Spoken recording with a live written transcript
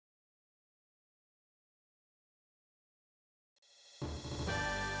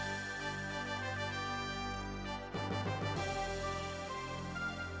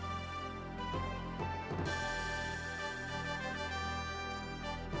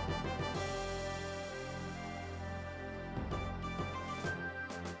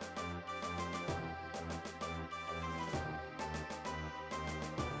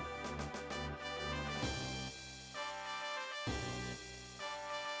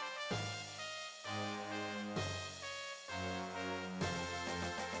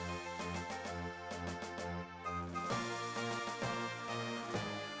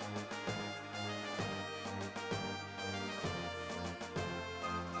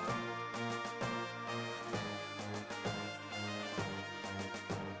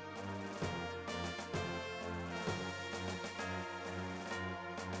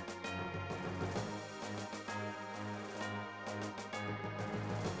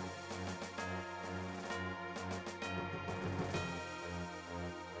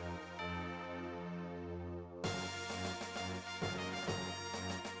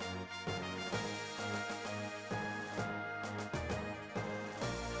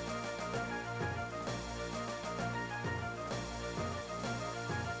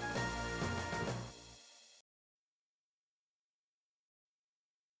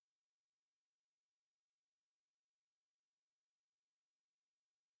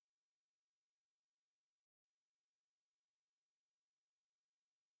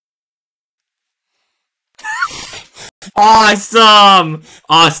Awesome!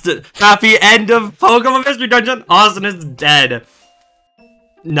 Austin, happy end of Pokemon Mystery Dungeon. Austin is dead.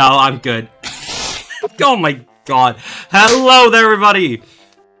 No, I'm good. Oh my god. Hello there, everybody!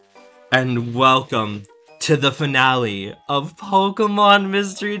 And welcome to the finale of Pokemon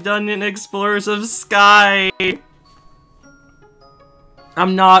Mystery Dungeon Explorers of Sky.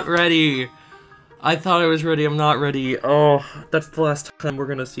 I'm not ready. I thought I was ready, I'm not ready. Oh, that's the last time we're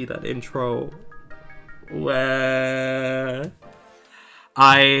gonna see that intro. Where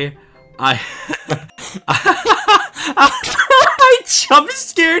I jump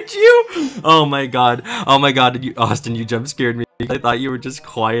scared you. Oh my god, Austin, you jump scared me. I thought you were just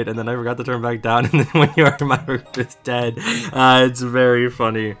quiet, and then I forgot to turn back down, and then when you are, my root is dead. It's very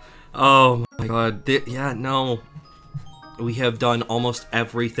funny. Oh my god, yeah, no, we have done almost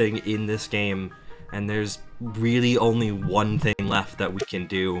everything in this game, and there's really only one thing left that we can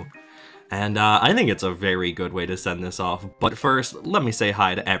do. And I think it's a very good way to send this off. But first, let me say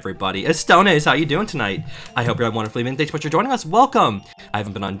hi to everybody. Estones, how you doing tonight? I hope you're having wonderfully, and thanks so much for joining us. Welcome! I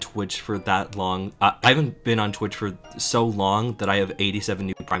haven't been on Twitch for that long. I haven't been on Twitch for so long that I have 87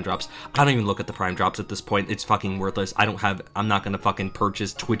 new Prime Drops. I don't even look at the Prime Drops at this point. It's fucking worthless. I'm not gonna fucking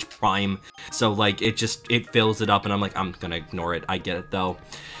purchase Twitch Prime. So, like, it fills it up, and I'm like, I'm gonna ignore it. I get it, though.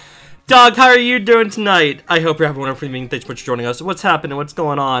 Dog, how are you doing tonight? I hope you're having a wonderful evening. Thanks so much for joining us. What's happening? What's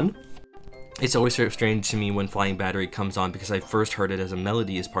going on? It's always sort of strange to me when Flying Battery comes on because I first heard it as a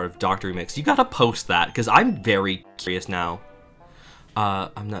melody as part of Doctor Remix. You gotta post that, because I'm very curious now.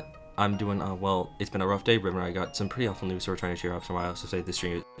 I'm doing, well, it's been a rough day, River. I got some pretty awful news, so we're trying to cheer up, so I also say this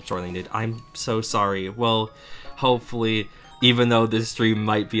stream is sorely needed. I'm so sorry. Well, hopefully, even though this stream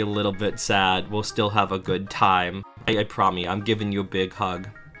might be a little bit sad, we'll still have a good time. I promise. I'm giving you a big hug.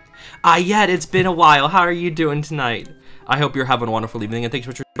 Yeah, it's been a while. How are you doing tonight? I hope you're having a wonderful evening, and thanks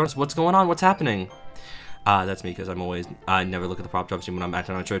for joining us. What's going on? What's happening? That's me, because I never look at the prop drops when I'm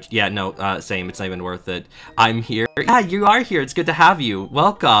acting on Twitch. Yeah, no, same. It's not even worth it. I'm here. Yeah, you are here. It's good to have you.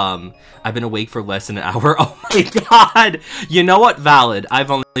 Welcome. I've been awake for less than an hour. Oh my god. You know what? Valid.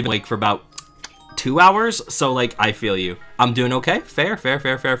 I've only been awake for about 2 hours, so, like, I feel you. I'm doing okay. Fair.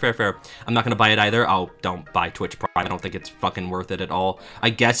 I'm not gonna buy it either. Oh, don't buy Twitch Prime. I don't think it's fucking worth it at all. I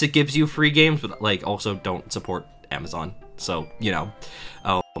guess it gives you free games, but, like, also don't support Amazon. So, you know.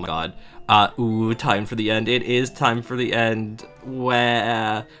 Oh my god. Ooh, time for the end. It is time for the end.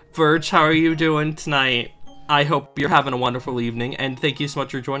 Where? Birch, how are you doing tonight? I hope you're having a wonderful evening, and thank you so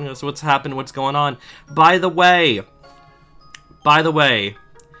much for joining us. What's happened? What's going on? By the way,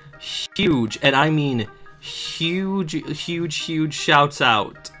 huge, and I mean huge shouts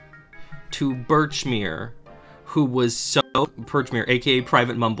out to Birchmere, who was so, Birchmere, aka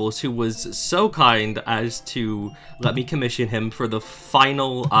Private Mumbles, who was so kind as to let me commission him for the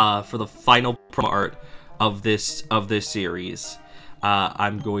final promo art of this series.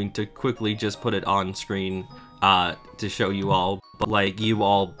 I'm going to quickly just put it on screen to show you all, but like you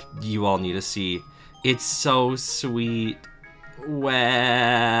all need to see. It's so sweet.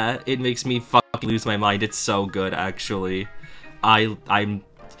 It makes me fucking lose my mind. It's so good, actually.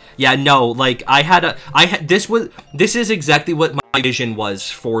 Yeah, no, like, this is exactly what my vision was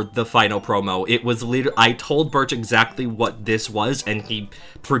for the final promo. It was literally, I told Birch exactly what this was, and he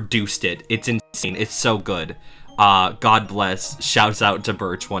produced it. It's insane. It's so good. God bless. Shouts out to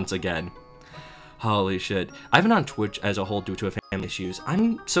Birch once again. Holy shit. I've been on Twitch as a whole due to family issues.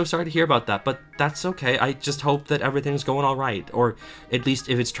 I'm so sorry to hear about that, but that's okay. I just hope that everything's going alright. Or at least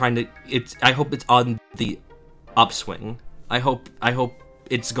if it's trying to, I hope it's on the upswing. I hope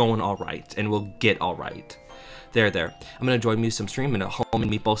it's going alright and we'll get alright. There. I'm gonna enjoy me some stream and a home and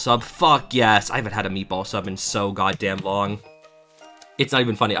meatball sub. Fuck yes! I haven't had a meatball sub in so goddamn long. It's not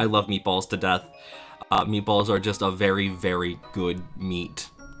even funny. I love meatballs to death. Meatballs are just a very, very good meat.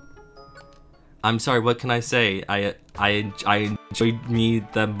 I'm sorry, what can I say? I enjoyed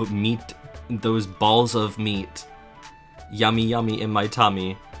those balls of meat. Yummy yummy in my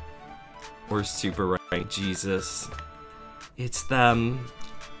tummy. We're super right, Jesus. It's them.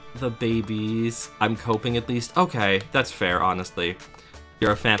 The babies. I'm coping at least. Okay, that's fair, honestly.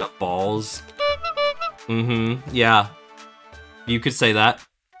 You're a fan of balls? Yeah. You could say that.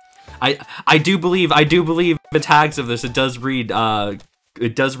 I do believe the tags of this, it does read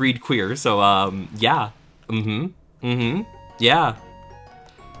queer, so yeah. Yeah.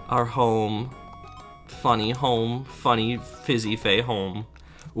 Our home. Funny home. Funny Fizzyfae home.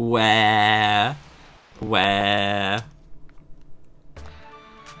 Where?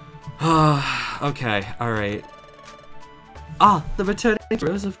 Okay, alright. The returning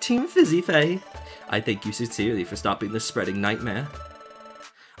heroes of Team Fizzyfae. I thank you sincerely for stopping this spreading nightmare.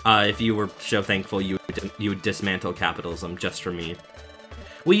 If you were so thankful, you would dismantle capitalism just for me.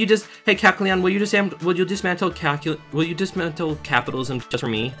 Will you just, hey Kakleon, will you dismantle capitalism just for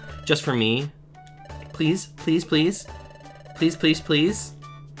me? Just for me? Please, please, please? Please, please, please?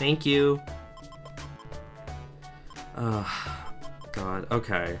 Thank you. God,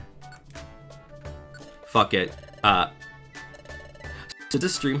 okay. Fuck it. Does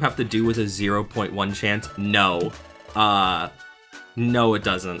this stream have to do with a 0.1 chance? No. No it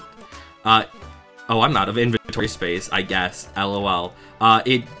doesn't. Oh, I'm out of inventory space, I guess. LOL.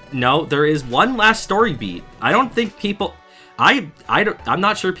 No, there is one last story beat. I don't think people... I'm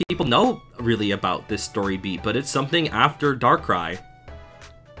not sure people know really about this story beat, but it's something after Darkrai.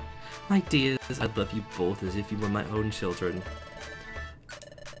 My dears, I love you both as if you were my own children.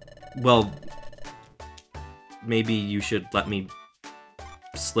 Well, maybe you should let me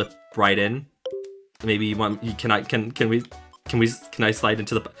slip right in. Maybe you want, can I slide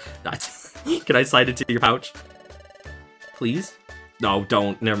into the, can I slide into your pouch? Please? No,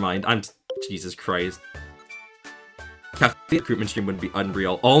 don't, never mind, Jesus Christ. The recruitment stream would be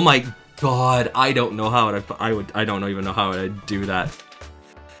unreal. Oh my god, I don't know how I don't even know how I'd do that.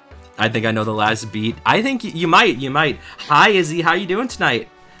 I think I know the last beat. I think you might. Hi Izzy, how you doing tonight?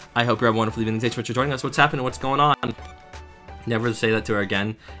 I hope you're having a wonderful evening. Thanks so much for joining us. What's happening? What's going on? Never say that to her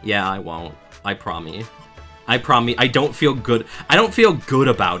again. Yeah, I won't. I promise. I promise. I don't feel good. I don't feel good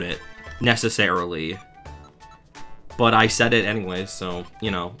about it, necessarily. But I said it anyway, so, you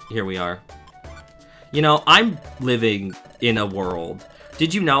know, here we are. You know, I'm living in a world.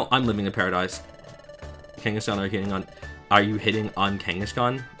 Did you know I'm living in paradise? Kangaskhan, are you hitting on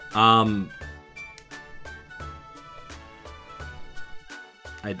Kangaskhan?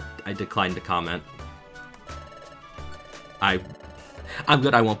 I declined to comment. I'm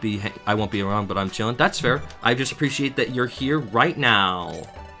good. I won't be around, but I'm chilling. That's fair. I just appreciate that you're here right now.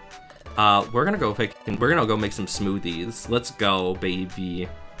 We're gonna go make some smoothies. Let's go, baby.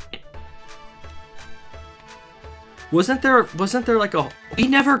 Wasn't there like a... We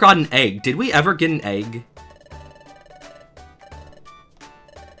never got an egg. Did we ever get an egg?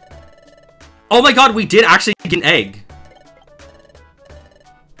 Oh my god, we did actually get an egg.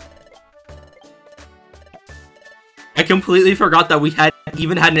 I completely forgot that we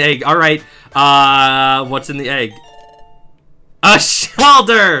even had an egg. Alright, what's in the egg? A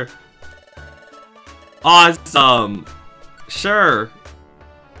shelter! Awesome. Sure.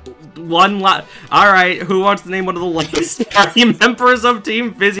 Alright, who wants to name one of the legendary members of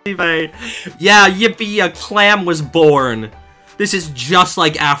Team Fizzyfae? Yeah, yippee, a clam was born. This is just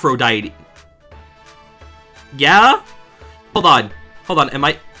like Aphrodite. Yeah? Hold on, am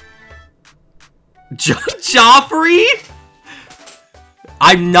I... Joffrey?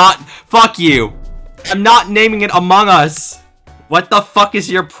 I'm not... Fuck you. I'm not naming it Among Us. What the fuck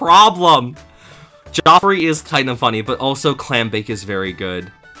is your problem? Joffrey is kind of funny, but also Clambake is very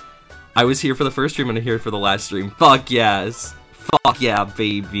good. I was here for the first stream and I'm here for the last stream. Fuck yes. Fuck yeah,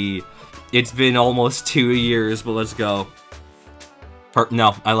 baby. It's been almost 2 years, but let's go.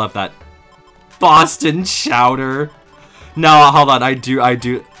 No, I love that. Boston Chowder. No, hold on, I do.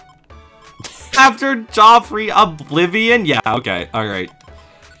 After Joffrey, Oblivion? Yeah, okay, alright.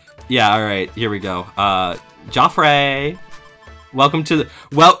 Yeah, alright, here we go. Joffrey. Welcome to the...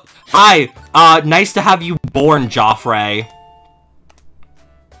 Well, hi! Nice to have you born, Joffrey.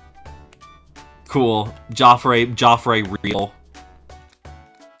 Cool. Joffrey real.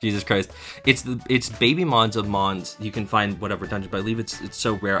 Jesus Christ. It's baby mons of mons. You can find whatever dungeon, but I believe it's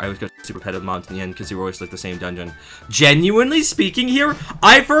so rare. I always got super repetitive mons in the end because they were always like the same dungeon. Genuinely speaking here,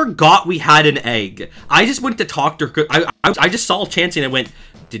 I forgot we had an egg. I just went to talk to her. I just saw Chansey and I went,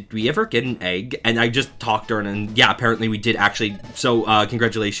 did we ever get an egg? And I just talked to her and yeah, apparently we did actually. So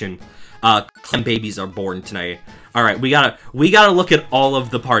congratulations. Clem babies are born tonight. Alright, we gotta look at all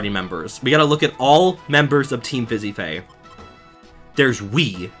of the party members. We gotta look at all members of Team Fizzyfae. There's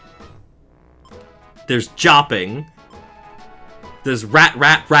Wee. There's Jopping. There's Rat.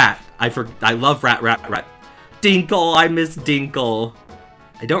 I love Rat. Dinkle, I miss Dinkle.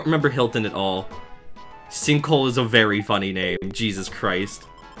 I don't remember Hilton at all. Sinkhole is a very funny name. Jesus Christ.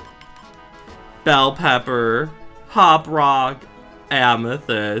 Bell Pepper. Hop Rock.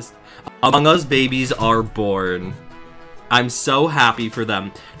 Amethyst. Among Us babies are born. I'm so happy for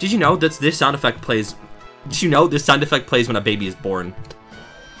them. Did you know that this sound effect plays... Did you know this sound effect plays when a baby is born?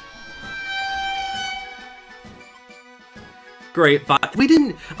 Grapevine. We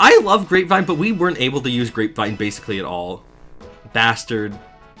didn't... I love Grapevine, but we weren't able to use Grapevine basically at all. Bastard.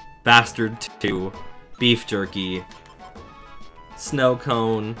 Bastard 2. Beef Jerky. Snow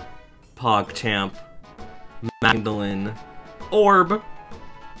Cone. PogChamp. Magdalene. Orb.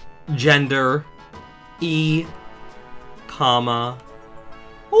 Gender. E. Comma.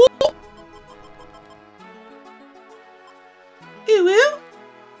 Ooh.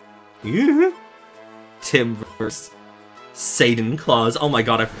 Ew. Timverse. Satan Claus. Oh my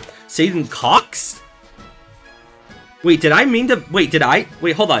god, Satan Cox? Wait, did I mean to... Wait, did I...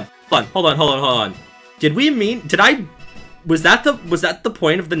 Wait, hold on. Hold on. Did we mean... Did I... Was that the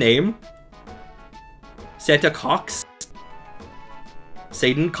point of the name? Santa Cox?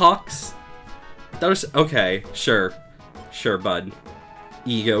 Satan Cox? That was... Okay, sure. Sure, bud.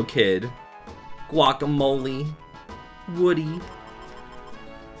 Ego Kid. Guacamole. Woody.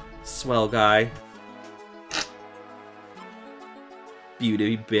 Swell Guy.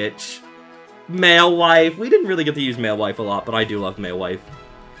 Beauty Bitch. Male Wife. We didn't really get to use Male Wife a lot, but I do love Male Wife.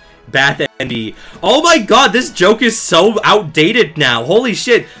 Bath Andy. Oh my god, this joke is so outdated now. Holy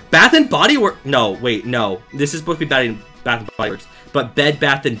shit. Bath and Body Works. No, wait, no. This is supposed to be Bath and Body Works. But Bed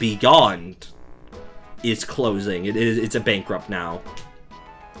Bath and Beyond is closing. It's a bankrupt now.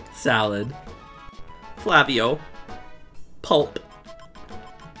 Salad. Flavio. Pulp.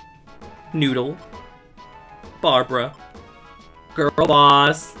 Noodle. Barbara. Girl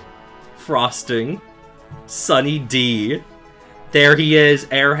Boss. Frosting. Sunny D. There he is,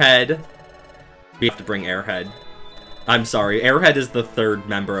 Airhead. We have to bring Airhead. I'm sorry, Airhead is the third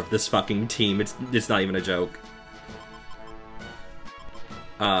member of this fucking team. It's not even a joke.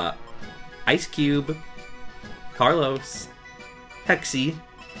 Ice Cube. Carlos. Hexy.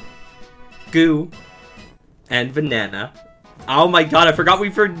 Goo. And Banana. Oh my god, I forgot we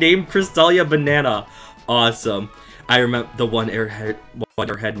named Crystalia Banana. Awesome. I remember the one Airhead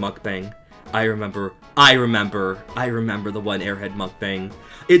mukbang. I remember the one Airhead mukbang.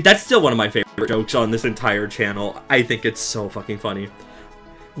 That's still one of my favorite jokes on this entire channel. I think it's so fucking funny.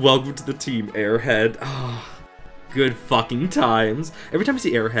 Welcome to the team, Airhead. Oh, good fucking times. Every time I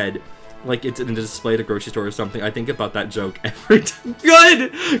see Airhead, like it's in a display at a grocery store or something, I think about that joke every time.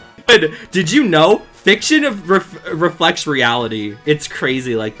 Good! Did you know? Fiction reflects reality. It's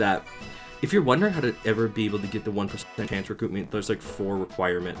crazy like that. If you're wondering how to ever be able to get the 1% chance recruitment, there's like 4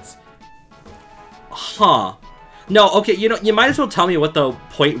 requirements. Huh. No, okay, you know, you might as well tell me what the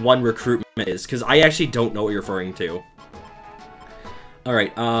 0.1 recruitment is, because I actually don't know what you're referring to.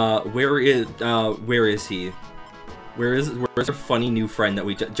 Alright, where is he? Where's our funny new friend that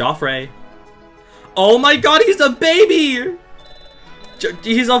we Joffrey? Oh my god, he's a baby!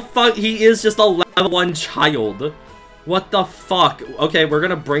 He is just a level 1 child. What the fuck? Okay, we're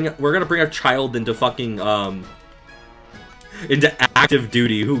gonna bring a child into fucking into active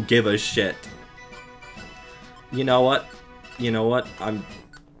duty. Who give a shit? You know what? I'm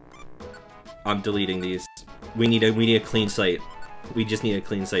deleting these. We need a clean slate. We just need a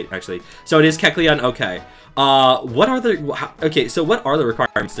clean slate, actually. So it is Kecleon. Okay. What are the okay? So what are the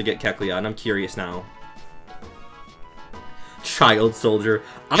requirements to get Kecleon? I'm curious now. Child soldier.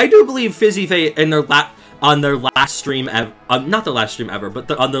 I do believe Fizzyfae in on their last stream ever, not the last stream ever, but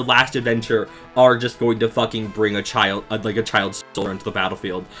on their last adventure, are just going to fucking bring a child, like a child soldier into the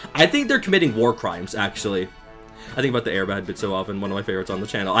battlefield. I think they're committing war crimes, actually. I think about the Airbud bit so often, one of my favorites on the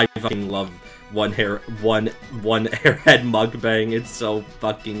channel. I fucking love one Airhead mukbang. It's so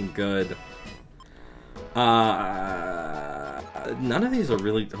fucking good. None of these are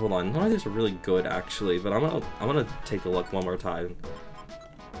really, hold on, none of these are really good, actually, but I'm gonna take a look one more time.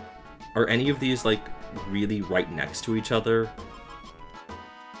 Are any of these, like, really right next to each other?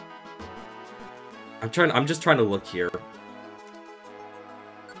 I'm just trying to look here.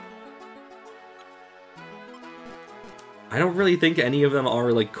 I don't really think any of them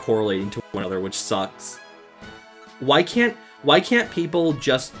are, like, correlating to one another, which sucks. Why can't people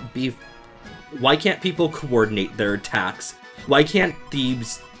just be... Why can't people coordinate their attacks? Why can't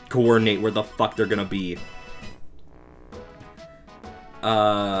thieves coordinate where the fuck they're gonna be?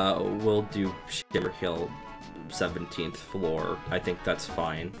 We'll do Shimmer Hill, 17th floor. I think that's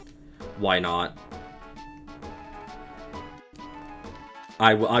fine. Why not?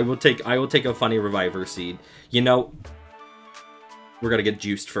 I will take a funny reviver seed. You know, we're gonna get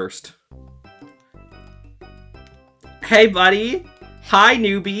juiced first. Hey, buddy. Hi,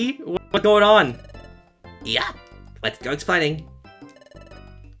 newbie. What's going on? Yeah, let's go explaining.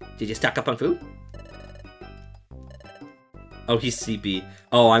 Did you stock up on food? Oh, he's sleepy.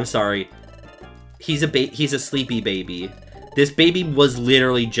 Oh, I'm sorry. He's a sleepy baby. This baby was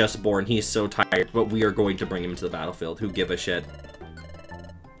literally just born. He's so tired, but we are going to bring him to the battlefield. Who give a shit?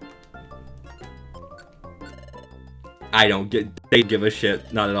 They give a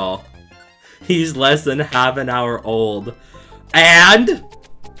shit. Not at all. He's less than half an hour old. And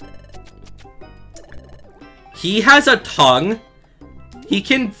he has a tongue. He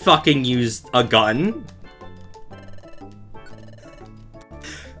can fucking use a gun.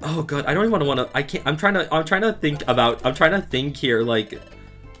 Oh god, I don't even want to. I can't. I'm trying to think here, like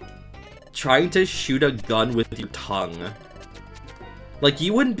trying to shoot a gun with your tongue. Like,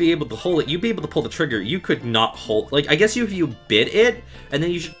 you wouldn't be able to hold it. You'd be able to pull the trigger. You could not hold... Like, I guess if you bit it, and then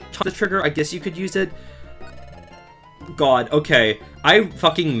you touch the trigger, I guess you could use it. God, okay. I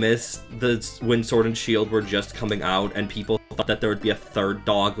fucking missed when Sword and Shield were just coming out, and people thought that there would be a third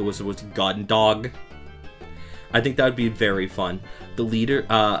dog that was Gun Dog. I think that would be very fun. The leader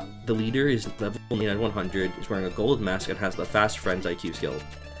is level 100, is wearing a gold mask, and has the Fast Friends IQ skill.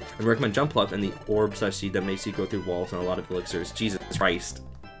 I recommend Jump Up and the orbs I see that makes you go through walls and a lot of elixirs. Jesus Christ.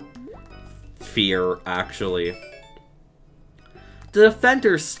 Fear, actually. The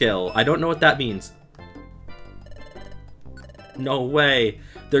Defender skill. I don't know what that means. No way.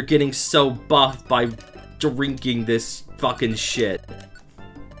 They're getting so buffed by drinking this fucking shit.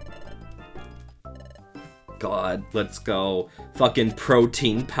 God, let's go. Fucking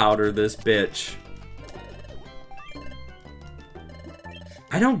protein powder this bitch.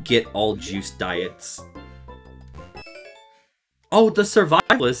 I don't get all juice diets. Oh, the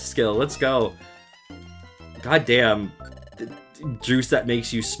survivalist skill. Let's go. God damn. Juice that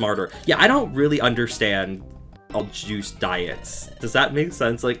makes you smarter. Yeah, I don't really understand all juice diets. Does that make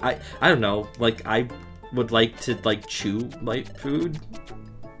sense? Like, I don't know. Like, I would like to, like, chew my food.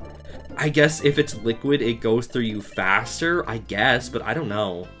 I guess if it's liquid, it goes through you faster, I guess, but I don't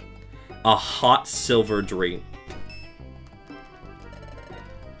know. A hot silver drink.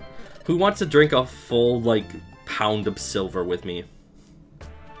 Who wants to drink a full, like, pound of silver with me?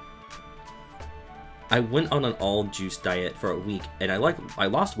 I went on an all-juice diet for a week, and I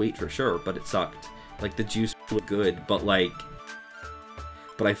lost weight for sure, but it sucked. Like, the juice was good, but, like...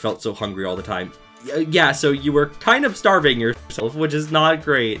 But I felt so hungry all the time. Yeah, so you were kind of starving yourself, which is not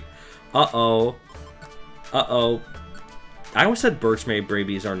great. Uh-oh. Uh-oh. I always said Birchmere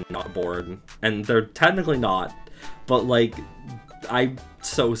babies are not born, and they're technically not. But, like, I'm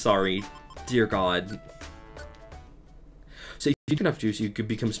so sorry. Dear God. So if you get enough juice, you could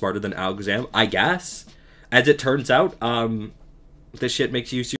become smarter than Alakazam, I guess. As it turns out, this shit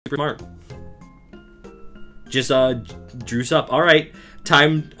makes you super smart. Just, juice up. Alright.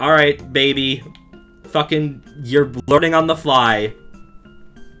 Time. Alright, baby. Fucking, you're learning on the fly.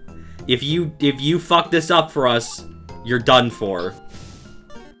 If you fuck this up for us, you're done for.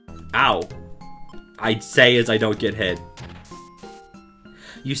 Ow. I'd say as I don't get hit.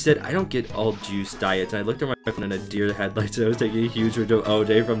 You said, I don't get all juice diets. And I looked at my phone and a deer headlights and I was taking a huge drink of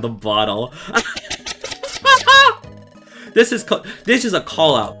OJ from the bottle. This is a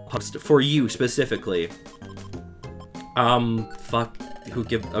call out post for you specifically. Fuck.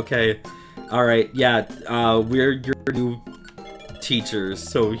 Okay. Alright, yeah, we're your new teachers,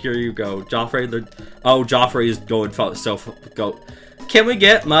 so here you go. Joffrey, oh, Joffrey is going go. Can we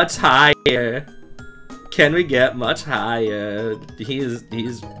get much higher? Can we get much higher? He's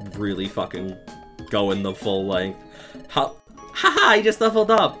really fucking going the full length. Haha, he just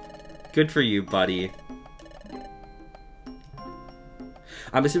leveled up. Good for you, buddy.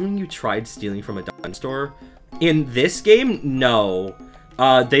 I'm assuming you tried stealing from a dungeon store. In this game, no.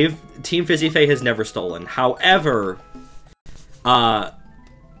 Team Fizzyfae has never stolen. However,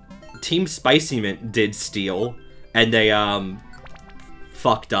 Team Spicy Mint did steal, and they,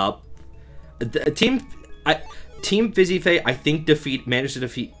 fucked up. Team Fizzyfae, I think managed to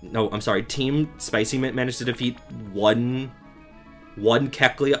defeat. No, I'm sorry. Team Spicy Mint managed to defeat one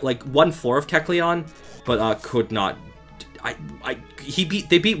Kecleon, like one floor of Kecleon, but could not.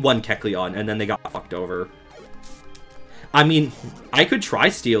 They beat one Kecleon and then they got fucked over. I mean, I could try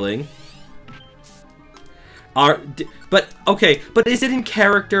stealing. But okay, but is it in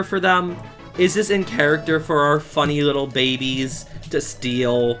character for them? Is this in character for our funny little babies to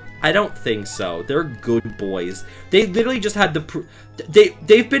steal? I don't think so. They're good boys. They literally just had to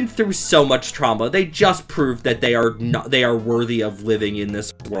they've been through so much trauma. They just proved that they are worthy of living in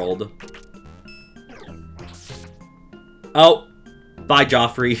this world. Oh, bye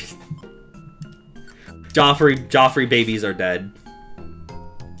Joffrey. Joffrey babies are dead.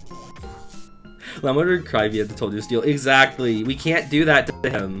 Lemon would cry if he had told you to steal. Exactly. We can't do that to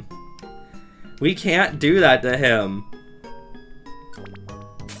him. We can't do that to him.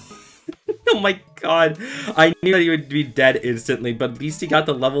 Oh my god. I knew that he would be dead instantly, but at least he got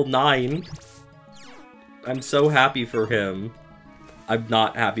to level 9. I'm so happy for him. I'm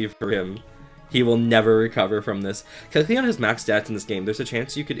not happy for him. He will never recover from this. Kecleon has max stats in this game. There's a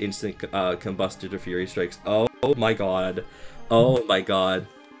chance you could instant combust due to Fury Strikes. Oh my god. Oh my god.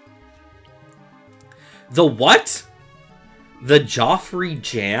 The what? The Joffrey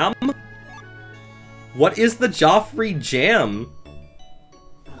Jam? What is the Joffrey Jam?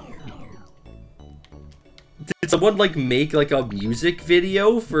 Did someone, like, make, like, a music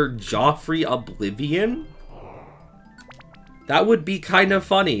video for Joffrey Oblivion? That would be kind of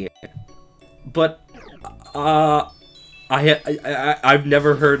funny. But, I've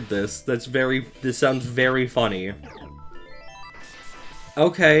never heard this. This sounds very funny.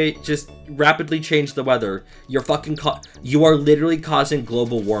 Okay, just rapidly change the weather. You are literally causing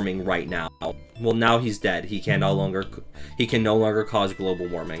global warming right now. Well, now he's dead. He can no longer cause global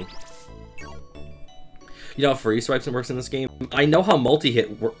warming. You know how free swipes works in this game? I know how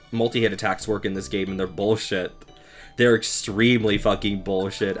multi-hit attacks work in this game, and they're bullshit. They're extremely fucking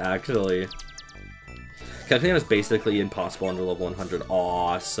bullshit, actually. Kecleon is basically impossible under level 100.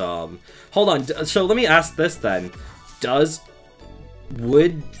 Awesome. Hold on, so let me ask this then. Is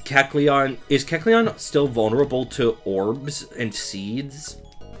Kecleon still vulnerable to orbs and seeds?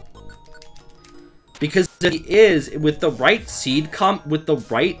 Because if he is, with the right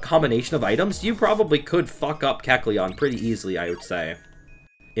combination of items, you probably could fuck up Kecleon pretty easily, I would say.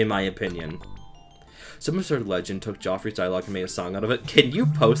 In my opinion. Some absurd legend took Joffrey's dialogue and made a song out of it. Can you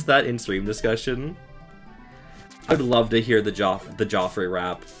post that in stream discussion? I'd love to hear the Joffrey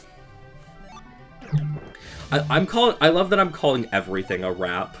rap. I love that I'm calling everything a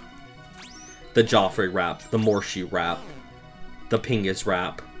rap. The Joffrey rap, the Morshu rap, the Pingus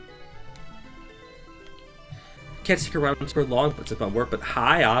rap. Can't stick around for long, but it's fun work. But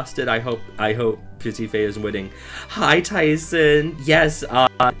hi, Austin. I hope Fizzyfae is winning. Hi, Tyson. Yes,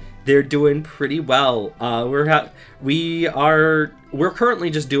 they're doing pretty well. We're currently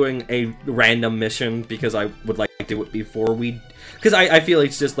just doing a random mission because I would like to do it before because I feel like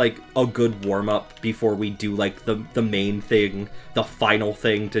it's just like a good warm-up before we do like the main thing, the final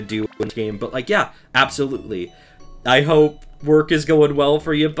thing to do in the game. But like, yeah, absolutely. I hope work is going well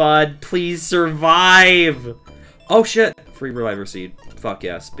for you, bud. Please survive. Oh shit! Free Reviver Seed. Fuck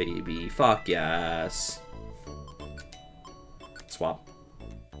yes, baby. Fuck yes. Swap.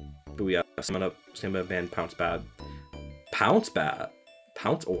 Booyah. I'm gonna ban Pounce Bad. Pounce Bad?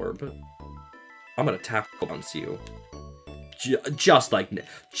 Pounce Orb? I'm gonna tackle bounce you. Just like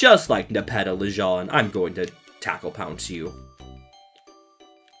Nepeta Lejeune, I'm going to tackle pounce you.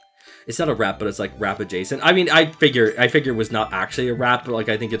 It's not a rap, but it's like rap adjacent. I mean, I figure it was not actually a rap, but like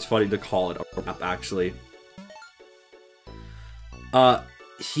I think it's funny to call it a rap actually.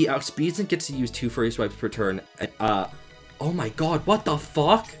 He outspeeds and gets to use 2 furry swipes per turn. Oh my god, what the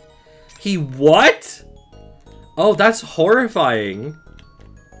fuck? He what? Oh, that's horrifying.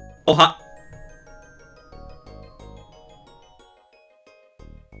 Oh, ha.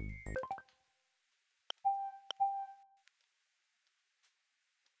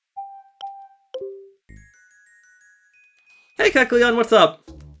 Hey, Kecleon, what's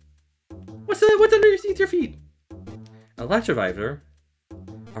up? What's underneath your feet? Electrovisor?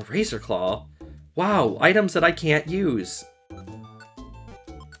 A Razor Claw? Wow, items that I can't use.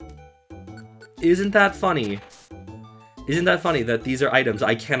 Isn't that funny? Isn't that funny that these are items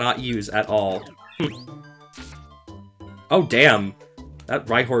I cannot use at all? Oh, damn. That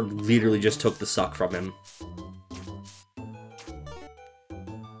Rhyhorn literally just took the suck from him.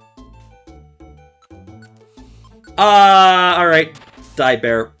 Alright. Die,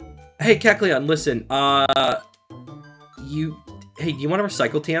 bear. Hey, Kecleon, listen, hey, do you want to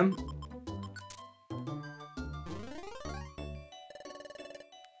recycle TM?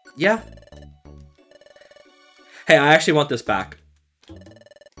 Yeah. Hey, I actually want this back.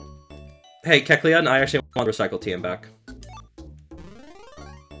 Hey, Kecleon, I actually want Recycle TM back.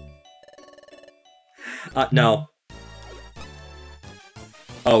 No.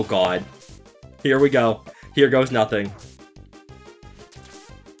 Oh god. Here we go. Here goes nothing.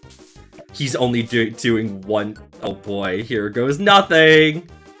 He's only doing one. Oh boy, here goes nothing.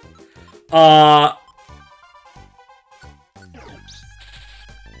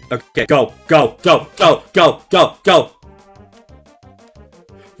 Okay, go, go, go, go, go, go, go.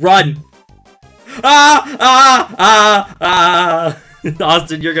 Run.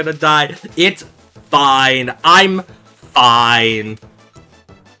 Austin, you're gonna die. It's fine. I'm fine.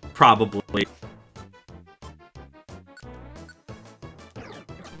 Probably.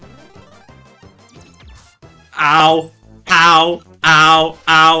 Ow. Ow. Ow.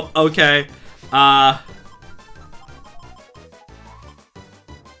 Ow. Okay.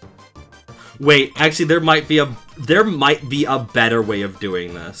 Wait, actually there might be a better way of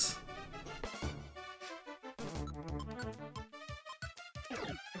doing this.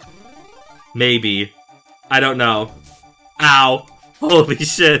 Maybe. I don't know. Ow. Holy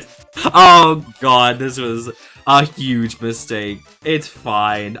shit. Oh god, this was a huge mistake. It's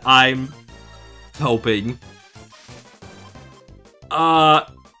fine. I'm hoping.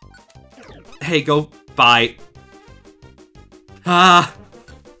 Hey, go. Bye.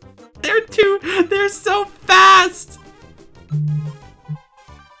 They're so fast!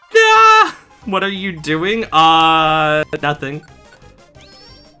 Yeah! What are you doing? Nothing.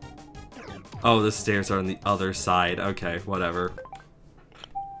 Oh, the stairs are on the other side. Okay, whatever.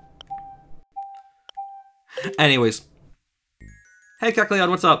 Anyways. Hey, Kecleon,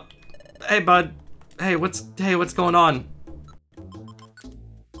 what's up? Hey, bud. Hey, what's going on?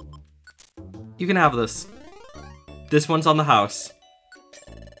 You can have this. This one's on the house.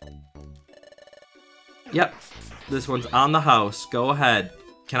 Yep. This one's on the house. Go ahead.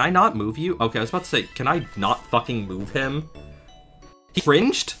 Can I not move you? Okay, I was about to say, can I not fucking move him? He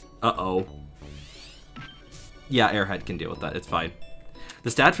cringed? Uh-oh. Yeah, Airhead can deal with that. It's fine.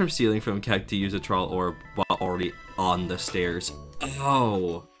 The stat from stealing from Kek to use a troll orb while already on the stairs.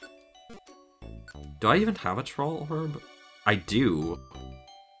 Oh. Do I even have a troll orb? I do.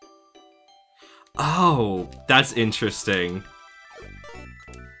 Oh, that's interesting.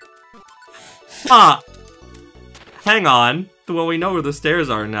 Ah! Hang on. Well, we know where the stairs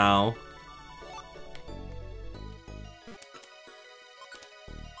are now.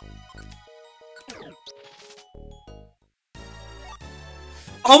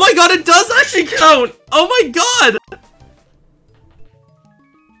 Oh my god, it does actually count! Oh my god!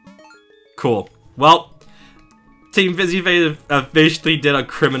 Cool. Well, Team Fizzyfae officially did a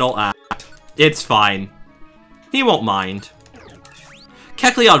criminal act. It's fine. He won't mind.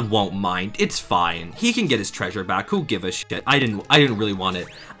 Kecleon won't mind. It's fine. He can get his treasure back. Who give a shit? I didn't really want it.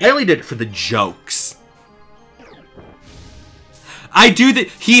 I only did it for the jokes.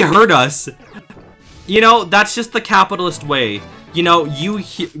 He hurt us. You know, that's just the capitalist way. You know,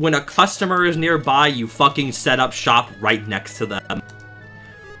 when a customer is nearby, you fucking set up shop right next to them.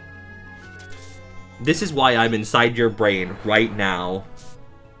 This is why I'm inside your brain right now.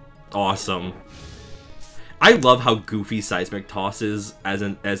 Awesome. I love how goofy seismic toss is as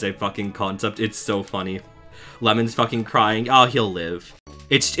a fucking concept. It's so funny. Lemon's fucking crying. Oh, he'll live.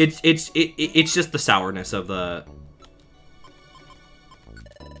 It's just the sourness of the.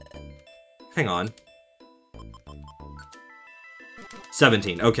 Hang on.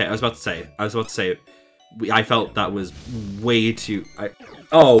 17. Okay, I was about to say. I felt that was way too.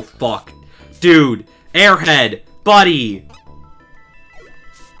 Oh fuck, dude, Airhead, buddy.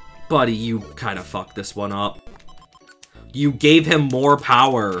 Buddy, you kind of fucked this one up. You gave him more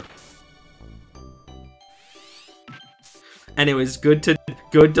power. Anyways, good to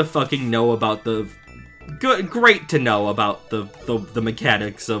fucking know about the great to know about the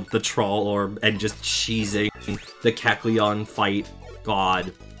mechanics of the troll orb and just cheesing the Kecleon fight.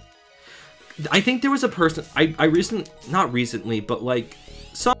 God. I think there was a person not recently, but like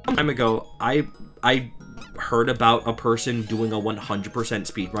some time ago, I heard about a person doing a 100%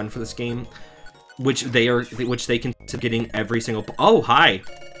 speedrun for this game, which they consider getting every single. Oh, hi.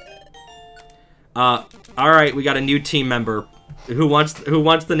 All right, we got a new team member. Who wants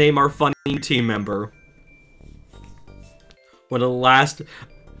to name our funny team member? One of the last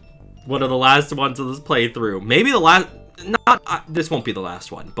ones of this playthrough. Maybe the last. Not this won't be the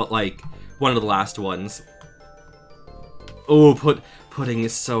last one, but like one of the last ones. Oh, pudding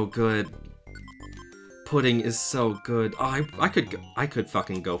is so good. Pudding is so good. Oh, I could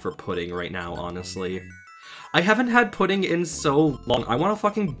fucking go for pudding right now, honestly. I haven't had pudding in so long. I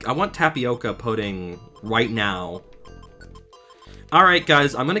want tapioca pudding right now. Alright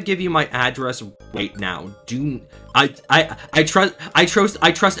guys, I'm gonna give you my address right now. I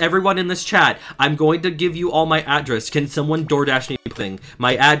trust everyone in this chat. I'm going to give you all my address. Can someone DoorDash me pudding?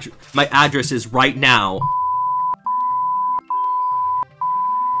 My address is right now.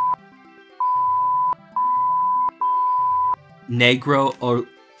 Negro or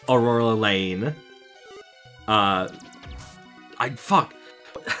Aurora Lane. Fuck.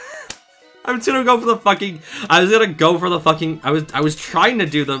 I was gonna go for the fucking. I was trying to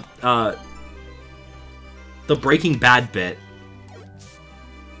do the Breaking Bad bit.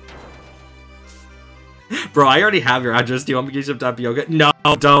 Bro, I already have your address. Do you want me to give you some tapioca? No,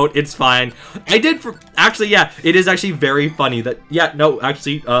 don't. It's fine. I did actually, yeah, it is actually very funny that, yeah, no,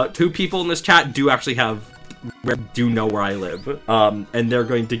 actually, 2 people in this chat do actually know where I live. And we're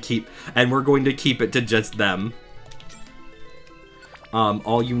going to keep it to just them.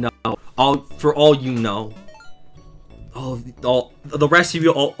 All you know. For all you know. The rest of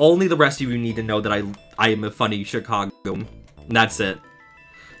you, only the rest of you need to know that I am a funny Chicago. And that's it.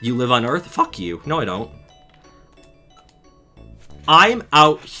 You live on Earth? Fuck you. No, I don't. I'm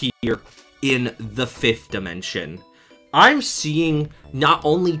out here in the 5th dimension. I'm seeing not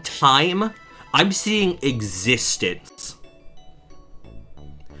only time, I'm seeing existence.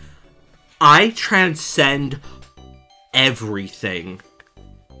 I transcend everything.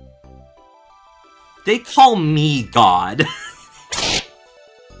 They call me God.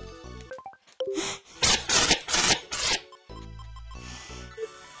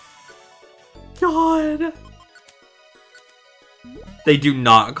 God. They do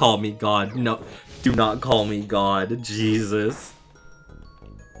not call me God. No, do not call me God. Jesus.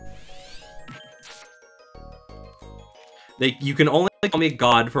 You can only call me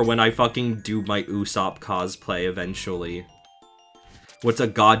God for when I fucking do my Usopp cosplay eventually. What's a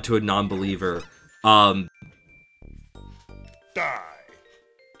god to a non-believer? Die.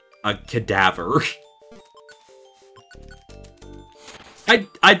 A cadaver.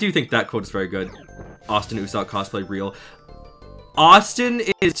 I do think that quote is very good. Austin Usopp cosplay real. Austin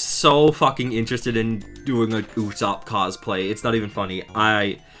is so fucking interested in doing a Usopp cosplay. It's not even funny.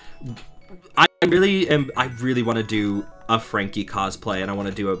 I really want to do a Frankie cosplay, and I want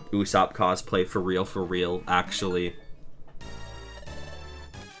to do a Usopp cosplay for real, actually.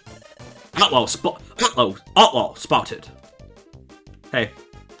 Outlaw spotted. Hey,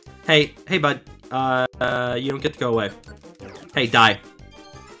 bud. You don't get to go away. Hey, die.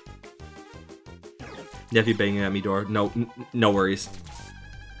 Nephew banging at me door. No worries.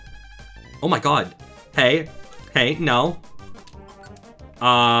 Oh my god. Hey, no.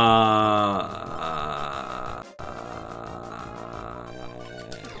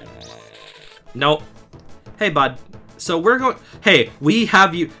 No. Hey, bud. So we're going. Hey, we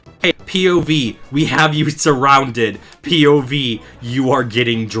have you. Hey, POV, we have you surrounded. POV, you are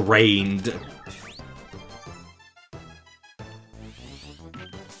getting drained.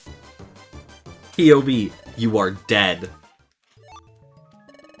 POV, you are dead.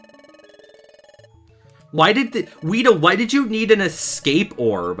 Why did why did you need an escape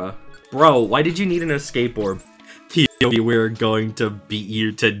orb? Bro, why did you need an escape orb? POV, we're going to beat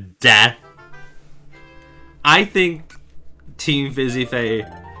you to death. I think Team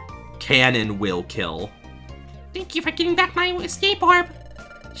Fizzyfae can and will kill. Thank you for getting back my escape orb.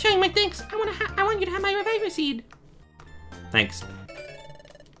 Showing my thanks. I want you to have my reviver seed. Thanks.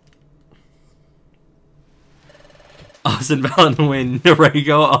 Austin, ValantWynn,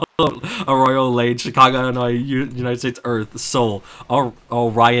 Rego, Arroyo Lane, Chicago, Illinois, United States, Earth, Seoul,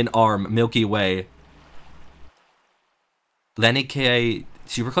 Orion Arm, Milky Way. Lenny K.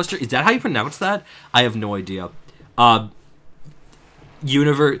 Supercluster? Is that how you pronounce that? I have no idea.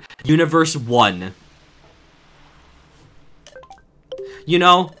 Universe 1. You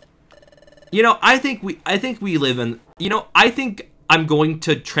know, I think we live in, I think I'm going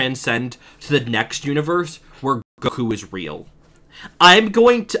to transcend to the next universe where Goku is real. I'm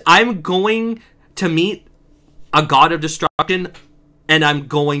going to meet a god of destruction, and I'm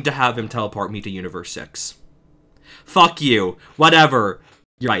going to have him teleport me to Universe 6. Fuck you. Whatever.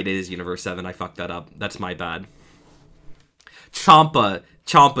 You're right, it is Universe 7. I fucked that up. That's my bad.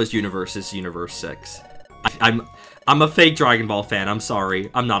 Champa's universe is Universe 6. I'm a fake Dragon Ball fan. I'm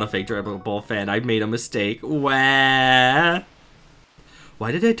sorry. I'm not a fake Dragon Ball fan. I made a mistake. Wah.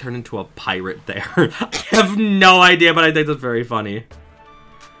 Why did I turn into a pirate there? I have no idea, but I think that's very funny.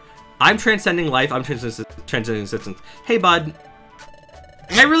 I'm transcending life. I'm transcending existence. Hey, bud.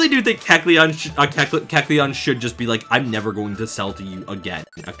 I really do think Kecleon should just be like, I'm never going to sell to you again,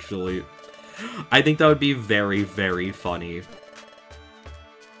 actually. I think that would be very, very funny.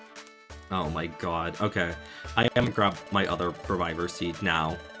 Oh my god. Okay. I am gonna grab my other Reviver Seed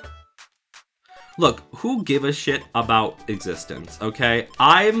now. Look, who give a shit about existence, okay?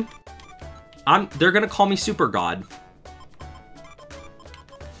 They're gonna call me Super God.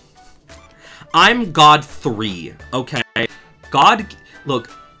 I'm God 3, okay? Look,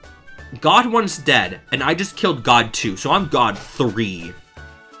 God 1's dead, and I just killed God 2, so I'm God 3.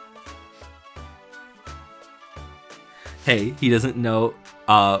 Hey, he doesn't know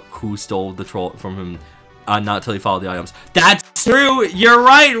who stole the troll from him, not till he followed the items. That's true! You're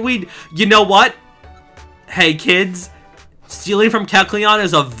right! You know what? Hey, kids, stealing from Kecleon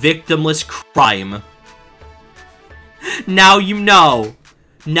is a victimless crime. Now you know.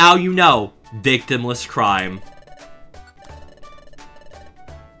 Now you know. Victimless crime.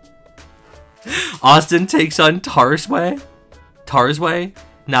 Austin takes on Tarsway? Tarsway?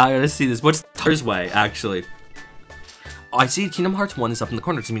 Now I gotta see this. What's Tarsway, actually? Oh, I see Kingdom Hearts 1 is up in the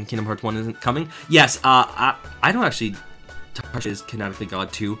corner. Does it mean Kingdom Hearts 1 isn't coming? Yes, I don't actually... Tarshwa is canonically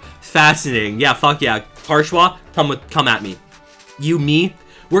God 2. Fascinating. Yeah, fuck yeah. Tarshwa, come at me. You, me.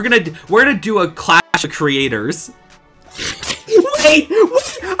 We're gonna do a clash of creators. Wait!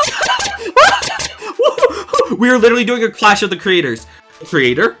 We're literally doing a clash of the creators.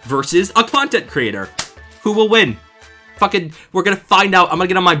 Creator versus a content creator. Who will win? Fucking, we're gonna find out. I'm gonna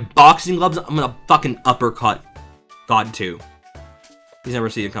get on my boxing gloves. I'm gonna fucking uppercut God 2. He's never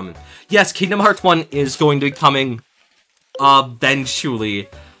seen it coming. Yes, Kingdom Hearts 1 is going to be coming eventually.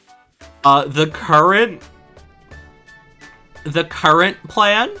 The current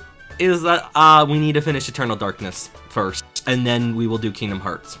plan is that we need to finish Eternal Darkness first, and then we will do Kingdom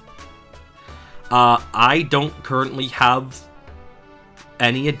Hearts. I don't currently have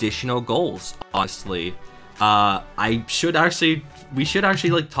any additional goals, honestly. We should actually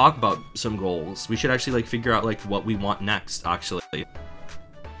like talk about some goals. We should actually like figure out like what we want next, actually.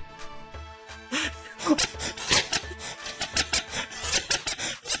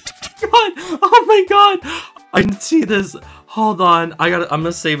 God, oh my god, I didn't see this. Hold on, I'm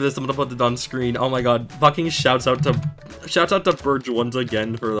gonna save this. I'm gonna put it on screen. Oh my god, fucking shouts out to Birch once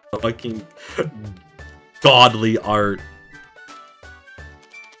again for the fucking godly art.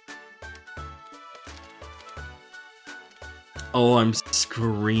 Oh, I'm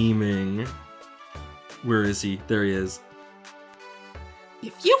screaming. Where is he? There he is.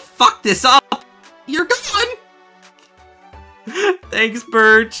 If you fuck this up, you're gone. Thanks,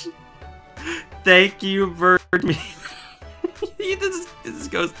 Birch. Thank you, Birch. This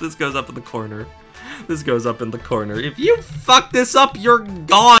goes up in the corner. This goes up in the corner. If you fuck this up, you're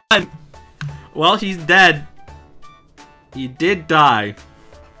gone. Well, he's dead. He did die.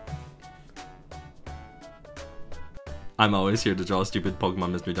 I'm always here to draw stupid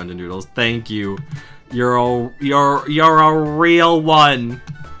Pokemon Mystery Dungeon Doodles. Thank you. You're a real one.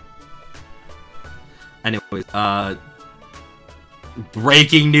 Anyways,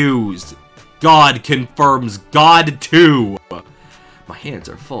 breaking news. God confirms God 2. My hands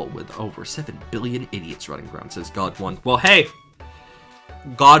are full with over 7 billion idiots running around, says God 1. Well, hey,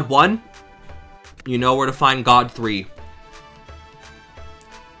 God 1, you know where to find God 3.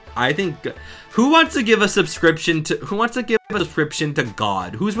 I think, who wants to give a subscription to,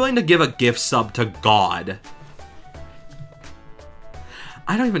 God? Who's willing to give a gift sub to God?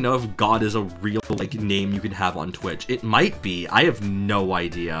 I don't even know if God is a real, like, name you can have on Twitch. It might be. I have no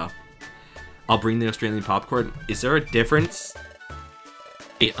idea. I'll bring the Australian popcorn. Is there a difference?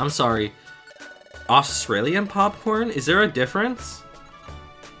 Wait, I'm sorry. Australian popcorn? Is there a difference?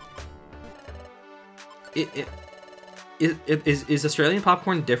 Is Australian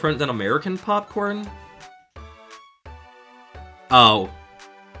popcorn different than American popcorn? Oh.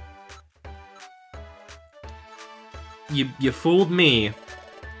 You fooled me.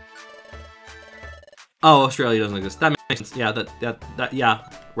 Oh, Australia doesn't exist. That makes sense. Yeah, yeah,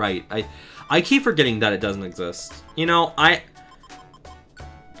 right. I keep forgetting that it doesn't exist. You know, I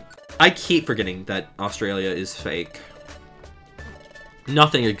keep forgetting that Australia is fake.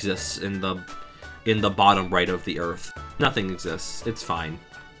 Nothing exists in the bottom right of the earth. Nothing exists. It's fine.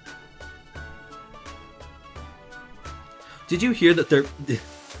 Did you hear that they're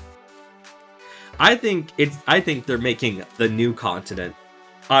I think they're making the new continent.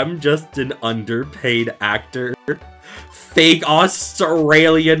 I'm just an underpaid actor. Fake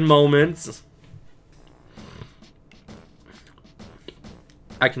Australian moments.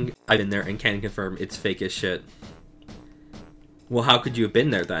 I've been there and can confirm it's fake as shit. Well, how could you have been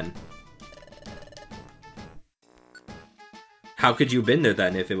there then? How could you have been there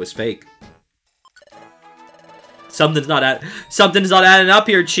then if it was fake? Something's not adding up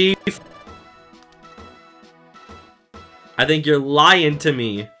here, Chief. I think you're lying to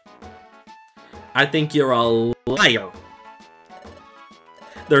me. I think you're a liar.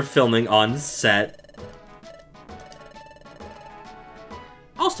 They're filming on set.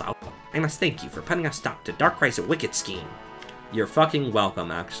 Also, I must thank you for putting a stop to Darkrai's wicked scheme. You're fucking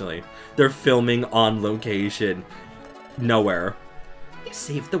welcome, actually. They're filming on location. Nowhere. You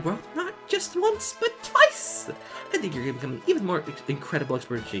saved the world not just once, but twice! I think you're going to become an even more incredible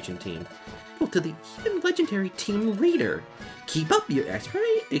exploration team. Equal to the even legendary Team Raider. Keep up your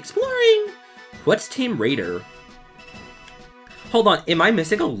exploring! What's Team Raider? Hold on, am I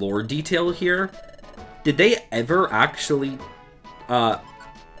missing a lore detail here? Did they ever actually,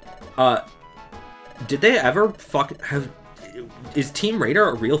 did they ever is Team Raider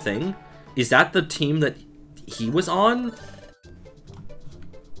a real thing? Is that the team that he was on?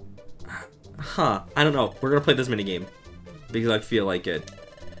 Huh, I don't know. We're gonna play this minigame because I feel like it.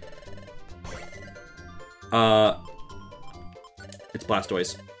 It's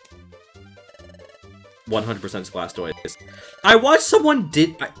Blastoise. 100% it's Blastoise. I watched someone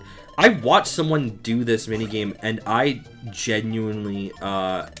do this minigame, and I genuinely,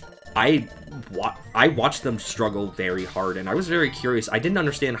 I watched them struggle very hard, and I was very curious. I didn't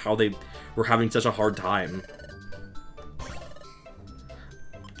understand how they were having such a hard time.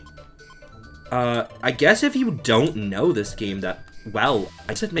 I guess if you don't know this game that well, I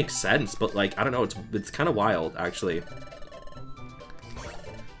guess it makes sense, but like, I don't know, it's kind of wild, actually.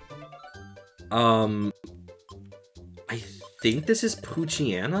 I think this is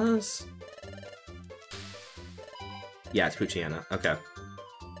Poochyana's? Yeah, it's Poochyana. Okay.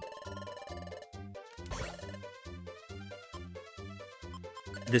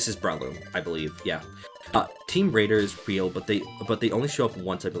 This is Breloom, I believe. Yeah. Team Raider is real, but they only show up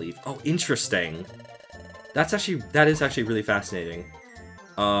once, I believe. Oh, interesting. That is actually really fascinating.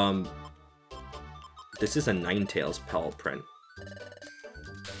 This is a Ninetales Pal print.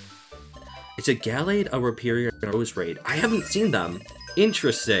 It's a Gallade, a Rhyperior, and a Roserade. I haven't seen them.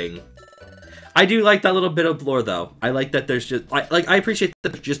 Interesting. I do like that little bit of lore, though. I like that there's just... I appreciate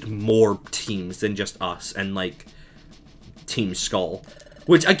that there's just more teams than just us and, like, Team Skull.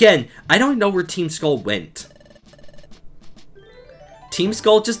 Which, again, I don't know where Team Skull went. Team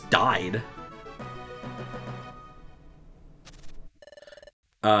Skull just died.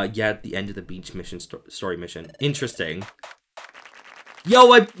 Yeah, at the end of the beach mission, story mission. Interesting.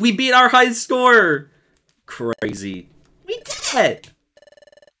 Yo, we beat our high score! Crazy. We did it!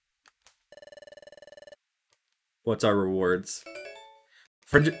 What's our rewards?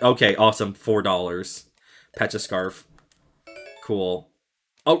 Okay, awesome. $4. Pecha Scarf. Cool.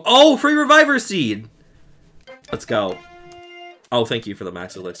 Oh, free Reviver Seed! Let's go. Oh, thank you for the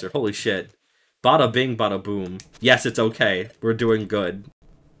Max Elixir. Holy shit. Bada bing, bada boom. Yes, it's okay. We're doing good.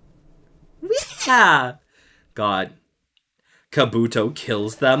 Yeah! God. Kabuto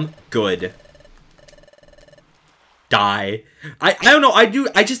kills them. Good. Die. I don't know, I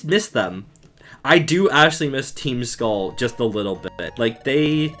just miss them. I do actually miss Team Skull just a little bit. Like,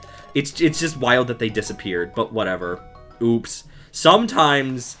 it's just wild that they disappeared, but whatever. Oops.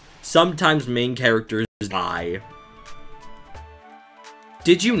 Sometimes main characters die.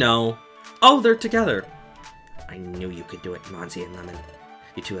 Did you know? Oh, they're together. I knew you could do it, Mansi and Lemon.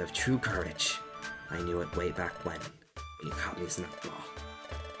 You two have true courage. I knew it way back when you caught me as an outlaw.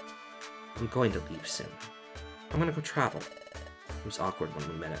 I'm going to leave soon. I'm gonna go travel. It was awkward when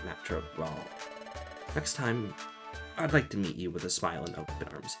we met at Metro Ball. Next time, I'd like to meet you with a smile and open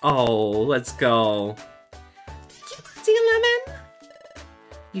arms. Oh, let's go. Thank you, Mansi and Lemon.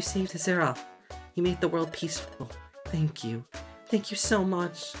 You saved Azura. You made the world peaceful. Thank you. Thank you so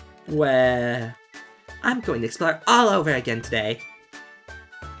much. Where? I'm going to explore all over again today.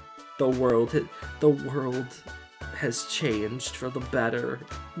 The world has changed for the better.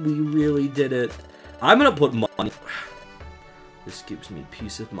 We really did it. I'm gonna put money. This gives me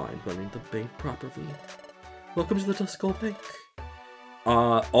peace of mind running the bank properly. Welcome to the Dust Skull Bank.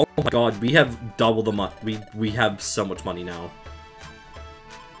 Oh my god, we have double the money. We have so much money now.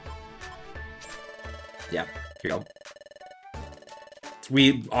 Yeah, here you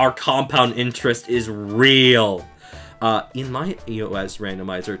go. Our compound interest is real. In my EOS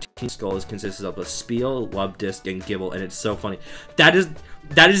randomizer, Team Skull consists of a Spiel, Lubdisc, and Gibble, and it's so funny. That is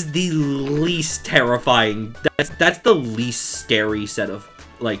the least terrifying. That's the least scary set of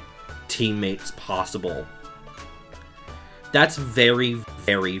like teammates possible. That's very,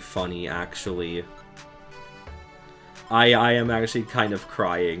 very funny, actually. I am actually kind of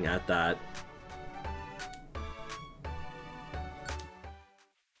crying at that.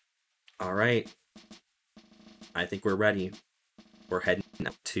 All right. I think we're ready. We're heading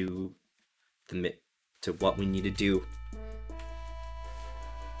up to what we need to do.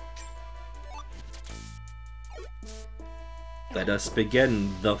 Let us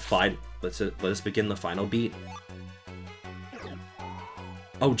begin the let's begin the final beat.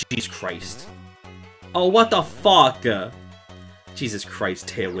 Oh, Jesus Christ. Oh, what the fuck? Jesus Christ,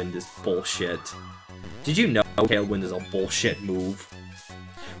 Tailwind is bullshit. Did you know Tailwind is a bullshit move?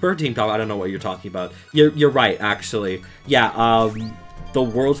 For Team Talk, I don't know what you're talking about. You're right, actually. Yeah, the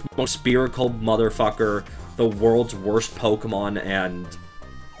world's most spherical motherfucker, the world's worst Pokemon,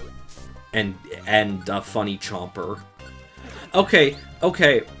 and a funny Chomper. Okay.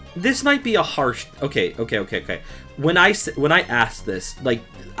 This might be a harsh. Okay. When I ask this, like,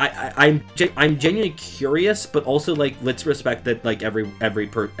 I'm genuinely curious, but also like, let's respect that like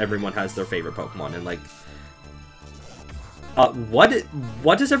everyone has their favorite Pokemon, and like,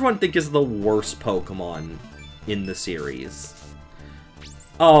 what does everyone think is the worst Pokemon in the series?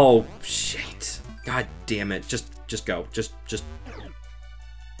 Oh shit! God damn it! Just go. Just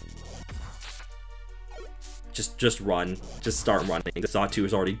run. Just start running. The Sawtooth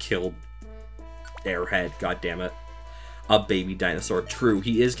has already killed Airhead. God damn it. A baby dinosaur. True,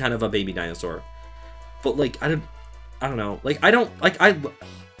 he is kind of a baby dinosaur. But like, I don't know. Like, I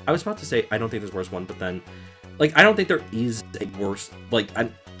was about to say I don't think there's worse one, but then, like, I don't think there is a worse. Like, I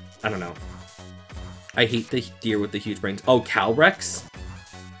don't know. I hate the deer with the huge brains. Oh, Calyrex?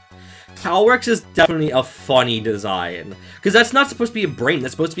 Calyrex is definitely a funny design, because that's not supposed to be a brain.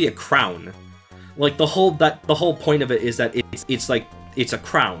 That's supposed to be a crown. Like, the whole point of it is that it's like, it's a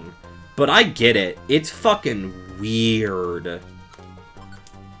crown. But I get it. It's fucking weird.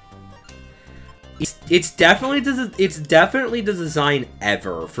 It's definitely the design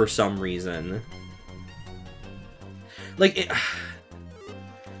ever for some reason. Like,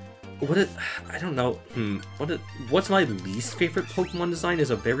 I don't know. What's my least favorite Pokemon design is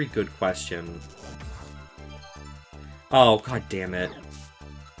a very good question. Oh, god damn it.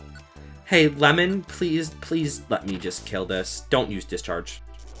 Hey, Lemon, please let me just kill this. Don't use Discharge.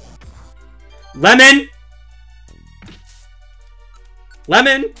 Lemon!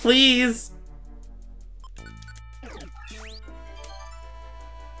 Lemon, please!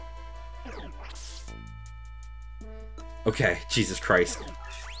 Okay, Jesus Christ.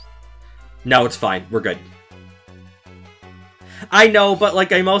 No, it's fine. We're good. I know, but,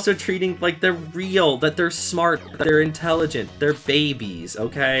 like, I'm also treating, like, they're real, that they're smart, that they're intelligent, they're babies,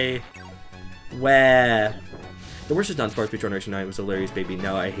 okay? Where? The worst is Dunsparce Speech Generation 9 was hilarious, baby.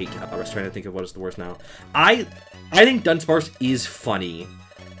 No, I hate Cat. I was trying to think of what is the worst now. I think Dunsparce is funny.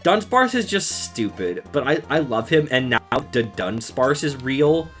 Dunsparce is just stupid, but I love him, and now that Dunsparce is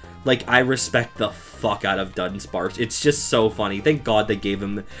real, like, I respect the fuck out of Dunsparce. It's just so funny. Thank God they gave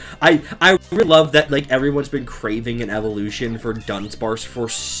him... I really love that, like, everyone's been craving an evolution for Dunsparce for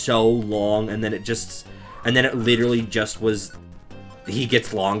so long, and then it literally just was... He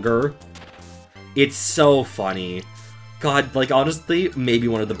gets longer. It's so funny. God, like, honestly, maybe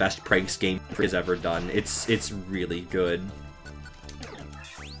one of the best pranks Game Freak has ever done. It's really good.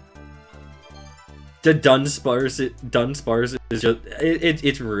 The Dunsparce is just...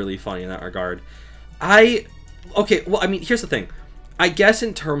 It's really funny in that regard. Okay, well, I mean, here's the thing. I guess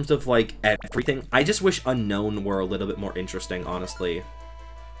in terms of, like, everything, I just wish Unknown were a little bit more interesting, honestly.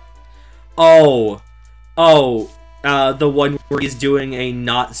 The one where he's doing a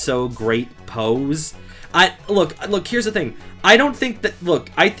not-so-great pose. Look, here's the thing. I don't think that...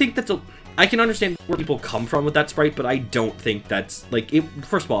 Look, I think that's a... I can understand where people come from with that sprite, but I don't think that's... Like,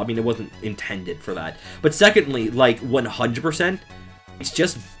 first of all, I mean, it wasn't intended for that. But secondly, like, 100%, it's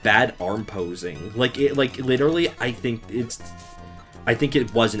just bad arm posing. Like, literally, I think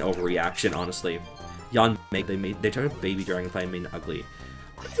it was an overreaction, honestly. They turned a baby dragonfly and made it ugly.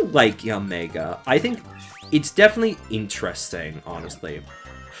 I like Yanmega. I think it's definitely interesting, honestly.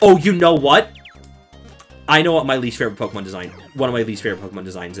 Oh, you know what? I know what my least favorite Pokemon design... One of my least favorite Pokemon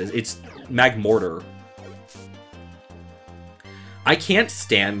designs is. It's Magmortar. I can't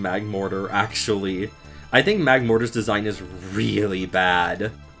stand Magmortar, actually. I think Magmortar's design is really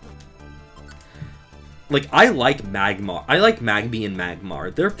bad. Like, I like Magmar. I like Magby and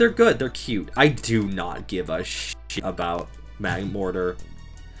Magmar. They're good. They're cute. I do not give a shit about Magmortar.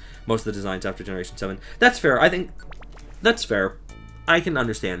 Most of the designs after Generation 7. That's fair. I think... That's fair. I can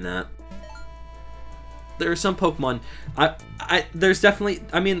understand that. There are some Pokemon... There's definitely...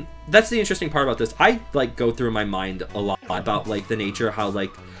 I mean, that's the interesting part about this. I, like, go through my mind a lot about, like, the nature, how, like,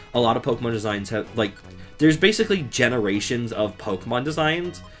 a lot of Pokemon designs have, like... There's basically generations of Pokemon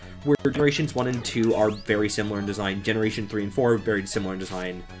designs, where Generations 1 and 2 are very similar in design. Generation 3 and 4 are very similar in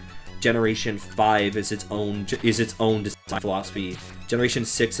design. Generation 5 is its own design philosophy. Generation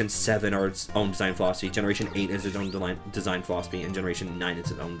 6 and 7 are its own design philosophy. Generation 8 is its own design philosophy, and Generation 9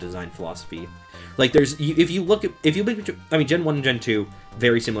 is its own design philosophy. Like, if you look, I mean, Gen 1 and Gen 2,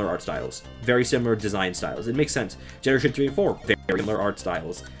 very similar art styles, very similar design styles. It makes sense. Generation 3 and 4, very similar art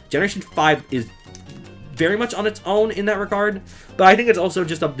styles. Generation 5 is very much on its own in that regard, but I think it's also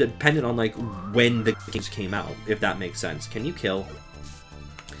just dependent on, like, when the games came out, if that makes sense. Can you kill?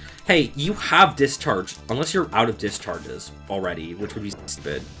 Hey, you have discharge, unless you're out of discharges already, which would be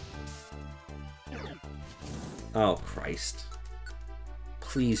stupid. Oh, Christ.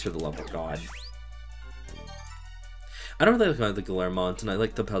 Please, for the love of God. I don't really like the Galermont, and I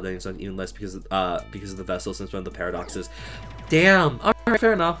like the Paldeans even less because of the vessel, since one of the paradoxes. Damn! Alright,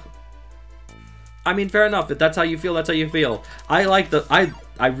 fair enough. I mean, fair enough. If that's how you feel, that's how you feel. I like the...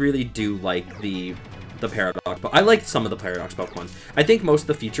 I really do like the Paradox, but I like some of the Paradox Pokemon. I think most of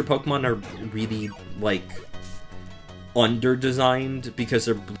the feature Pokemon are really, like, under-designed because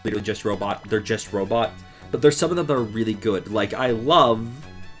they're literally just robot. They're just robot. But there's some of them that are really good. Like, I love,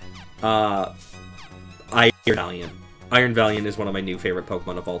 Iron Valiant. Iron Valiant is one of my new favorite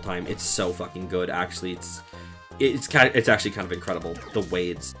Pokemon of all time. It's so fucking good, actually. It's actually kind of incredible the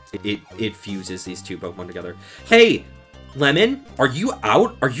way it fuses these two Pokemon together. Hey, Lemon, are you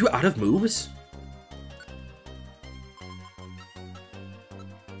out? Are you out of moves?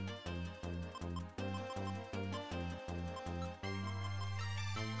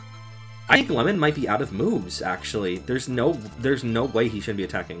 I think Lemon might be out of moves, actually. There's no way he shouldn't be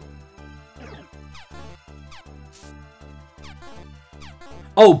attacking.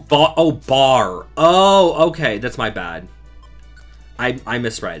 Oh, bar. Oh, okay, that's my bad. I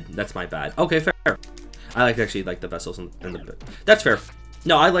misread. That's my bad. Okay, fair. I actually like the vessels and the... That's fair.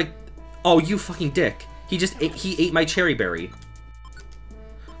 No, I like... Oh, you fucking dick. He ate my cherry berry.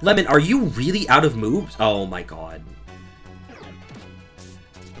 Lemon, are you really out of moves? Oh my god.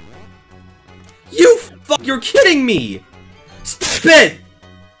 You're kidding me! Stop it!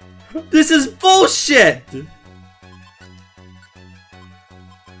 This is bullshit!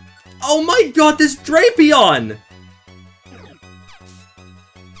 Oh my god, this Drapion!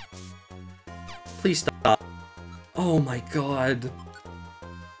 Please stop. Oh my god.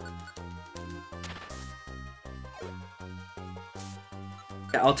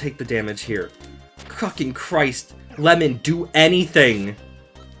 Yeah, I'll take the damage here. Fucking Christ. Lemon, do anything!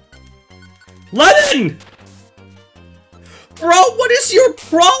 Lemon! Bro, what is your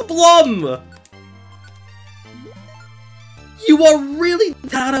problem? You are really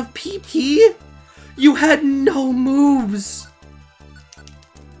out of PP? You had no moves.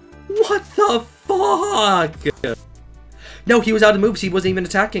 What the fuck? No, he was out of moves. He wasn't even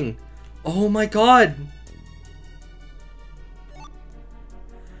attacking. Oh my god.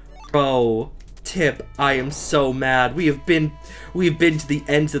 Bro, Tip, I am so mad. We've been to the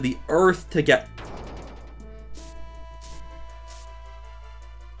ends of the earth to get...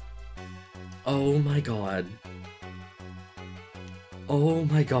 Oh my god. Oh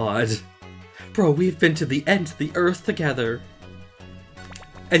my god. Bro, we've been to the ends of the earth together.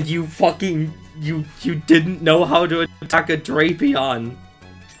 And you fucking... You didn't know how to attack a Drapion.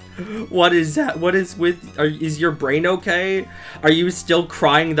 What is that? What is with... is your brain okay? Are you still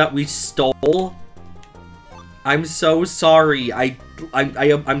crying that we stole? I'm so sorry.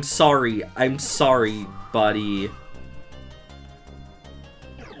 I'm sorry. I'm sorry, buddy.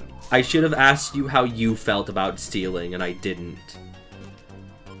 I should have asked you how you felt about stealing, and I didn't.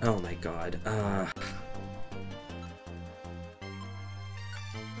 Oh my god.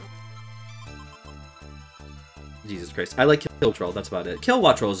 Jesus Christ. I like Kilowattrel, that's about it.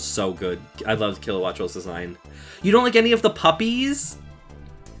 Kilowattrel is so good. I love Kilowattrel's design. You don't like any of the puppies?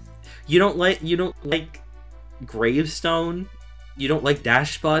 You don't like Gravestone? You don't like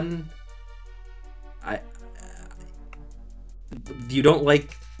Dash Button? You don't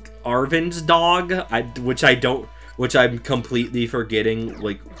like Arvin's dog? Which I'm completely forgetting,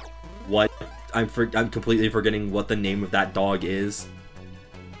 like, what... I'm completely forgetting what the name of that dog is.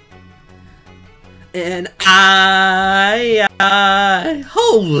 And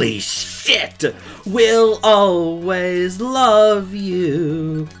holy shit, will always love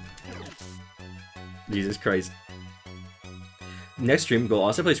you. Jesus Christ. Next stream, go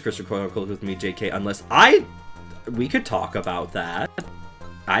also plays Crystal Chronicles with me, JK, unless we could talk about that.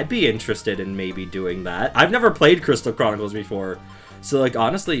 I'd be interested in maybe doing that. I've never played Crystal Chronicles before, so, like,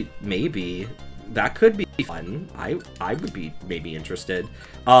 honestly, maybe. That could be fun. I would be maybe interested.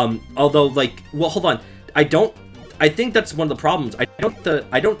 Although, like, well, hold on. I I think that's one of the problems.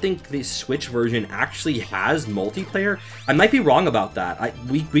 I don't think the Switch version actually has multiplayer. I might be wrong about that.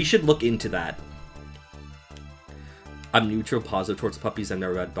 We should look into that. I'm neutral, positive towards puppies. I've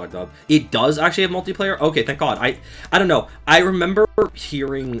never read Bug Dog. It does actually have multiplayer? Okay, thank God. I don't know. I remember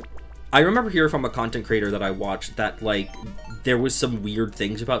hearing from a content creator that I watched that, like, there was some weird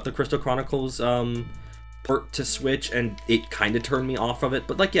things about the Crystal Chronicles port to Switch, and it kind of turned me off of it.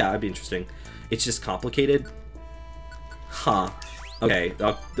 But, like, yeah, it'd be interesting. It's just complicated. Huh. Okay,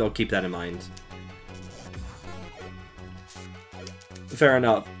 I'll keep that in mind. Fair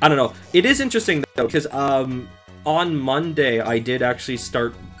enough. I don't know. It is interesting, though, because, on Monday, I did actually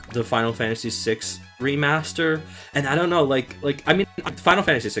start the Final Fantasy VI remaster, and I don't know, like, I mean, Final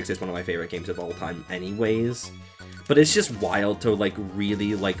Fantasy VI is one of my favorite games of all time anyways, but it's just wild to, like,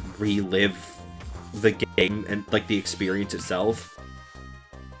 really, like, relive the game and, like, the experience itself.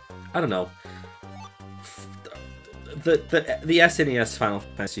 I don't know. The SNES Final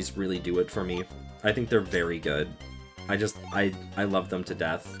Fantasies really do it for me. I think they're very good. I love them to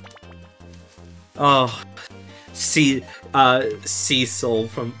death. Oh... Cecil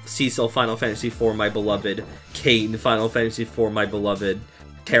from Cecil Final Fantasy IV, my beloved. Kane Final Fantasy IV, my beloved.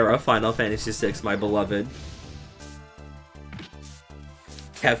 Terra Final Fantasy VI, my beloved.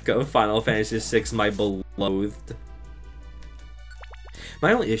 Kefka Final Fantasy VI, my beloved.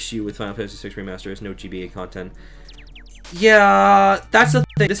 My only issue with Final Fantasy VI Remaster is no GBA content. Yeah, that's the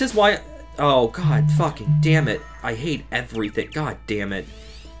thing. This is why... Oh, god fucking damn it. I hate everything. God damn it.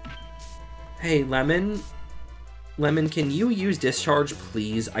 Hey, Lemon... Lemon, can you use discharge,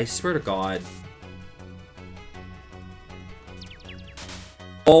 please? I swear to God.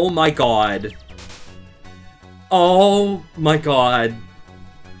 Oh my god. Oh my god.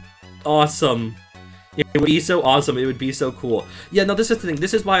 Awesome. It would be so awesome. It would be so cool. Yeah, no, this is the thing.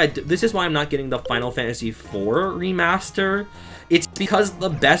 This is why I'm not getting the Final Fantasy IV remaster. It's because the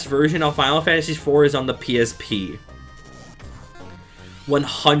best version of Final Fantasy IV is on the PSP.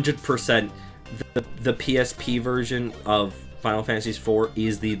 100%. The PSP version of Final Fantasy IV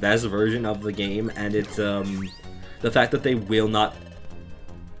is the best version of the game, and it's, the fact that they will not...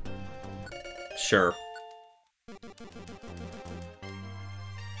 Sure.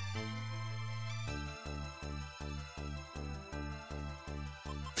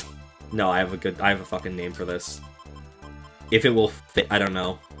 No, I have a fucking name for this. If it will fit, I don't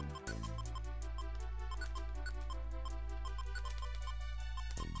know.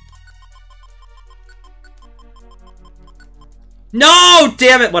 No!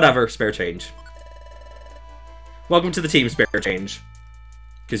 Damn it! Whatever. Spare change. Welcome to the team, Spare Change.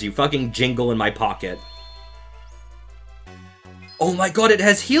 Because you fucking jingle in my pocket. Oh my god, it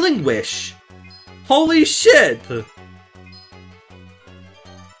has Healing Wish! Holy shit!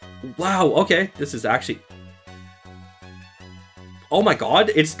 Wow, okay. This is actually... Oh my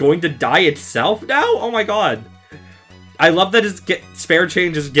god, it's going to die itself now? Oh my god. I love that Spare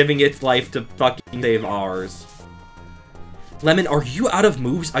Change is giving its life to fucking save ours. Lemon, are you out of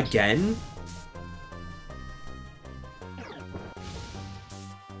moves again?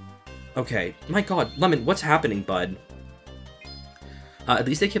 Okay. My god. Lemon, what's happening, bud? At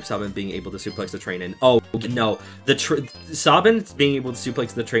least they kept Sabin being able to suplex the train in. Oh, no. Sabin being able to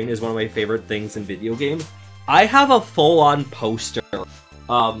suplex the train is one of my favorite things in video games. I have a full-on poster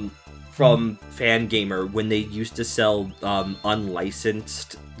from Fangamer when they used to sell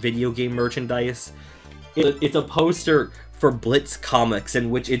unlicensed video game merchandise. It's a poster for Blitz Comics in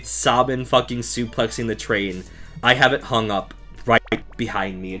which it's Sabin fucking suplexing the train. I have it hung up right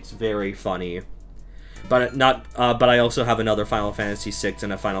behind me. It's very funny. But but I also have another Final Fantasy VI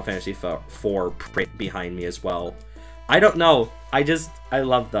and a Final Fantasy IV print behind me as well. I don't know. I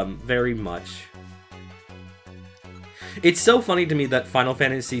love them very much. It's so funny to me that Final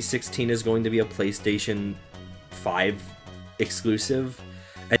Fantasy XVI is going to be a PlayStation 5 exclusive.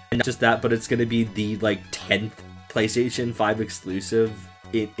 And not just that, but it's going to be the, like, 10th PlayStation 5 exclusive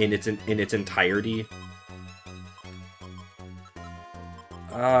in its entirety.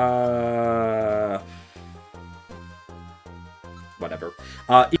 Whatever.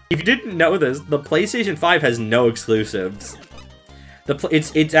 If you didn't know this, the PlayStation 5 has no exclusives.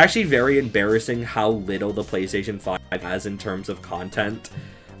 It's actually very embarrassing how little the PlayStation 5 has in terms of content.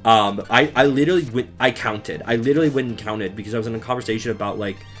 I literally counted. I literally went and counted because I was in a conversation about,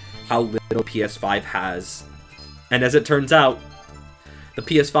 like, how little PS5 has. And as it turns out, the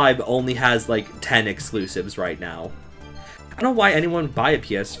PS5 only has, like, 10 exclusives right now. I don't know why anyone would buy a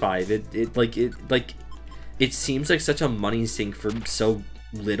PS5. It seems like such a money sink for so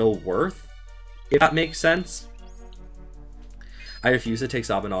little worth, if that makes sense. I refuse to take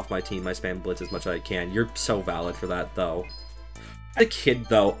Sabin off my team. I spam Blitz as much as I can. You're so valid for that, though. As a kid,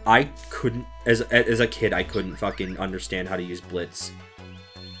 though, I couldn't... As a kid, I couldn't fucking understand how to use Blitz.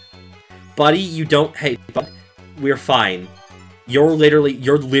 Buddy, you don't... Hey, but we're fine. You're literally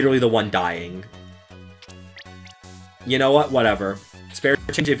the one dying. You know what? Whatever. Spare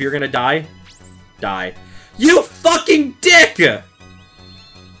change, if you're gonna die, die. You fucking dick!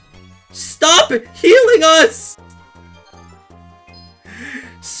 Stop healing us!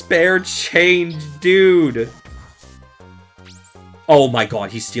 Spare change, dude. Oh my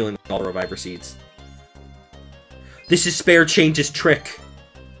god, he's stealing all the reviver seeds. This is spare change's trick.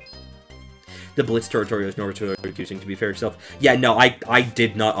 The Blitz territory is nowhere to accusing, to be fair yourself. Yeah, no, I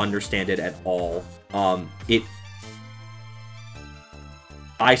did not understand it at all.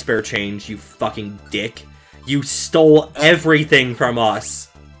 I spare change, you fucking dick. You stole everything from us.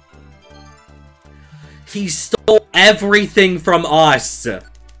 He stole everything from us.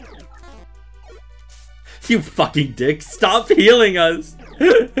 You fucking dick. Stop healing us.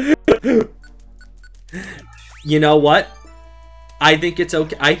 You know what? I think it's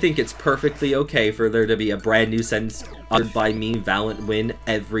okay. I think it's perfectly okay for there to be a brand new sentence uttered by me, ValantWynn,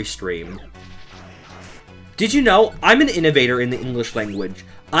 every stream. Did you know I'm an innovator in the English language?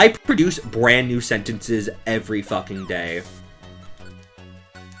 I produce brand new sentences every fucking day.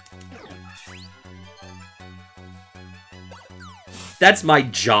 That's my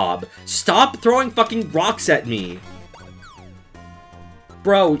job. Stop throwing fucking rocks at me.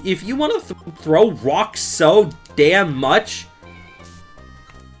 Bro, if you want to throw rocks so damn much...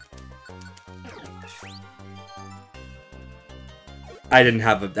 I didn't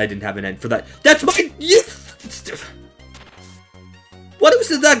have an end for that. That's my... What was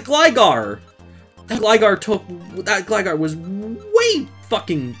that Gligar? That Gligar was way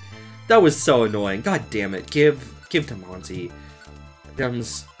fucking... That was so annoying. God damn it. Give to Mansi.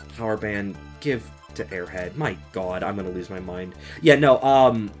 Dem's Power Band. Give to Airhead. My god, I'm gonna lose my mind. Yeah,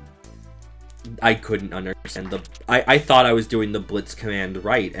 no, I couldn't understand the... I thought I was doing the Blitz command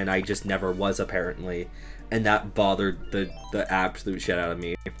right, and I just never was, apparently. And that bothered the absolute shit out of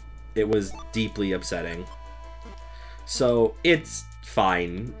me. It was deeply upsetting. So, it's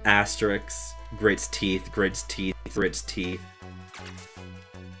fine. Asterix, grits teeth, grits teeth, grits teeth.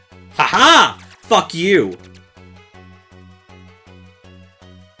 Haha! Fuck you!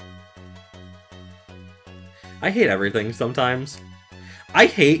 I hate everything sometimes. I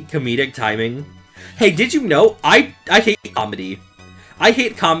hate comedic timing. Hey, did you know I hate comedy? I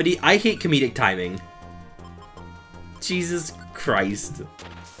hate comedy, I hate comedic timing. Jesus Christ.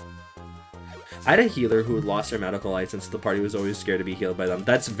 I had a healer who had lost their medical license. The party was always scared to be healed by them.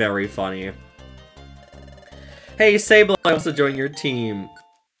 That's very funny. Hey, Sable, I also joined your team.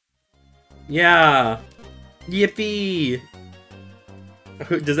 Yeah. Yippee.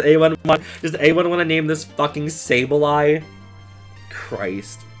 Does anyone want to name this fucking Sableye?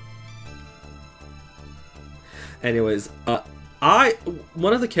 Christ. Anyways,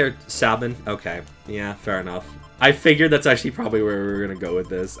 one of the characters, Sabin. Okay, yeah, fair enough. I figured that's actually probably where we were gonna go with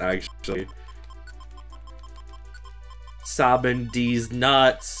this. Actually, Sabin D's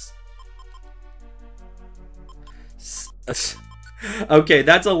nuts. Okay,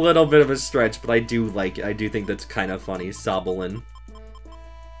 that's a little bit of a stretch, but I do think that's kind of funny. Sabelin.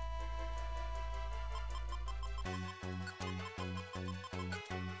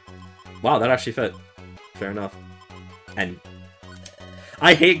 Wow, that actually fit. Fair enough. And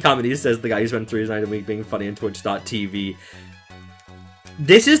I hate comedy, says the guy who spent 3 days a week being funny on Twitch.tv.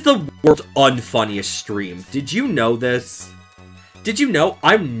 This is the world's unfunniest stream. Did you know this? Did you know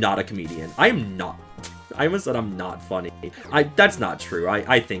I'm not a comedian? I am not. I almost said I'm not funny. That's not true.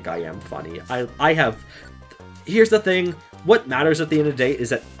 I think I am funny. I have... Here's the thing. What matters at the end of the day is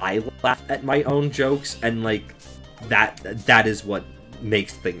that I laugh at my own jokes, and, like, that is what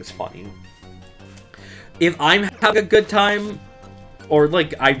makes things funny. If I'm having a good time, or,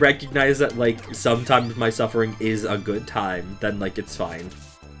 like, I recognize that, like, sometimes my suffering is a good time, then, like, it's fine.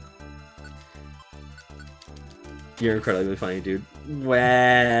 You're incredibly funny, dude.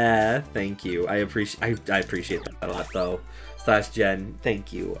 Wah, thank you. I appreciate that a lot, though. Slash Jen,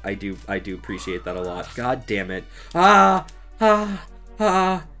 thank you. I do appreciate that a lot. God damn it.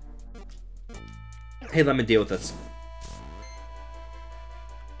 Hey, Lemon, deal with this.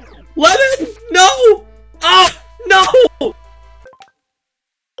 Lemon! No! Ah! No!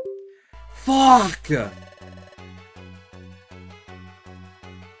 Fuck!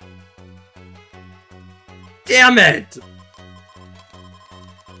 Damn it!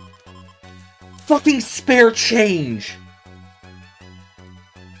 Fucking spare change!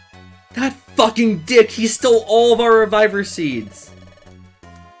 That fucking dick, he stole all of our reviver seeds!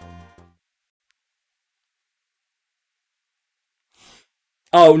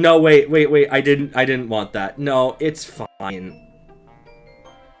 Oh, no, wait. I didn't want that. No, it's fine.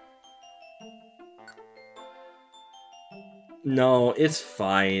 No, it's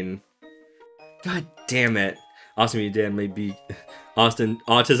fine. God damn it. Austin be damned, maybe. Austin,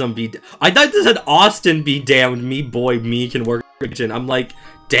 autism be. I thought this said Austin be damned, me boy, me can work a kitchen. I'm like,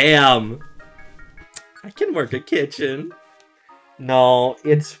 damn. I can work a kitchen. No,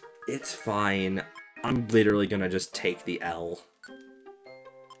 it's fine. I'm literally gonna just take the L.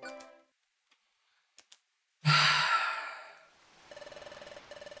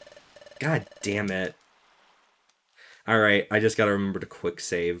 God damn it. Alright, I just gotta remember to quick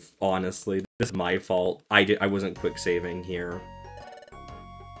save, honestly. This is my fault. I wasn't quick saving here.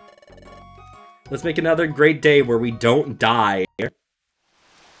 Let's make another great day where we don't die.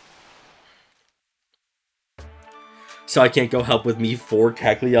 So I can't go help with me 4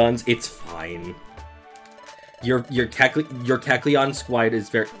 Kecleons? It's fine. Your Kecleon squad is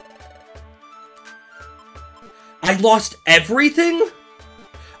very... I lost everything?!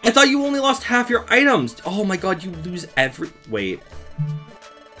 I thought you only lost half your items! Oh my god, you lose every... Wait.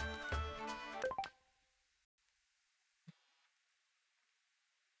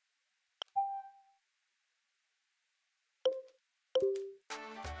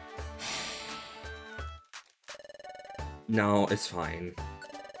 No, it's fine.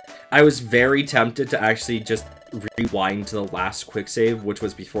 I was very tempted to actually just rewind to the last quick save, which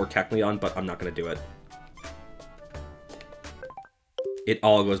was before Kecleon, but I'm not gonna do it. It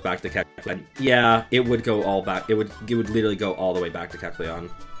all goes back to Kecleon. Yeah, it would go all back. It would literally go all the way back to Kecleon.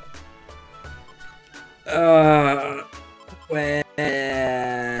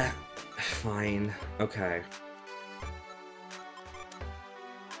 Fine. Okay.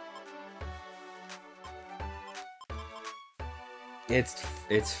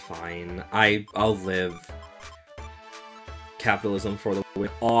 It's fine. I'll live. Capitalism for the win.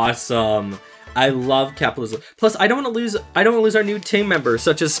 Awesome. I love capitalism. Plus, I don't want to lose our new team members,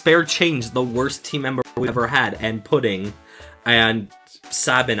 such as Spare Change, the worst team member we've ever had, and Pudding, and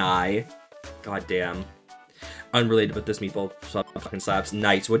Sab and I. God damn. Unrelated, but this meatball sub fucking slaps.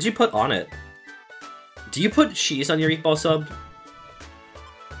 Nice. What'd you put on it? Do you put cheese on your meatball sub?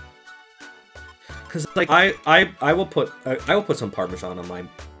 Cause like I will put some Parmesan on my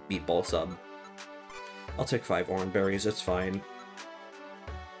meatball sub. I'll take 5 orange berries. It's fine.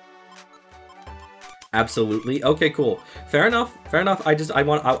 Absolutely. Okay, cool. Fair enough. Fair enough.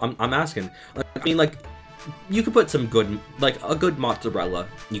 I'm asking. I mean, like, you could put some good, like, a good mozzarella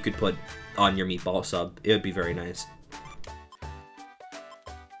you could put on your meatball sub. It would be very nice.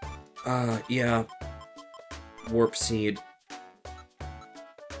 Yeah. Warp seed.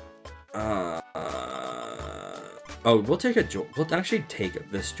 Oh, we'll actually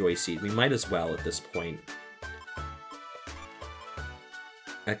take this joy seed. We might as well at this point.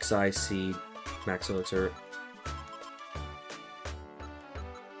 XI seed. Max Elixir.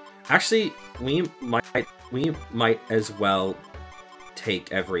 Actually, we might as well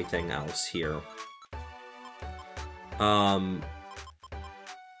take everything else here.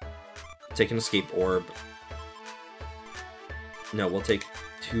 Take an escape orb. No, we'll take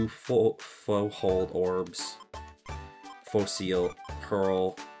 2 full hold orbs. Fossil,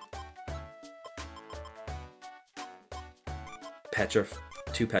 Pearl.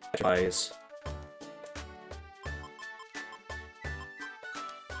 Two Petrifies.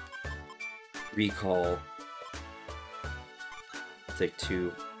 Recall. I'll take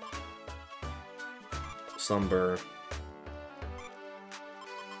 2. Slumber.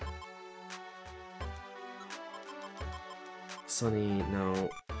 Sunny, no.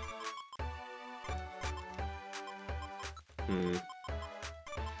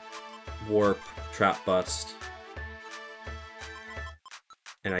 Warp, Trap Bust.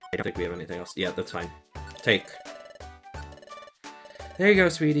 And I don't think we have anything else. Yeah, that's fine. Take. There you go,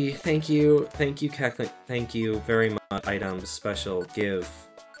 sweetie. Thank you. Thank you, Kecleon. Thank you very much. Items, special, give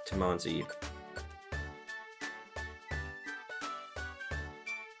to Mansi.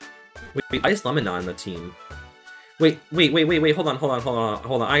 Wait, why is Lemon not on the team? Wait, hold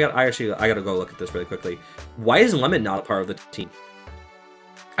on. I gotta go look at this really quickly. Why is Lemon not a part of the team?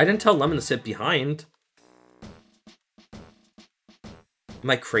 I didn't tell Lemon to sit behind. Am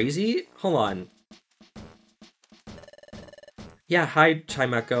I crazy? Hold on. Yeah, hi,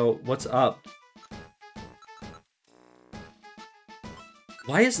 Chimeko. What's up?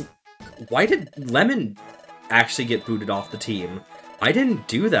 Why did Lemon actually get booted off the team? I didn't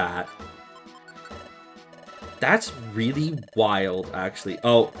do that. That's really wild, actually.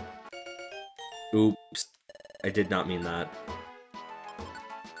 Oh. Oops. I did not mean that.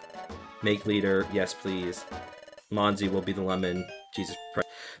 Make leader. Yes, please. Mansi will be the Lemon. Jesus Christ.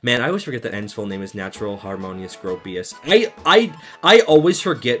 Man, I always forget that N's full name is Natural Harmonious Gropius. I always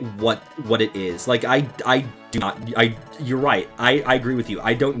forget what it is. Like, I do not, you're right. I agree with you.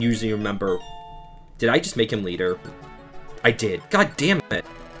 I don't usually remember. Did I just make him leader? I did. God damn it.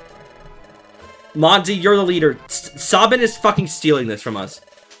 Monty, you're the leader. Sabin is fucking stealing this from us.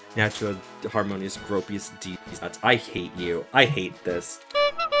 Natural Harmonious Gropius D. I hate you. I hate this.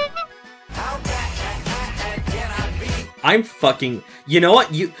 I'm fucking. You know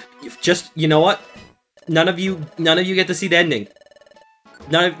what? You know what? None of you get to see the ending.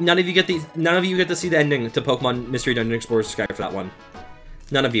 None of you get to see the ending to Pokemon Mystery Dungeon Explorer Sky for that one.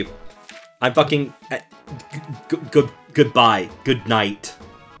 None of you. I'm fucking. Goodbye. Good night.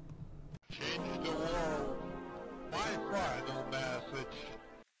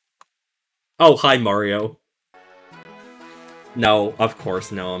 Oh, hi, Mario. No, of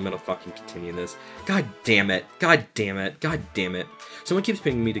course, no. I'm gonna fucking continue this. God damn it. God damn it. God damn it. Someone keeps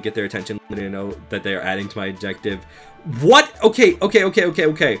pinging me to get their attention, letting me know that they're adding to my objective. What? Okay.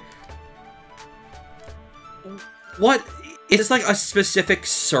 What? Is this like a specific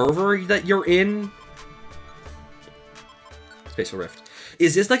server that you're in? Spatial Rift.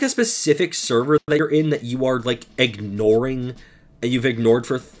 Is this like a specific server that you're in that you are like ignoring, and you've ignored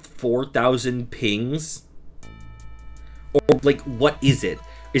for 4,000 pings? Or, like, what is it?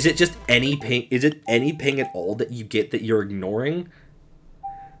 Is it just any ping? Is it any ping at all that you get that you're ignoring?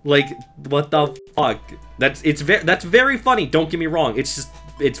 Like, what the fuck? That's very funny, don't get me wrong. It's just,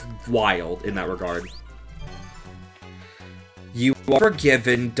 it's wild in that regard. You are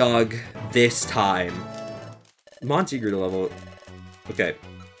forgiven, Doug, this time. Monty grew to level. Okay.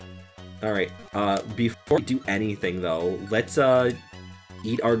 Alright, before we do anything, though, let's,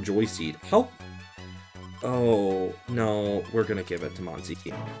 eat our Joy Seed. How? Oh, no, we're gonna give it to Monzi.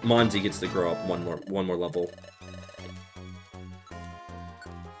 Monzi gets to grow up one more level.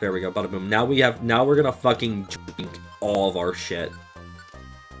 There we go, bada boom. Now we're gonna fucking drink all of our shit.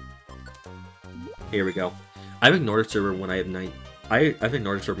 Here we go. I've ignored a server when I have I've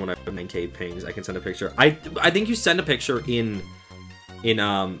ignored a server when I have 9K pings. I can send a picture. I think you send a picture in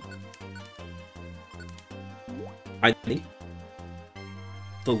I think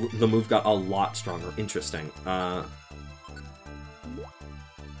the move got a lot stronger. Interesting.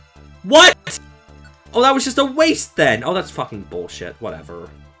 What? Oh, that was just a waste then. Oh, that's fucking bullshit.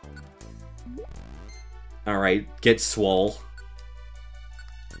 Whatever. Alright, get swole.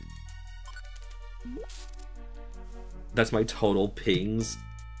 That's my total pings.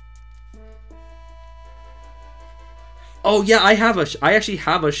 Oh yeah, I actually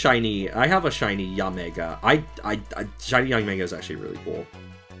have a shiny Yamega. Shiny Yamega is actually really cool.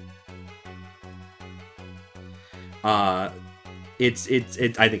 I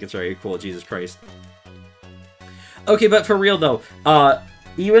think it's very cool, Jesus Christ. Okay, but for real though,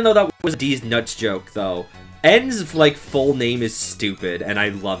 even though that was D's nuts joke though, N's like full name is stupid and I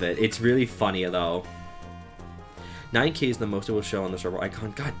love it. It's really funny though. 9K is the most it will show on the server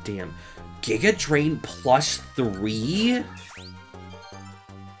icon. God damn. Giga Drain +3?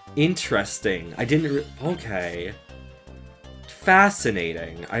 Interesting. I didn't okay.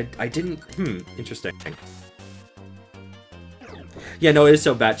 Fascinating. I didn't interesting. Yeah, no, it is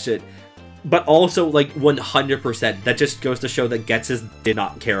so batshit. But also, like, 100%, that just goes to show that Getsus did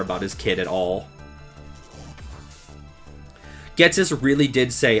not care about his kid at all. Getsus really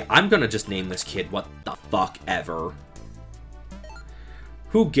did say, I'm gonna just name this kid what the fuck ever.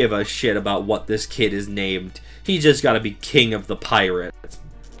 Who give a shit about what this kid is named? He just gotta be king of the pirates.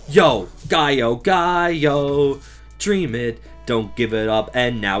 Yo, Gaio, dream it, don't give it up,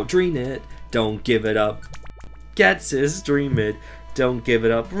 and now dream it, don't give it up. Getsus, dream it, don't give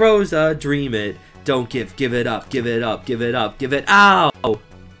it up. Rosa, dream it, don't give it up, give it up, give it up, give it, ow!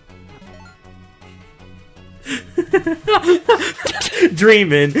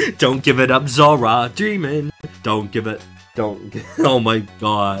 Dreamin', don't give it up, Zora, dreamin', don't give it, oh my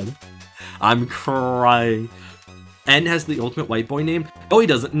god. I'm crying. N has the ultimate white boy name? Oh, he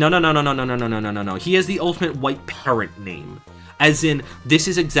doesn't. No. He has the ultimate white parent name. As in, this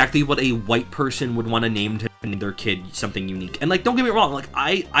is exactly what a white person would want to name their kid something unique. And like, don't get me wrong, like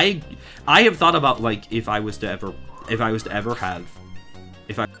I have thought about like if I was to have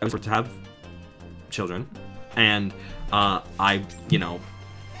children, and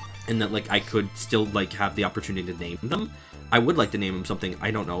and that like I could still like have the opportunity to name them. I would like to name them something,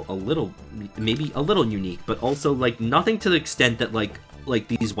 I don't know, maybe a little unique, but also like nothing to the extent that like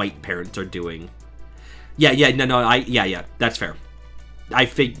these white parents are doing. Yeah, that's fair.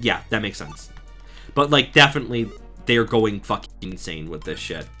 Yeah, that makes sense. But like definitely they're going fucking insane with this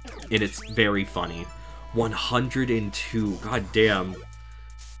shit. And it's very funny. 102, god damn.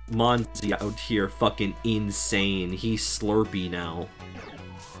 Mansi out here fucking insane. He's Slurpee now.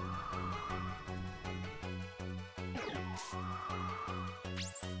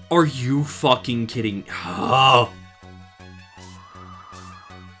 Are you fucking kidding? Oh.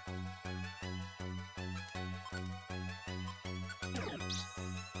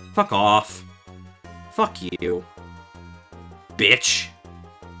 Fuck off. Fuck you. Bitch.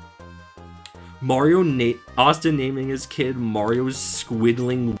 Austin naming his kid Mario's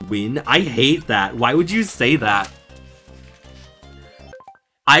Squiddling Win. I hate that. Why would you say that?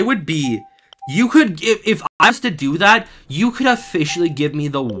 I would be... You could... If I was to do that, you could officially give me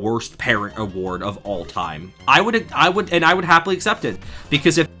the worst parent award of all time. I would happily accept it.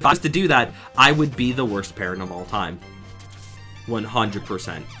 Because if I was to do that, I would be the worst parent of all time.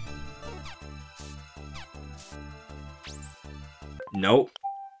 100%. Nope.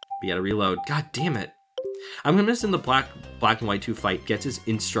 We gotta reload. God damn it. I'm gonna miss in the black and white 2 fight. Gets his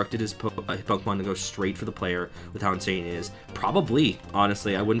instructed his Pokemon to go straight for the player with how insane it is. Probably,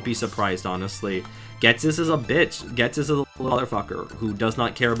 honestly. I wouldn't be surprised, honestly. Gets this is a bitch. Gets this is a little motherfucker who does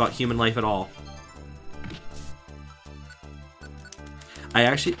not care about human life at all.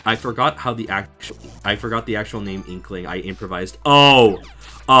 I forgot the actual name Inkling. I improvised. Oh,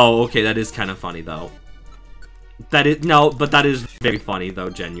 okay, that is kind of funny though. That is very funny though,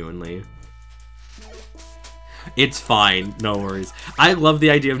 genuinely. It's fine, no worries. I love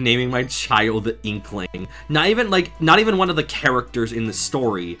the idea of naming my child Inkling. Not even one of the characters in the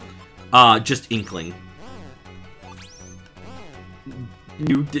story. Just Inkling.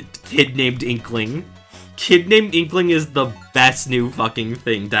 New kid named Inkling. Kid named Inkling is the best new fucking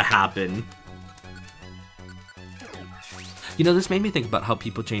thing to happen. You know, this made me think about how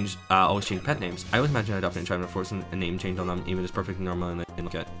people always change pet names. I always imagine adopting and trying to force a name change on them, even if it's perfectly normal and they can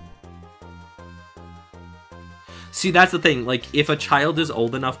look at. See, that's the thing. Like, if a child is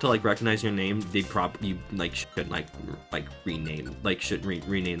old enough to like recognize your name, they probably should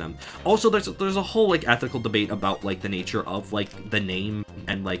rename them. Also, there's a whole like ethical debate about like the nature of like the name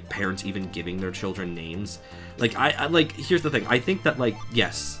and like parents even giving their children names. Like, I here's the thing. I think that like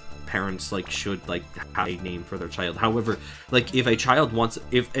yes, parents like should like have a name for their child. However, like if a child wants,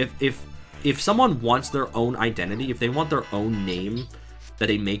 if someone wants their own identity, if they want their own name that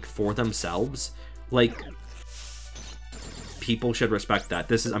they make for themselves, like, people should respect that.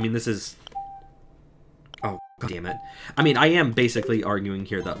 This is oh god damn it. I mean, I am basically arguing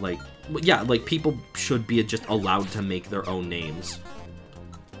here that like, yeah, like people should be just allowed to make their own names.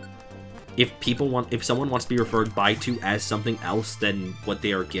 If someone wants to be referred to as something else than what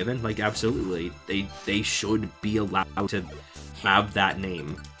they are given, like absolutely, they should be allowed to have that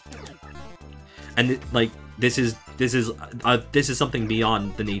name. And this is something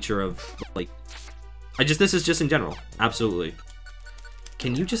beyond the nature of like, this is just in general. Absolutely.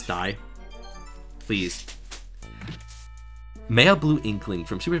 Can you just die? Please. Male Blue Inkling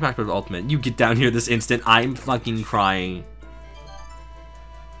from Super Smash Bros. Ultimate. You get down here this instant. I'm fucking crying.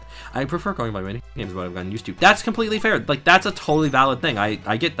 I prefer going by my names, what I've gotten used to. That's completely fair. Like, that's a totally valid thing.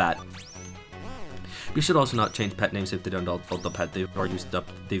 I get that. We should also not change pet names if they don't adopt the pet. They're already used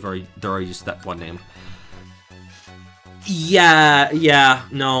that one name. Yeah,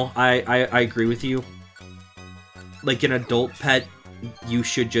 no, I agree with you. Like, an adult pet, you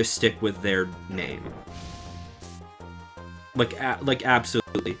should just stick with their name. Like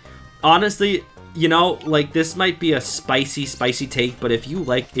absolutely. Honestly, you know, like, this might be a spicy take, but if you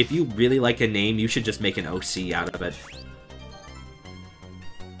really like a name, you should just make an OC out of it.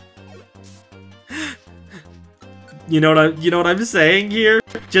 You know what I'm saying here?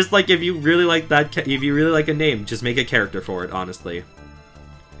 Just like, if you really like a name, just make a character for it, honestly.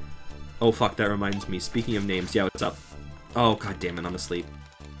 Oh fuck, that reminds me. Speaking of names, yeah, what's up? Oh god damn it, I'm asleep.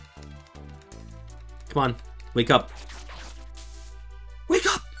 Come on, wake up. Wake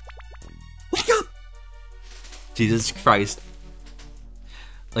up! Wake up! Jesus Christ.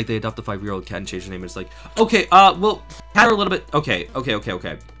 Like, they adopt a 5-year-old cat and change their name, and it's like, okay, well, cats are a little bit, okay.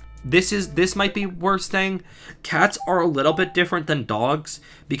 This might be worth saying. Cats are a little bit different than dogs,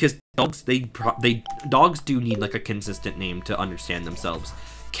 because dogs, dogs do need, like, a consistent name to understand themselves.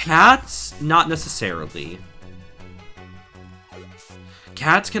 Cats, not necessarily.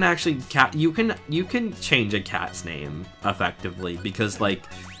 Cats can actually, you can change a cat's name effectively, because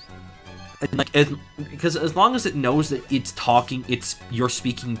because as long as it knows that you're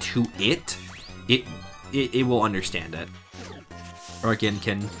speaking to it will understand it. Or again,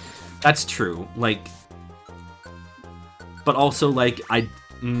 that's true. Like, but also like I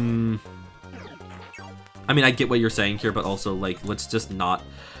mean, I get what you're saying here, but also like, let's just not,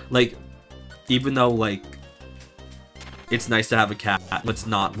 like, even though like It's nice to have a cat. Let's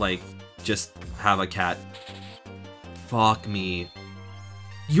not, like, just have a cat. Fuck me.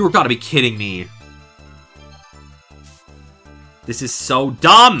 You gotta be kidding me. This is so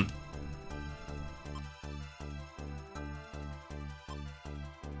dumb!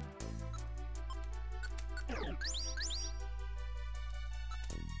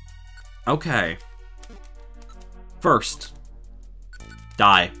 Okay. First.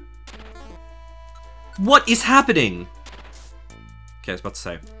 Die. What is happening? Okay, I was about to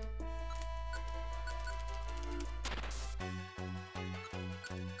say.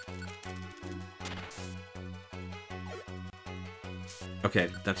 Okay,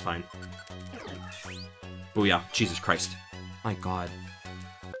 that's fine. Booyah. Jesus Christ. My god.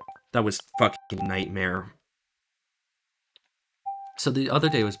 That was fucking nightmare. So the other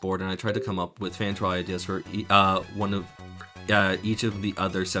day I was bored and I tried to come up with fan trial ideas for one of each of the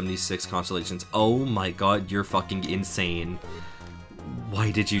other 76 constellations. Oh my god, you're fucking insane. Why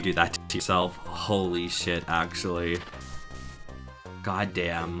did you do that to yourself? Holy shit, actually. God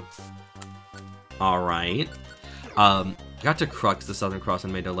damn. Alright. I got to Crux, the Southern Cross,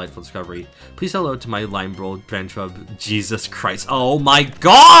 and made a delightful discovery. Please hello to my lime-rolled Fantrub. Jesus Christ. Oh my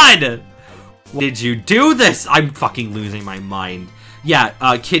god! Why did you do this? I'm fucking losing my mind.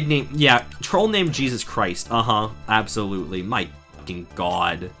 Yeah, kid name, yeah, troll named Jesus Christ. Uh-huh, absolutely. My fucking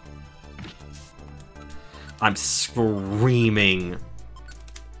god. I'm screaming.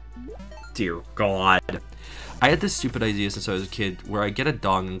 Dear god. I had this stupid idea since I was a kid where I get a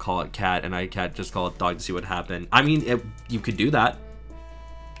dog and call it cat, and I can't just call it dog to see what happened. I mean, you could do that.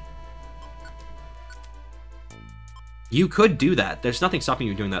 You could do that. There's nothing stopping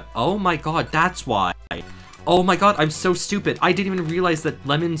you doing that. Oh my god, that's why. Oh my god, I'm so stupid. I didn't even realize that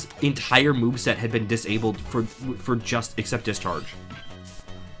Lemon's entire moveset had been disabled for just accept discharge.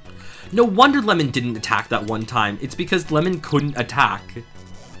 No wonder Lemon didn't attack that one time. It's because Lemon couldn't attack.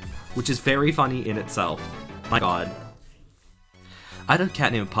 Which is very funny in itself. My god. I had a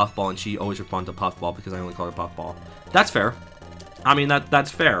cat named Puffball and she always responded to Puffball because I only call her Puffball. That's fair. I mean, that's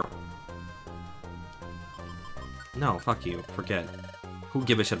fair. No, fuck you. Forget. Who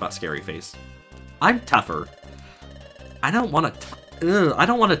give a shit about Scary Face? I'm tougher. I don't want a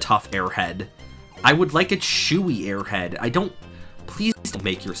tough airhead. I would like a chewy airhead. Please don't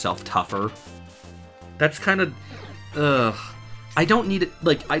make yourself tougher. That's kind of, I don't need it,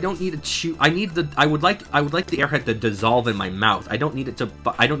 like, I don't need it chew. I would like the airhead to dissolve in my mouth. I don't need to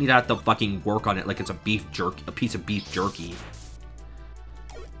have to fucking work on it like it's a piece of beef jerky.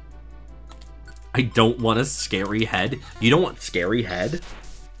 I don't want a scary head. You don't want scary head?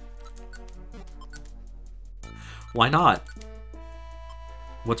 Why not?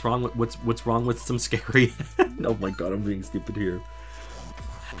 What's wrong with some scary? Oh my god, I'm being stupid here.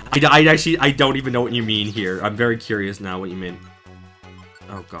 I don't even know what you mean here. I'm very curious now what you mean.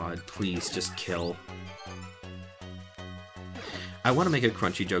 Oh god, please just kill. I want to make a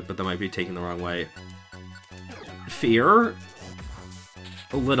crunchy joke, but that might be taken the wrong way. Fear?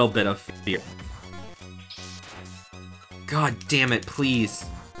 A little bit of fear. God damn it, please.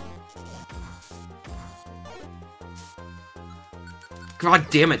 God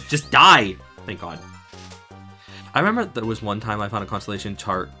damn it, just die! Thank god. I remember there was one time I found a constellation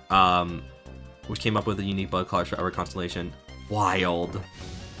chart, which came up with a unique blood colors for every constellation. Wild.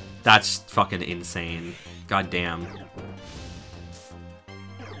 That's fucking insane. God damn.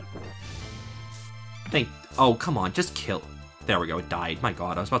 Oh, come on, just kill. There we go, it died. My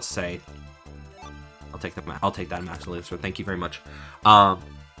god, I was about to say. I'll take that max elixir. Thank you very much. I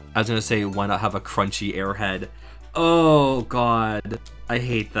was gonna say, why not have a crunchy airhead? Oh god, I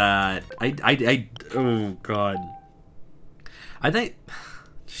hate that. Oh god. I think,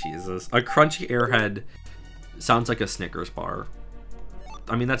 Jesus, a crunchy airhead sounds like a Snickers bar.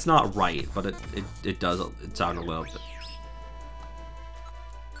 I mean, that's not right, but it does sound a little bit.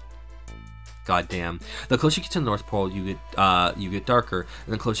 God damn. The closer you get to the North Pole, you get darker,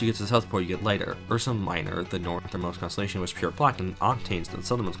 and the closer you get to the South Pole, you get lighter. Ursa Minor, the northernmost constellation, was pure black, and Octanes, the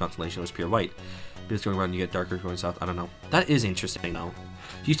southernmost constellation, was pure white. Because going around, you get darker, going south. I don't know. That is interesting, though.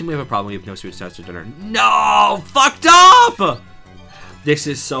 Houston, we have a problem. We have no sweet snacks for dinner. No! Fucked up! This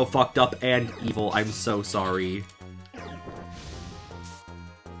is so fucked up and evil. I'm so sorry.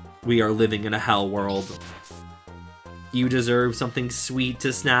 We are living in a hell world. You deserve something sweet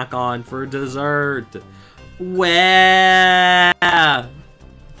to snack on for dessert. Where?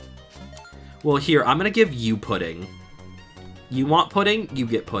 Well, here, I'm gonna give you pudding. You want pudding? You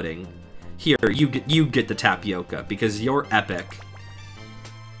get pudding. Here, you get the tapioca, because you're epic.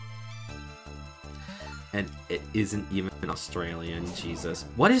 And it isn't even Australian, Jesus.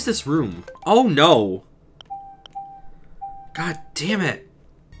 What is this room? Oh no! God damn it.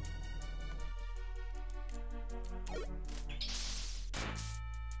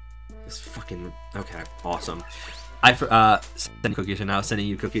 This fucking... Okay, awesome. Send cookies and now sending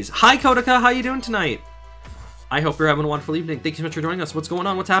you cookies. Hi, Kodaka, how you doing tonight? I hope you're having a wonderful evening. Thank you so much for joining us. What's going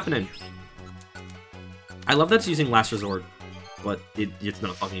on? What's happening? I love that it's using Last Resort, but it's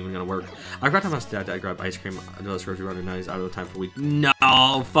not fucking even gonna work. I forgot to ask Dad to grab ice cream. I know it's grocery running now. He's out of the time for a week.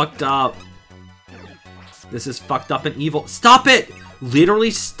 No, fucked up. This is fucked up and evil. Stop it!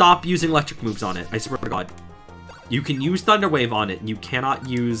 Literally stop using electric moves on it. I swear to God. You can use Thunder Wave on it. You cannot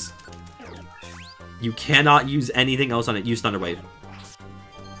use anything else on it. Use Thunder Wave.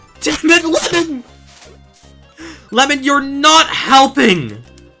 Damn it, Lemon! Lemon, you're not helping!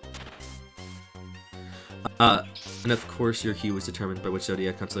 And of course your hue was determined by which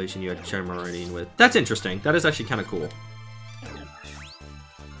zodiac constellation you had Charmaraine with. That's interesting. That is actually kind of cool.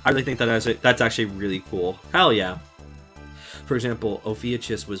 I really think that's actually really cool. Hell yeah. For example,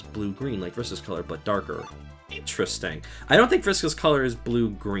 Ophiuchus was blue-green like Vriska's color, but darker. Interesting. I don't think Vriska's color is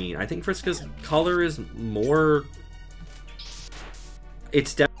blue-green. I think Vriska's color is more...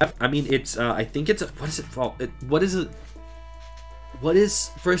 It's I mean, it's, I think it's... What is it called? What is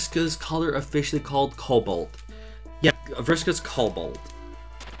Vriska's color officially called? Cobalt. Yeah, Vriska's Cobalt.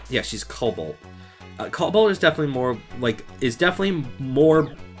 Yeah, she's Cobalt. Cobalt is definitely more, like,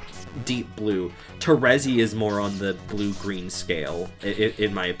 more deep blue. Terezi is more on the blue-green scale,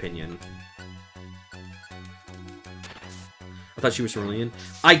 in my opinion. I thought she was Cerulean.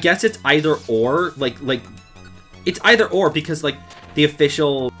 I guess it's either or, like, it's either or because, like, the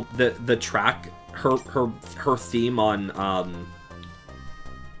official, the track, her theme on,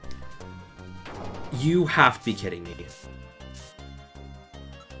 you have to be kidding me.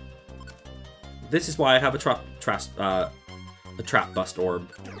 This is why I have a trap bust orb.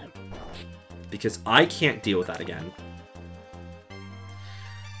 Because I can't deal with that again.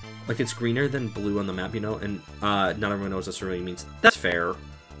 Like, it's greener than blue on the map, you know? And, not everyone knows what this really means. That's fair.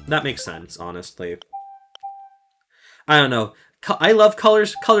 That makes sense, honestly. I don't know. I love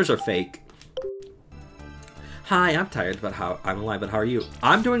colors. Colors are fake. Hi, I'm tired, but I'm alive, but how are you?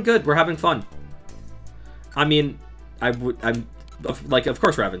 I'm doing good. We're having fun. I mean, I'm like, of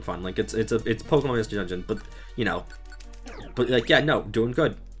course we're having fun. Like, it's Pokemon Mystery Dungeon, but, you know. But, like, yeah, no, doing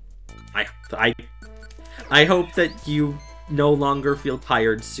good. I hope that you no longer feel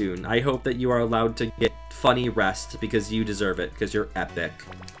tired soon. I hope that you are allowed to get funny rest because you deserve it, because you're epic.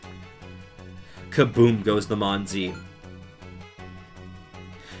 Kaboom goes the Monzi.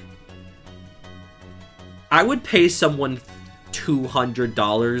 I would pay someone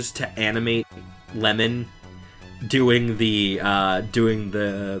 $200 to animate Lemon doing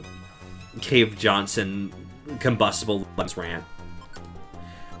the Cave Johnson combustible Lemons rant.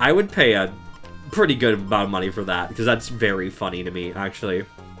 I would pay a pretty good amount of money for that, because that's very funny to me, actually.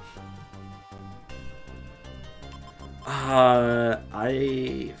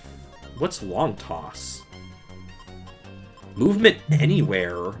 What's Long Toss? Movement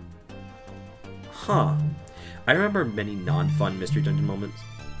anywhere? Huh. I remember many non-fun Mystery Dungeon moments.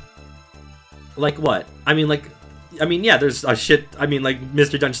 Like what? I mean, yeah, there's a shit. I mean, like,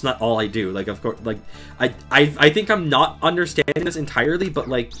 Mystery Dungeon's not all I do. Like, of course, like, I think I'm not understanding this entirely, but,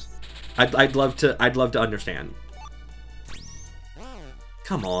 like, I'd love to understand.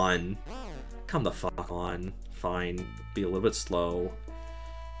 Come on. Come the fuck on. Fine. Be a little bit slow.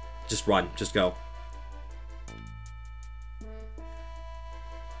 Just run. Just go.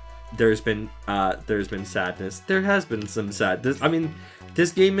 There's been sadness. There has been some sadness. I mean,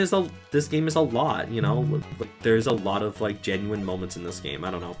 this game is a lot, you know? Like, there's a lot of, like, genuine moments in this game.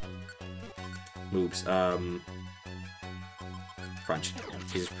 I don't know. Moves. Crunch.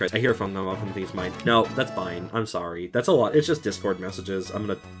 Jesus Christ. I hear from them. I think it's mine. No, that's fine. I'm sorry. That's a lot. It's just Discord messages. I'm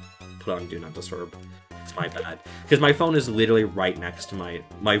gonna put on Do Not Disturb. It's my bad. Because my phone is literally right next to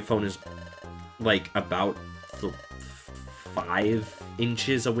my phone is, like, about 5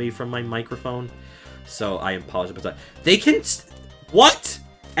 inches away from my microphone. So I apologize about that. They can... What?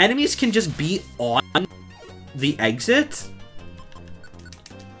 Enemies can just be on the exit?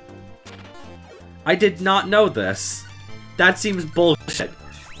 I did not know this. That seems bullshit.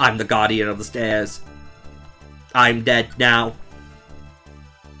 I'm the guardian of the stairs. I'm dead now.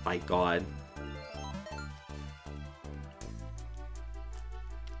 My god.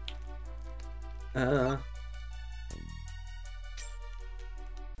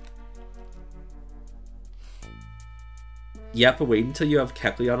 Yep, but wait until you have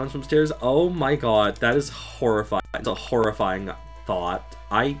Kecleon on some stairs. Oh my god, that is horrifying. It's a horrifying thought.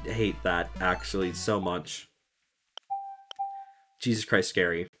 I hate that, actually, so much. Jesus Christ,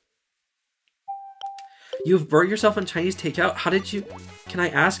 scary. You've burnt yourself on Chinese takeout? How did you... Can I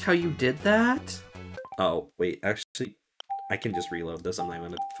ask how you did that? Oh, wait, actually, I can just reload this. I'm not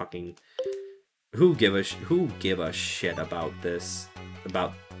gonna fucking... Who give a shit about this?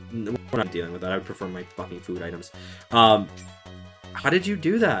 About... We're not dealing with that. I would prefer my fucking food items. How did you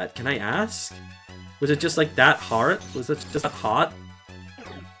do that? Can I ask? Was it just like that hard? Was it just that hot?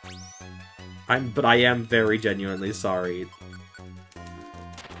 But I am very genuinely sorry.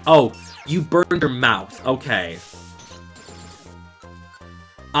 Oh, you burned your mouth. Okay.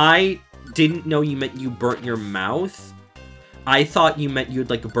 I didn't know you meant you burnt your mouth. I thought you meant you'd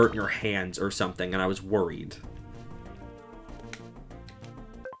like burnt your hands or something, and I was worried.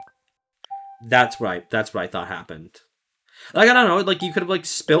 That's what I thought happened. Like, I don't know, like you could have like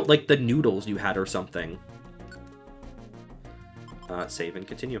spilt like the noodles you had or something. Save and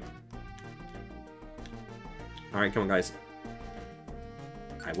continue. Alright, come on guys.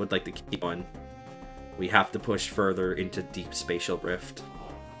 I would like to keep on. We have to push further into deep spatial rift.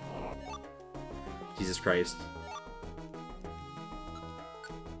 Jesus Christ.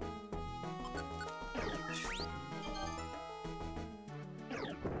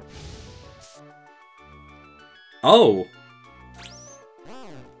 Oh!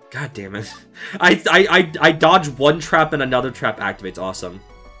 God damn it. I dodged one trap and another trap activates. Awesome.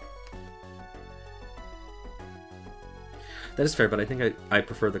 That is fair, but I think I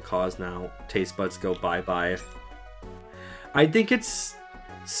prefer the cause now. Taste buds go bye-bye. I think it's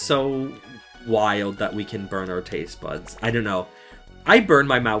so wild that we can burn our taste buds. I don't know. I burn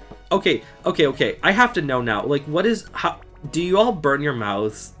my mouth. Okay. I have to know now. Like, how do you all burn your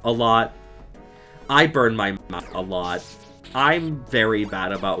mouths a lot? I burn my mouth a lot. I'm very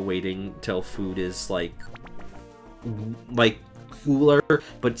bad about waiting till food is like cooler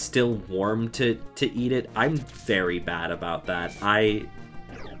but still warm to eat it. I'm very bad about that.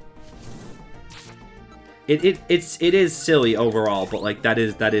 It is silly overall, but like that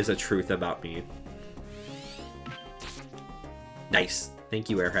is a truth about me. Nice. Thank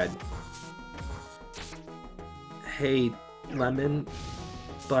you, Airhead. Hey, Lemon,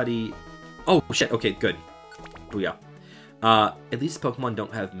 buddy. Oh shit. Okay, good. Booyah. At least Pokemon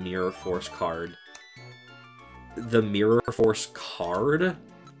don't have Mirror Force card. The Mirror Force card?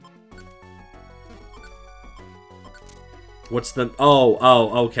 What's the...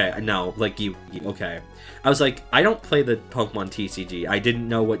 Oh, okay. No, like you... Okay. I was like, I don't play the Pokemon TCG. I didn't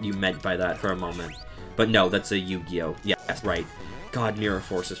know what you meant by that for a moment. But no, that's a Yu-Gi-Oh! Yes, right. God, Mirror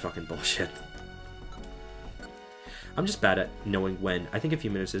Force is fucking bullshit. I'm just bad at knowing when. I think a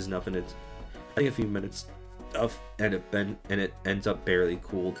few minutes is enough, and it's... I think a few minutes... and it ends up barely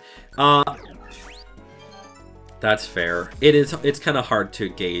cooled. That's fair. It's kind of hard to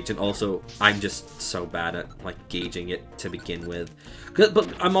gauge, and also I'm just so bad at like gauging it to begin with.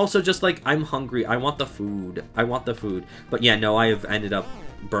 But I'm also just like, I'm hungry. I want the food. But yeah, no, I have ended up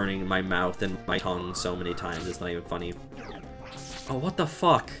burning my mouth and my tongue so many times. It's not even funny. Oh, what the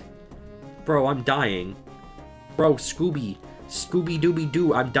fuck, bro? I'm dying, bro. Scooby Dooby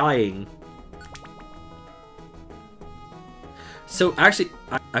Doo. I'm dying. So actually,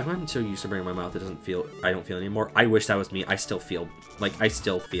 I'm not so used to burning my mouth. I don't feel anymore. I wish that was me. I still feel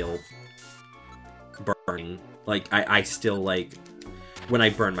burning. Like I still like when I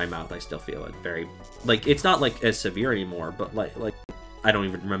burn my mouth. I still feel it very like it's not like as severe anymore. But like I don't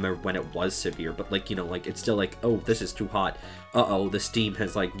even remember when it was severe. But like, you know, like it's still like, oh, this is too hot. Uh-oh, the steam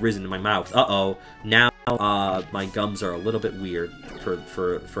has like risen to my mouth. Uh-oh, now my gums are a little bit weird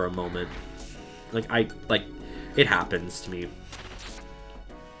for a moment. Like it happens to me.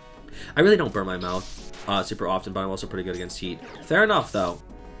 I really don't burn my mouth super often, but I'm also pretty good against heat. Fair enough, though.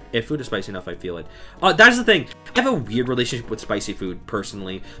 If food is spicy enough, I feel it. That's the thing. I have a weird relationship with spicy food,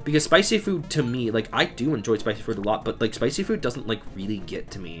 personally. Because spicy food, to me, like, I do enjoy spicy food a lot, but, like, spicy food doesn't, like, really get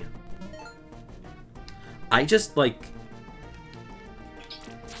to me. I just, like,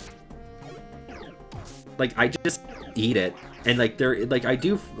 I just eat it. And, like, I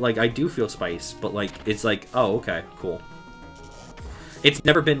do feel spice, but, like, it's like, oh, okay, cool. It's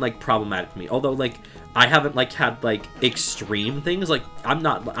never been, like, problematic to me. Although, like, I haven't, like, had, like, extreme things. Like, I'm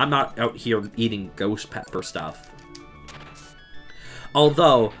not out here eating ghost pepper stuff.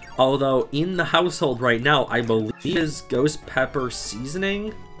 Although, in the household right now, I believe is ghost pepper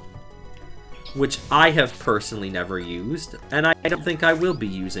seasoning, which I have personally never used, and I don't think I will be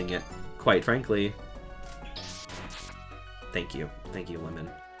using it, quite frankly. Thank you, Lemon.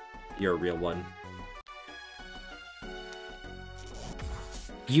 You're a real one.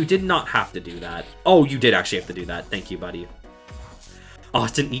 You did not have to do that. Oh, you did actually have to do that. Thank you, buddy.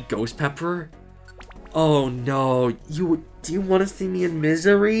 Austin, eat ghost pepper? Oh, no. Do you want to see me in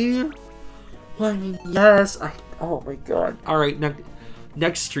misery? I mean, yes. Oh my god. Alright,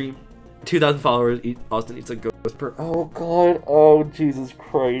 next stream. 2,000 followers. Austin eats a ghost per. Oh god. Oh, Jesus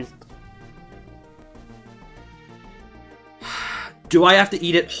Christ. Do I have to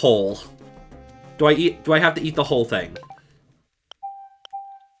eat it whole? Do I have to eat the whole thing?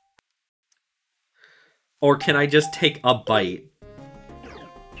 Or can I just take a bite?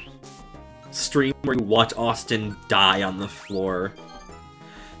 Stream where you watch Austin die on the floor.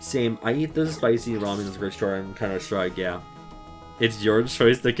 Same, I eat the spicy ramen as a grocery store. I'm kind of struck, yeah. It's your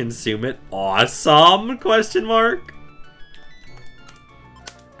choice to consume it. Awesome? Question mark.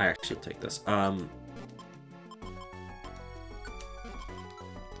 I actually will take this.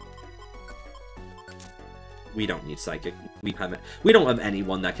 We don't need psychic. We don't have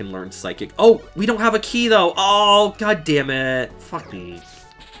anyone that can learn psychic. Oh, we don't have a key though. Oh, god damn it. Fuck me.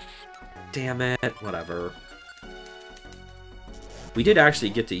 Damn it. Whatever. We did actually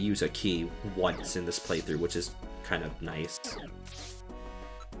get to use a key once in this playthrough, which is kind of nice.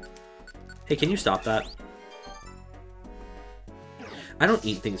 Hey, can you stop that? I don't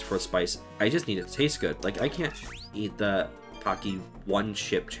eat things for spice. I just need it to taste good. Like, I can't eat the Pocky one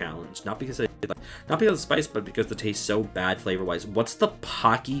chip challenge. Not because of spice, but because the taste so bad flavor-wise. What's the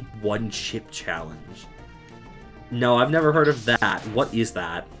Pocky one chip challenge? No, I've never heard of that. What is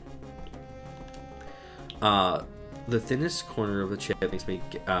that? The thinnest corner of a chip makes me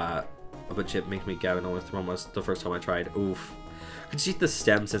Gavin only throw almost the first time I tried. Oof. Could just eat the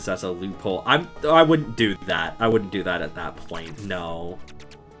stem since that's a loophole. I wouldn't do that. I wouldn't do that at that point. No.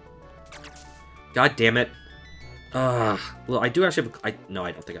 God damn it. Well, I do actually have no,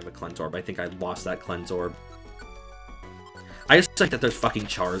 I don't think I have a cleanse orb. I think I lost that cleanse orb. I just like that there's fucking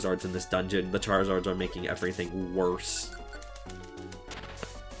Charizards in this dungeon. The Charizards are making everything worse.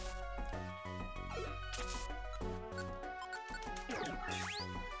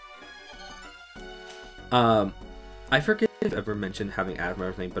 I forget if I've ever mentioned having asthma or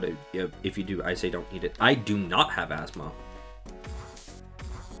anything, but if you do, I say don't eat it. I do not have asthma.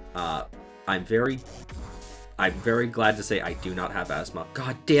 I'm very glad to say I do not have asthma.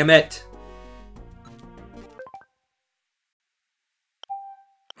 God damn it!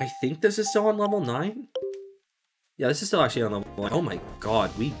 I think this is still on level 9? Yeah, this is still actually on level 9. Oh my god,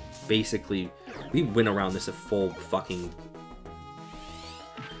 we went around this a full fucking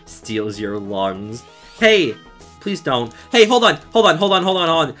steals your lungs. Hey! Please don't. Hey, hold on.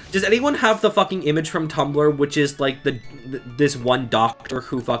 Does anyone have the fucking image from Tumblr, which is like this one doctor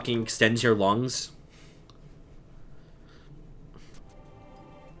who fucking extends your lungs?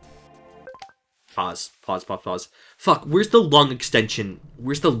 Pause. Fuck, where's the lung extension?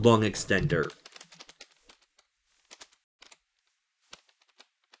 Where's the lung extender?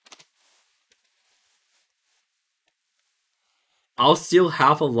 I'll steal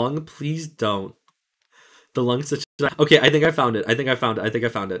half a lung, please don't. The lung such. Okay, I think I found it. I think I found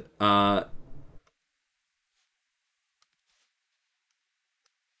it.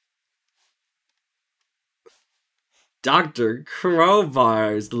 Dr.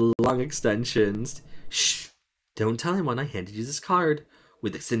 Crowbar's lung extensions. Shh. Don't tell anyone I handed you this card.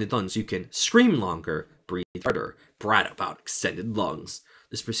 With extended lungs, you can scream longer, breathe harder, brat about extended lungs.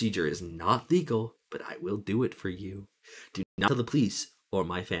 This procedure is not legal, but I will do it for you. Do not tell the police or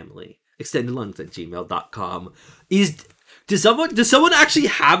my family. extendedlungs@gmail.com. Does someone actually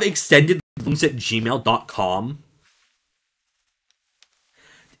have extendedlungs@gmail.com?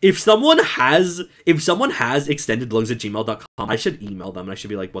 If someone has extendedlungs@gmail.com, I should email them and I should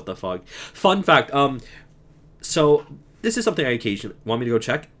be like, what the fuck? Fun fact, so this is something I occasionally want me to go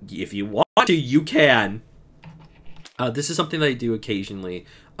check. If you want to, you can. This is something that I do occasionally,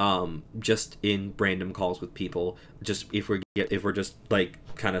 just in random calls with people. Just if we're just like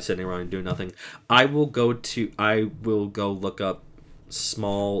kind of sitting around and doing nothing, I will go look up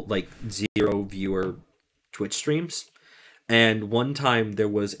small, like 0 viewer Twitch streams. And one time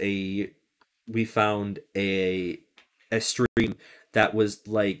we found a stream that was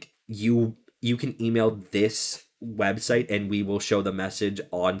like, you can email this website and we will show the message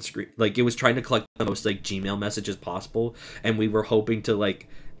on screen. Like, it was trying to collect the most like Gmail messages possible, and we were hoping to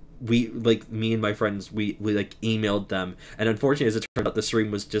me and my friends, we like emailed them, and unfortunately, as it turned out, the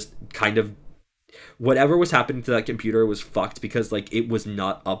stream was just kind of, whatever was happening to that computer was fucked, because like it was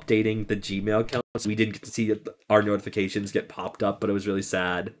not updating the Gmail account, so we didn't get to see our notifications get popped up, but it was really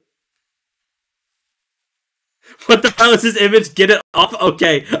sad. What the hell is this image? Get it off.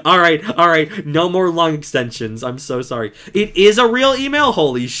 Okay, alright. No more lung extensions. I'm so sorry. It is a real email?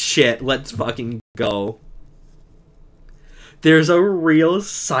 Holy shit. Let's fucking go. There's a real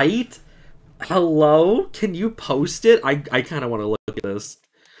site? Hello? Can you post it? I kind of want to look at this.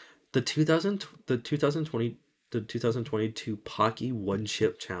 The 2022 Pocky One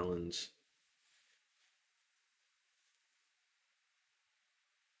Chip Challenge.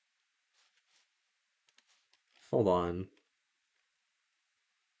 Hold on.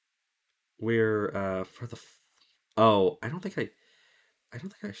 We're for the oh, I don't think I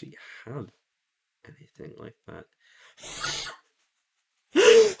actually have anything like that.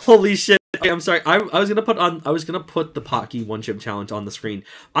 Holy shit. Okay, I'm sorry. I was gonna put the Pocky One Chip Challenge on the screen.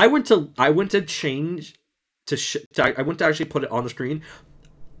 I went to change to I went to actually put it on the screen.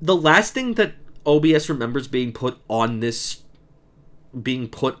 The last thing that OBS remembers being put on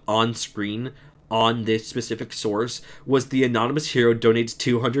screen on this specific source was the anonymous hero donates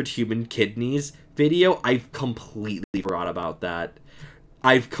 200 human kidneys video. I completely forgot about that.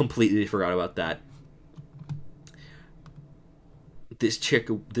 This chip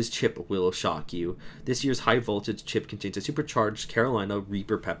will shock you. This year's high voltage chip contains a supercharged Carolina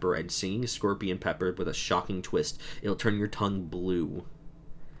Reaper pepper and singing scorpion pepper with a shocking twist. It'll turn your tongue blue.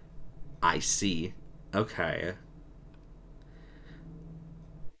 I see. Okay.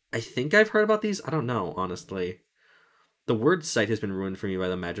 I think I've heard about these. I don't know, honestly. The word site has been ruined for me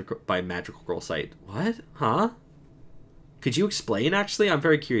by Magical Girl site. What? Huh? Could you explain, actually? I'm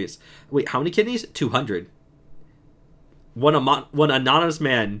very curious. Wait, how many kidneys? 200. One anonymous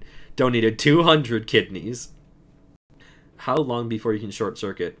man donated 200 kidneys. How long before you can short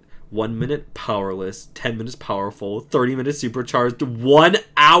circuit? 1 minute powerless, 10 minutes powerful, 30 minutes supercharged, 1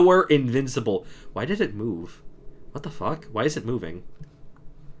 hour invincible. Why did it move? What the fuck? Why is it moving?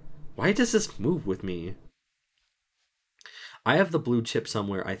 Why does this move with me? I have the blue chip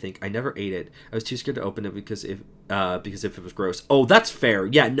somewhere, I think. I never ate it. I was too scared to open it because if it was gross. Oh, that's fair.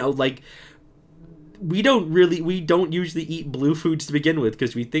 Yeah, no, like we don't usually eat blue foods to begin with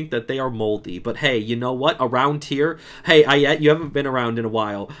because we think that they are moldy. But hey, you know what? Around here, hey, you haven't been around in a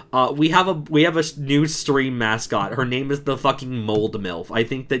while. We have a new stream mascot. Her name is the fucking Mold MILF. I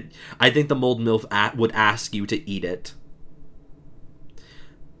think the Mold MILF would ask you to eat it.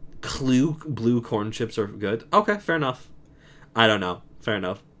 Blue corn chips are good. Okay, fair enough. I don't know. Fair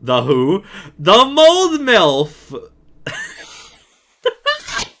enough. The who? The Mold MILF!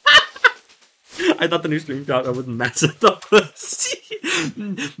 I thought the new stream shot was Massive the Pussy.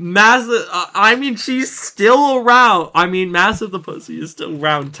 Massive, I mean, she's still around. I mean, Massive the Pussy is still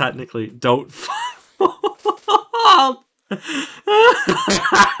around, technically. Don't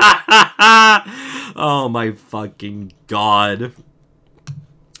oh my fucking god.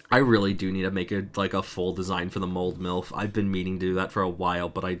 I really do need to make a full design for the Mold MILF. I've been meaning to do that for a while,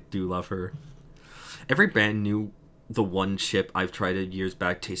 but I do love her. Every brand new the one chip I've tried it years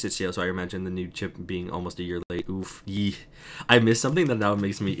back tasted stale, so I imagine the new chip being almost a year late. Oof, yee. I missed something that now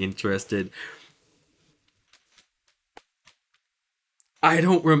makes me interested. I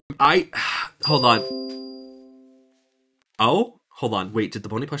don't hold on. Oh, hold on. Wait, did the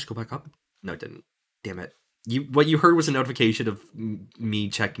Boney plush go back up? No, it didn't. Damn it. What you heard was a notification of me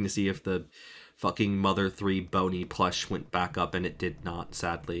checking to see if the fucking Mother 3 Boney plush went back up, and it did not,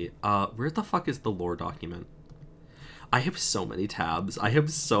 sadly. Where the fuck is the lore document? I have so many tabs. I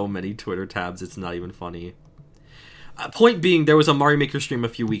have so many Twitter tabs, it's not even funny. Point being, there was a Mario Maker stream a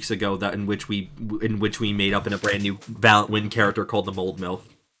few weeks ago in which we made up in a brand new ValantWynn character called the Mold MILF.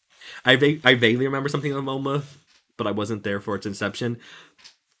 I vaguely remember something of the Mold MILF, but I wasn't there for its inception.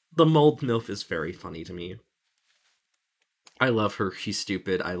 The Mold MILF is very funny to me. I love her. She's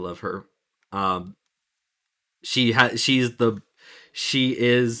stupid. I love her. She is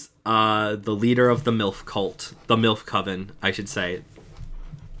the leader of the MILF cult, the MILF coven, I should say.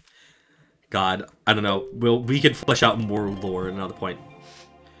 God, I don't know. We could flesh out more lore at another point.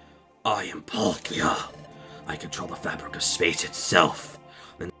 I am Palkia. I control the fabric of space itself.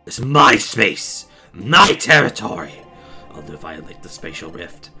 And this is my space, my territory. Although if I violate the spatial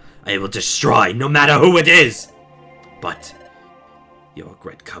rift, I will destroy no matter who it is. But your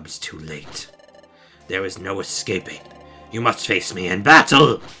regret comes too late. There is no escaping. You must face me in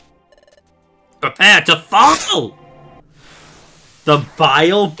battle. Prepare to fall. The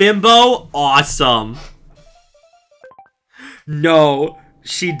Bile Bimbo? Awesome. No,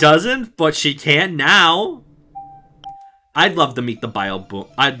 she doesn't, but she can now. I'd love to meet the Bile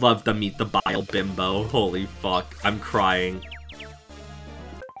Bimbo. Holy fuck, I'm crying.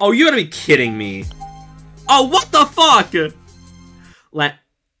 Oh, you gotta be kidding me. Oh, what the fuck?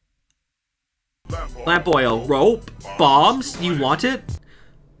 Lamp oil, rope, bombs, you want it?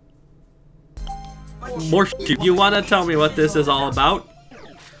 More shit. You wanna tell me what this is all about?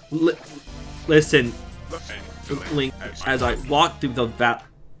 Listen, Link, as I walk through the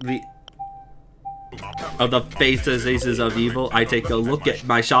faces of evil, I take a look at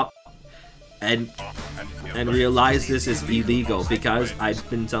my shop and realize this is illegal because I've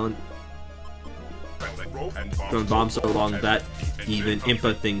been selling bombs so long that even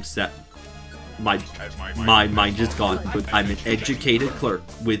Impa thinks that my mind is gone. But I'm an educated clerk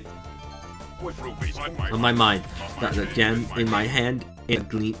with on my mind, that a gem in my hand and a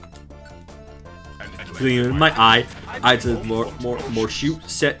gleam in my eye. I said more shoot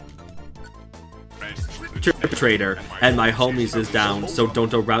set trader, and my homies is down, so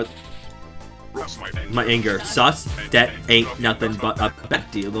don't arouse my anger. Sus, that ain't nothing but a bad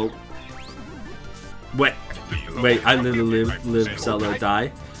deal. Wait, I live, sell or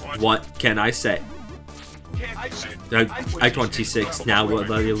die. What can I say? I 26 now.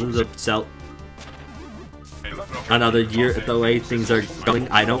 Will I lose sell? Another year the way things are going?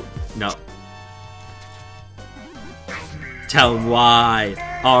 I don't know. Tell why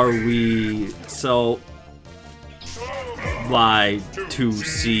are we so blind to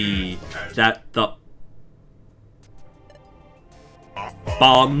see that the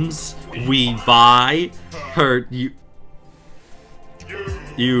bombs we buy hurt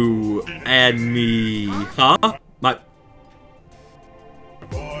you and me, huh? My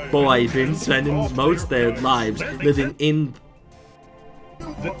boy been spending most their lives living in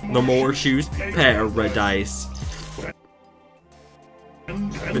the Morshoes paradise.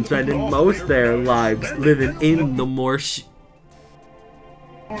 Been spending most their lives living in the Morshoes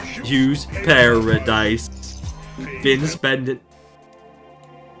paradise. Been spending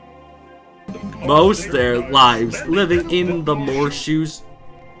most their lives living in the Morshoes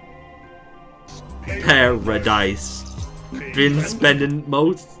paradise. Been spending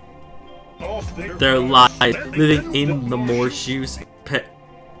most their lives living in the Morshoes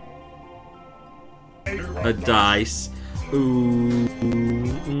paradise. Ooh.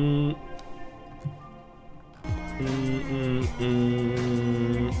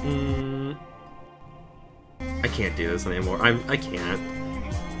 I can't do this anymore. I can't.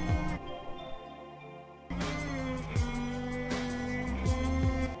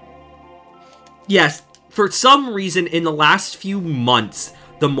 Yes, for some reason in the last few months,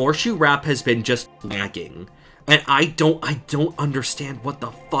 the Morshoe rap has been just lagging. And I don't understand what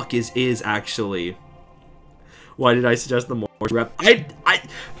the fuck is actually. Why did I suggest the Morshoe rap?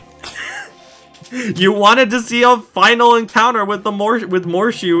 You wanted to see a final encounter with the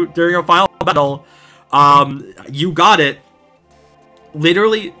Morshoe during a final battle. You got it.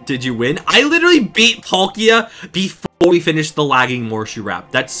 Literally, did you win? I literally beat Palkia before we finished the lagging Morshoe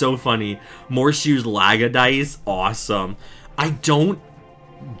rap. That's so funny. Morshoe's Lagadice, awesome. I don't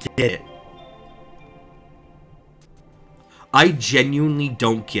get it. I genuinely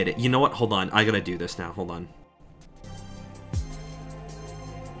don't get it. You know what? Hold on. I gotta do this now. Hold on.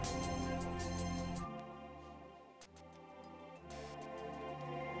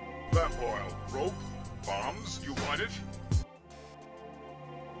 Lamp oil, rope, bombs, you want it?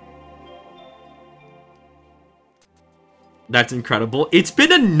 That's incredible. It's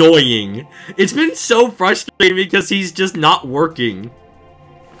been annoying. It's been so frustrating because he's just not working.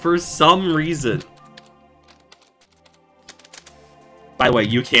 For some reason. By the way,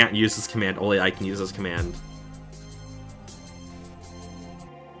 you can't use this command. Only I can use this command.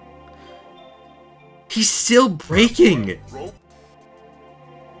 He's still breaking.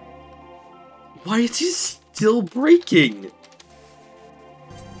 Why is he still breaking?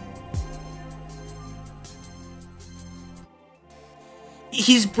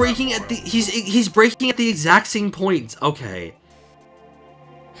 He's breaking at the he's breaking at the exact same points. Okay.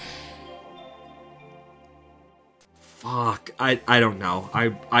 Fuck. I don't know.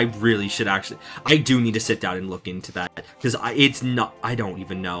 I really should actually. I do need to sit down and look into that because it's not. I don't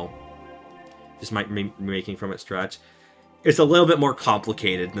even know. Just might be making from it stretch. It's a little bit more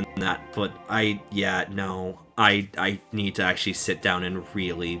complicated than that, but yeah, no. I need to actually sit down and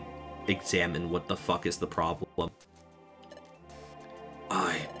really examine what the fuck is the problem.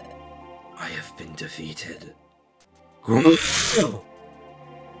 I have been defeated.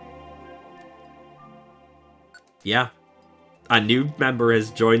 Yeah. A new member has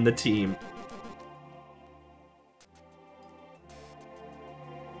joined the team.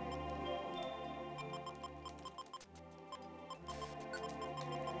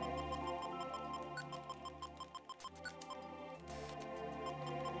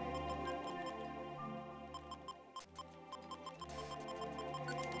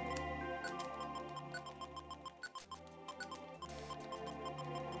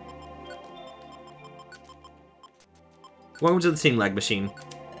 Welcome to the Team Lag Machine.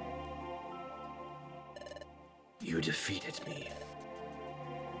 You defeated me.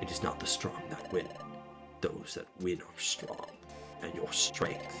 It is not the strong that win. Those that win are strong, and your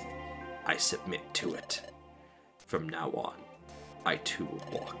strength I submit to it. From now on, I too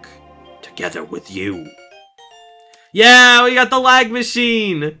will walk together with you. Yeah, we got the lag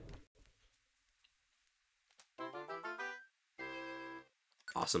machine!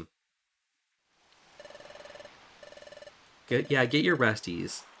 Awesome. Good, yeah, get your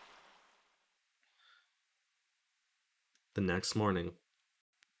resties. The next morning.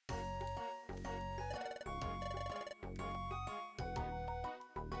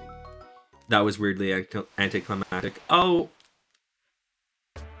 That was weirdly anticlimactic. Oh!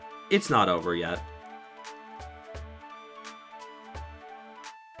 It's not over yet.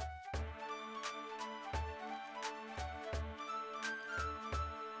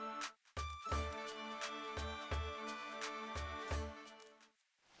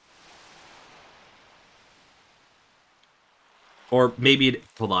 Or maybe it...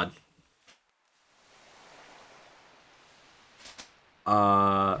 Hold on.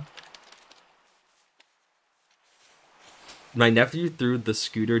 My nephew threw the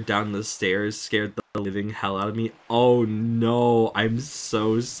scooter down the stairs, scared the living hell out of me. Oh no, I'm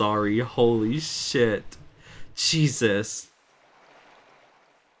so sorry. Holy shit. Jesus.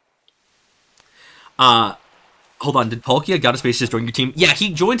 Hold on, did Palkia Got a Space just join your team? Yeah,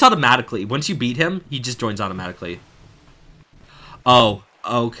 he joins automatically. Once you beat him, he just joins automatically. Oh,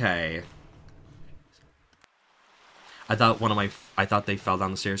 okay. I thought they fell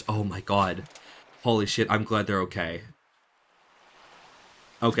down the stairs. Oh my god. Holy shit, I'm glad they're okay.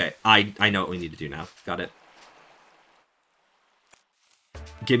 Okay, I know what we need to do now. Got it.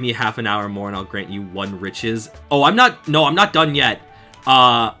 Give me half an hour more and I'll grant you 1 riches. Oh, I'm not done yet.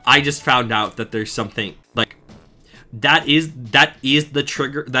 I just found out that there's something, like, that is the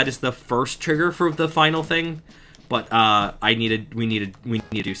trigger, that is the first trigger for the final thing. But, we need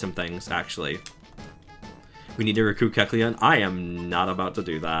to do some things, actually. We need to recruit Kecleon. I am not about to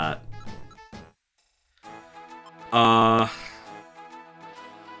do that. I'll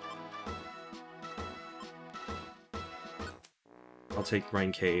take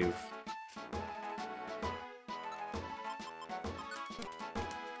Rhine Cave.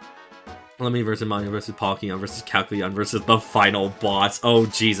 Lemmy versus Mario versus Pokémon versus Kecleon versus the final boss. Oh,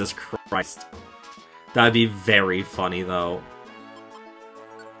 Jesus Christ. That'd be very funny, though.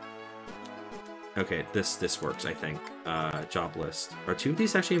 Okay, this works, I think. Job list. Are 2 of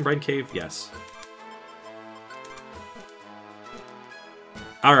these actually in Rhine Cave? Yes.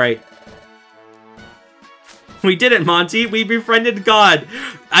 Alright. We did it, Monty! We befriended God!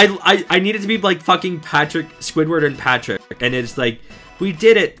 I needed to be like fucking Patrick, Squidward and Patrick. And it's like, we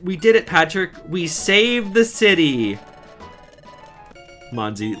did it! We did it, Patrick! We saved the city!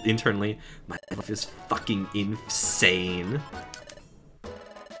 Monty, internally, my life is fucking insane.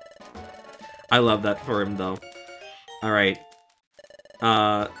 I love that for him, though. Alright.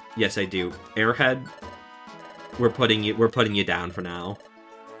 Yes, I do. Airhead, we're putting you down for now.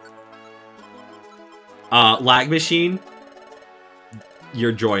 Lag Machine,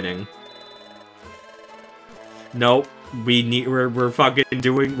 you're joining. Nope. We're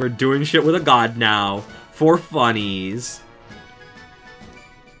doing shit with a god now. For funnies.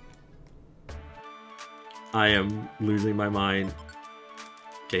 I am losing my mind.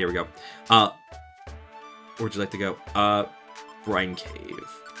 Okay, here we go. Where'd you like to go? Brine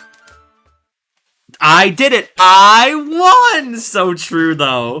Cave. I did it! I won! So true,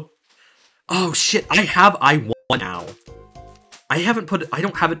 though. Oh, shit. I won now. I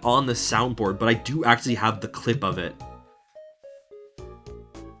don't have it on the soundboard, but I do actually have the clip of it.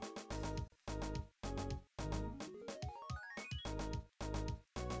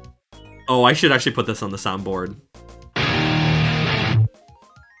 Oh, I should actually put this on the soundboard.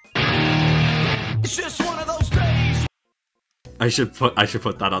 It's just one of those days. I should put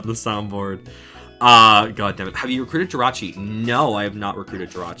that on the soundboard. God damn it. Have you recruited Jirachi? No, I have not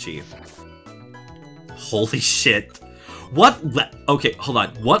recruited Jirachi. Holy shit. Okay, hold on.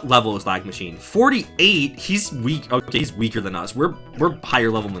 What level is Lag Machine? 48? He's weak. Okay, he's weaker than us. We're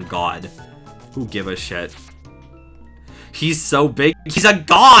higher level than God. Who give a shit? He's so big. He's a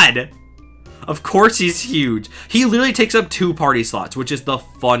god! Of course he's huge. He literally takes up 2 party slots, which is the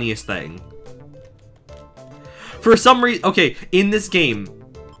funniest thing. For some reason, okay, in this game,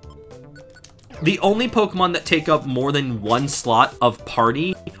 the only Pokemon that take up more than 1 slot of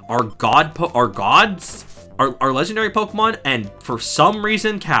party are gods, are legendary Pokemon, and for some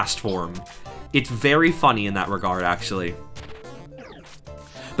reason, cast form. It's very funny in that regard, actually.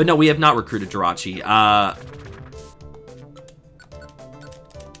 But no, we have not recruited Jirachi.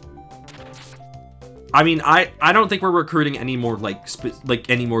 I mean, I don't think we're recruiting any more like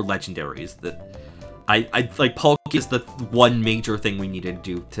any more legendaries. That I like Palkia is the one major thing we need to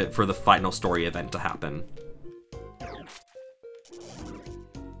do for the final story event to happen.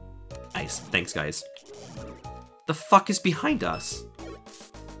 Nice. Thanks, guys. The fuck is behind us?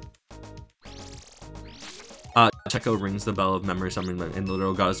 Checo rings the bell of memory summoning in the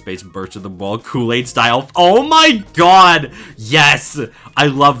little god of space burst of the wall Kool-Aid style. Oh my god! Yes! I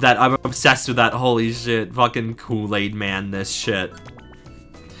love that. I'm obsessed with that. Holy shit. Fucking Kool-Aid man, this shit.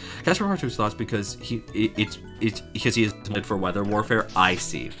 Casper Part 2 is lost because it's because he is made for weather warfare. I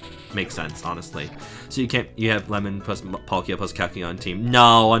see. Makes sense, honestly. So you have Lemon plus Palkia plus Kaki on team.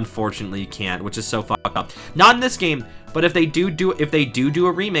 No, unfortunately you can't, which is so fucked up. Not in this game, but if they do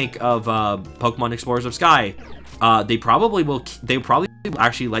a remake of Pokemon Explorers of Sky, they probably will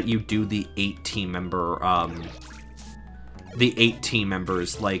actually let you do the 8 team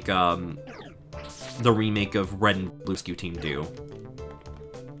members like the remake of Red and Blue Skew Team do.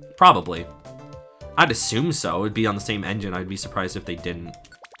 Probably. I'd assume so. It'd be on the same engine. I'd be surprised if they didn't.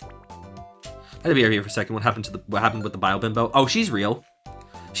 I had to be here for a second. What happened with the Bio Bimbo? Oh, she's real.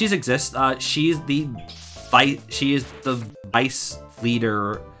 She exists. She's the vice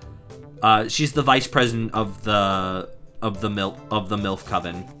leader. She's the vice president of the MILF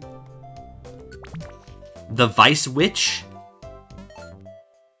Coven. The Vice Witch?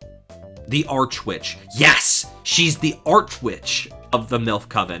 The Arch Witch. Yes! She's the Arch Witch of the MILF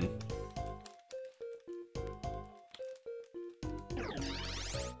Coven.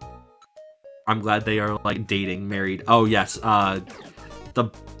 I'm glad they are, like, dating, married. Oh, yes, the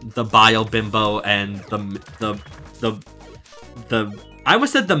Bio Bimbo and the I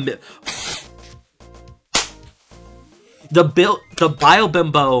almost said the Bio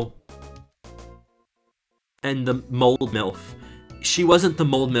Bimbo and the Mold MILF. She wasn't the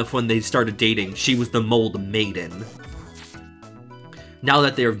Mold MILF when they started dating. She was the Mold Maiden. Now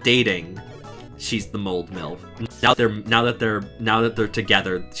that they're dating, she's the Mold MILF. Now that they're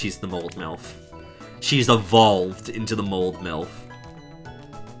together, she's the Mold MILF. She's evolved into the Mold MILF.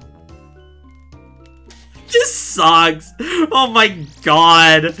 This sucks. Oh my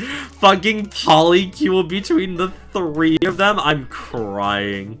god. Fucking polycule between the 3 of them. I'm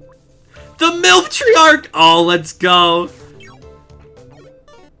crying. The MILF Triarch! Oh, let's go.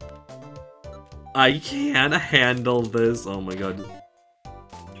 I can't handle this. Oh my god.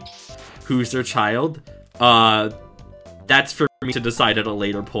 Who's their child? That's for me to decide at a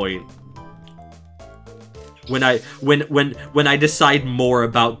later point. When I decide more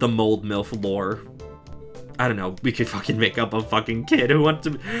about the Mold MILF lore. I don't know, we could fucking make up a fucking kid who wants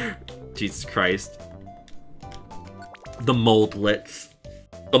to... Jesus Christ. The Moldlets.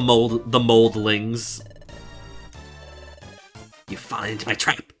 The Moldlings. You fall into my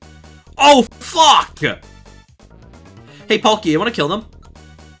trap. Oh, fuck! Hey, Palkia, you wanna kill them?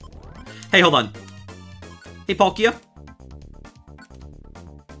 Hey, hold on. Hey, Palkia?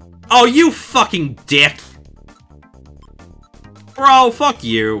 Oh, you fucking dick! Bro, fuck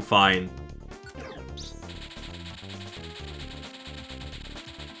you. Fine.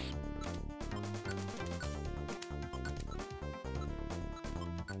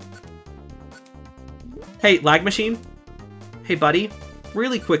 Hey, lag machine? Hey, buddy?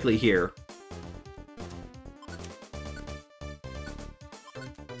 Really quickly here.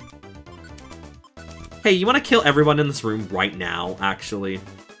 Hey, you want to kill everyone in this room right now, actually?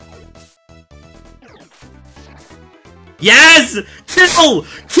 Yes! Kill!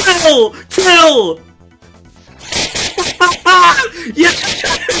 Kill! Kill!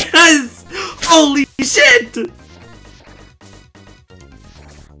 Yes! Holy shit!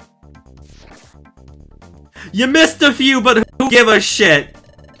 You missed a few, but who give a shit?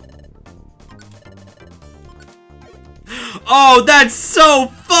 Oh, that's so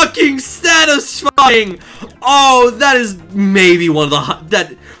fucking satisfying! Oh, that is maybe one of the...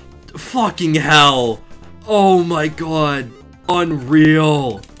 that... fucking hell. Oh my god.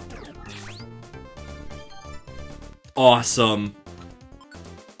 Unreal. Awesome.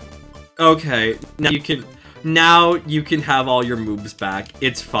 Okay, now you can have all your moves back.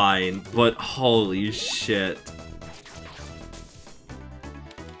 It's fine, but holy shit.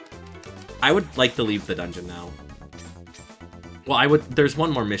 I would like to leave the dungeon now. Well, there's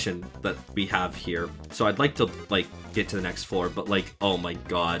one more mission that we have here, so I'd like to, like, get to the next floor, but, like, oh my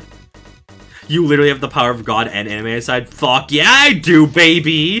god. You literally have the power of God and anime aside? Fuck yeah, I do,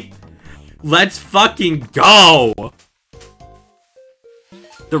 baby! Let's fucking go!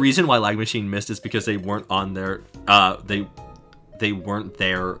 The reason why Lag Machine missed is because they weren't on their, they weren't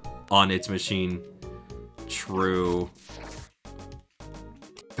there on its machine. True.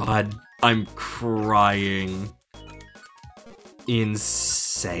 God, I'm crying.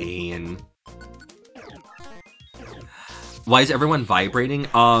 Insane. Why is everyone vibrating?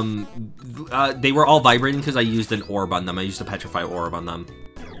 They were all vibrating because I used an orb on them. I used a petrify orb on them.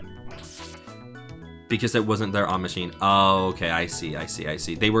 Because it wasn't their on machine. Oh, okay, I see.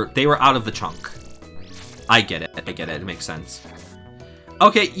 They were out of the chunk. I get it. It makes sense.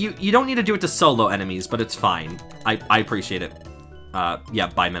 Okay, you don't need to do it to solo enemies, but it's fine. I appreciate it. Yeah,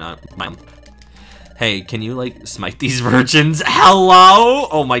 bye, man. Hey, can you, like, smite these virgins? Hello?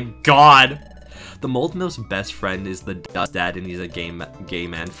 Oh my god. The Mold Mill's best friend is the Dust Dad, and he's a gay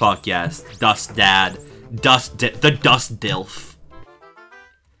man. Fuck yes. Dust Dad. The Dust Dilf.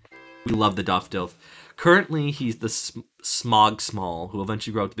 We love the Dust Dilf. Currently, he's the Smog Small, who will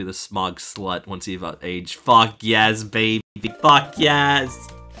eventually grow up to be the Smog Slut once he's about age. Fuck yes, baby. Fuck yes.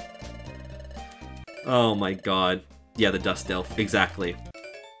 Oh my god. Yeah, the Dust Dilf. Exactly.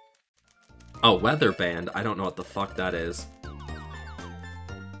 Oh, Weather Band. I don't know what the fuck that is.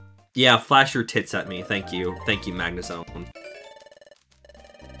 Yeah, flash your tits at me. Thank you. Thank you, Magnezone.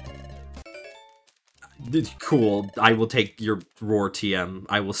 Cool. I will take your roar TM.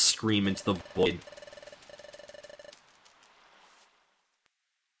 I will scream into the void.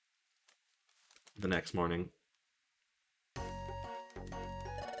 The next morning.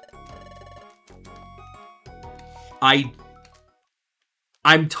 I'm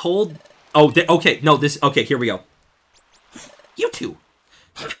told... Oh, okay. No, this... Okay, here we go. You two.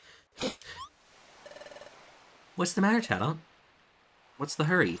 What's the matter, Chattel? What's the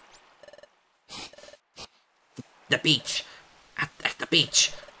hurry? The beach. At the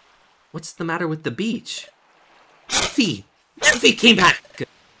beach. What's the matter with the beach? Manaphy! Manaphy came back!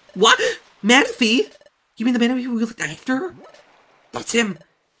 What? Manaphy? You mean the Manaphy we looked after? That's him.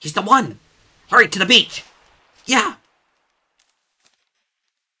 He's the one. Hurry to the beach. Yeah.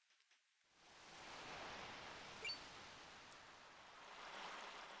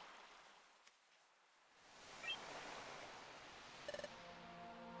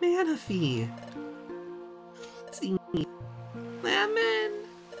 Manaphy. Lemon.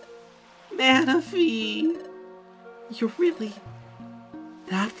 Manaphy. You're really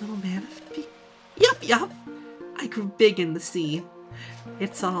that little Manaphy? Yup. I grew big in the sea.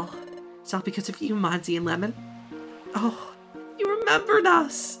 It's all because of you, Mansi and Lemon. Oh, you remembered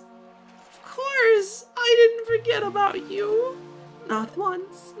us. Of course, I didn't forget about you. Not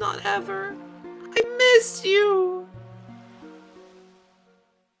once, not ever. I missed you.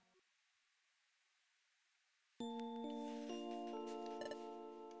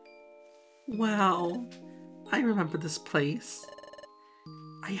 Wow, I remember this place.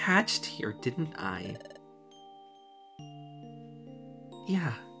 I hatched here, didn't I?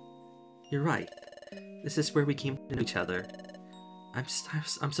 Yeah, you're right. This is where we came to know each other. I'm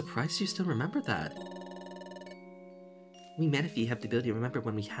surprised you still remember that. We Manaphy have the ability to remember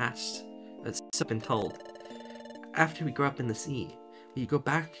when we hatched. That's so been told. After we grow up in the sea, we go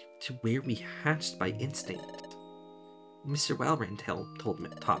back to where we hatched by instinct. Mr. Wellran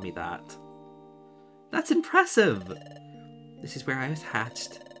taught me that. That's impressive! This is where I was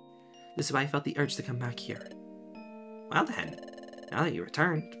hatched. This is why I felt the urge to come back here. Well then, now that you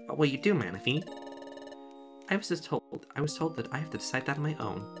returned, what will you do, Manaphy? I was told that I have to decide that on my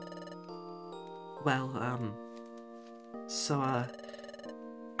own. Well,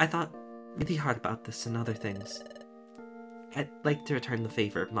 I thought really hard about this and other things. I'd like to return the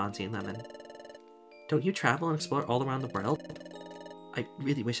favor, Mansi and Lemon. Don't you travel and explore all around the world? I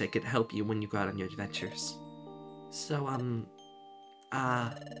really wish I could help you when you go out on your adventures. So, may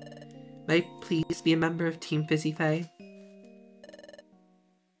I please be a member of Team Fizzyfae?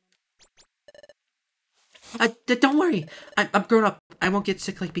 Don't worry! I'm grown up. I won't get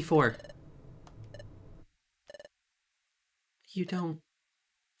sick like before. You don't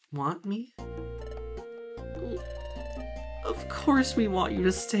want me? Of course we want you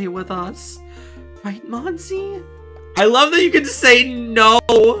to stay with us. Right, Mansi? I love that you can say no!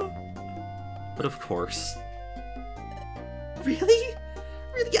 But of course. Really?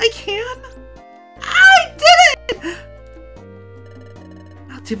 Really, I can? I did it!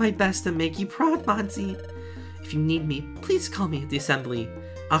 I'll do my best to make you proud, Mansi. If you need me, please call me at the assembly.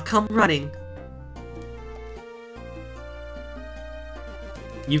 I'll come running.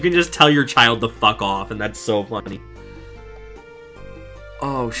 You can just tell your child to fuck off, and that's so funny.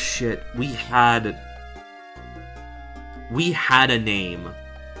 Oh shit, we had a name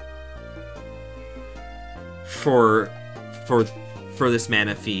for this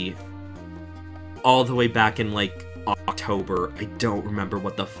Manaphy all the way back in like October. I don't remember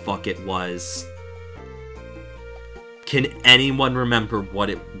what the fuck it was. Can anyone remember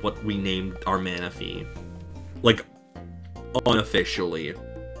what we named our Manaphy? Like, unofficially.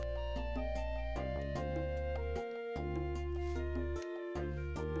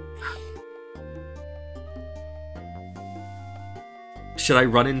 should I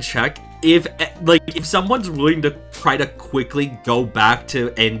run and check? If someone's willing to try to quickly go back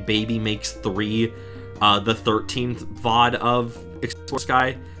to and Baby Makes 3, the 13th VOD of Explore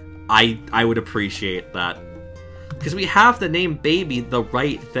Sky, I would appreciate that. Because we have to name Baby the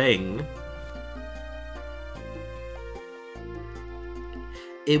right thing.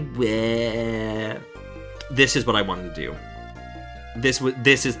 This is what I wanted to do.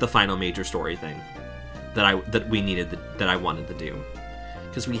 This is the final major story thing that I wanted to do.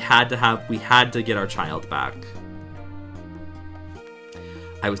 Because we had to get our child back.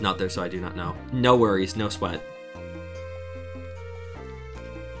 I was not there, so I do not know. No worries, no sweat.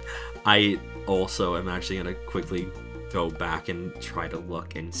 I also am actually gonna quickly go back and try to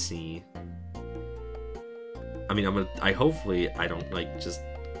look and see. I mean, hopefully I don't, like, just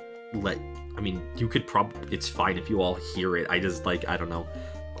let, I mean, you could it's fine if you all hear it. I just, like, I don't know.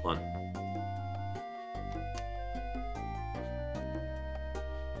 Hold on.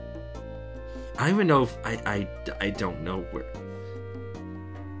 I don't even know if, I don't know where.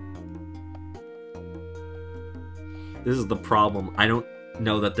 This is the problem. I don't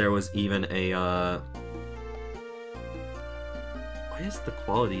know that there was even a, Why is the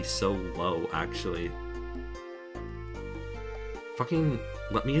quality so low, actually? Fucking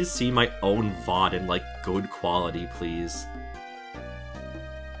let me see my own VOD in, like, good quality, please.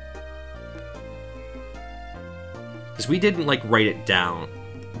 Because we didn't, like, write it down.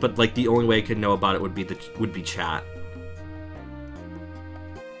 But, like, the only way I could know about it would be chat.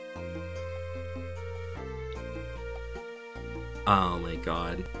 Oh my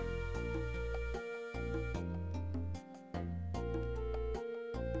god.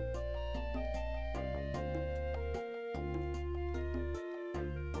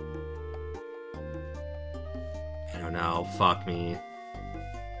 I don't know, fuck me.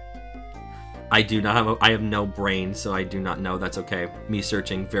 I do not have I have no brain, so I do not know. That's okay. Me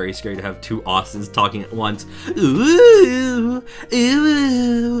searching, very scary to have two Austins talking at once. Ooh,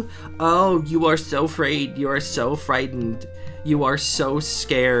 ooh. Oh, you are so afraid. You are so frightened. You are so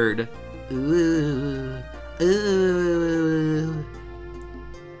scared. Ooh, ooh.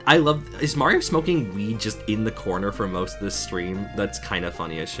 I love. Is Mario smoking weed just in the corner for most of this stream? That's kind of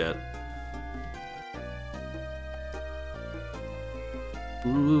funny as shit.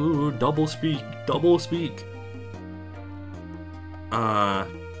 Ooh, double speak, double speak. Ow.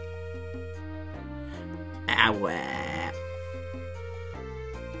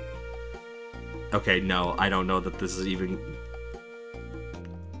 Okay, no, I don't know that this is even...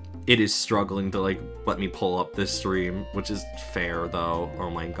 It is struggling to, like, let me pull up this stream, which is fair, though. Oh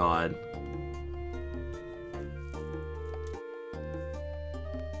my god.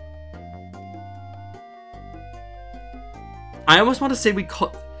 I almost want to say we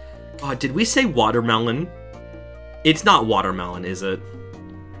call... God, did we say watermelon? It's not watermelon, is it?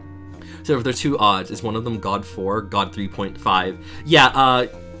 So if there are two odds, is one of them God 4, God 3.5? Yeah,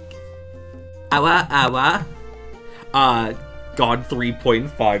 God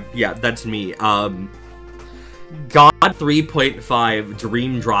 3.5. Yeah, that's me. God 3.5,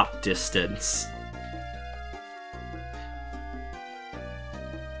 Dream Drop Distance.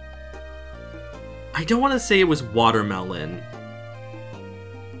 I don't want to say it was watermelon,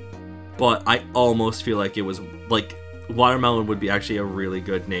 but I almost feel like it was, like, watermelon would be actually a really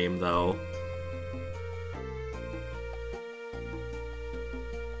good name, though.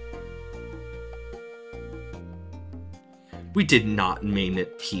 We did not name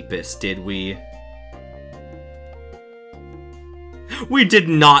it Peepus, did we? We did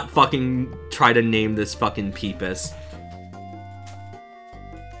not fucking try to name this fucking Peepus.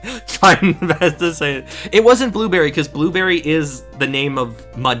 Trying best to say it. It wasn't Blueberry, because Blueberry is the name of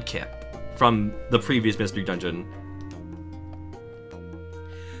Mudkip from the previous Mystery Dungeon.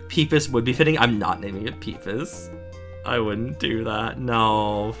 Peepus would be fitting. I'm not naming it Peepus. I wouldn't do that.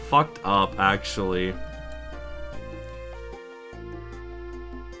 No. Fucked up, actually.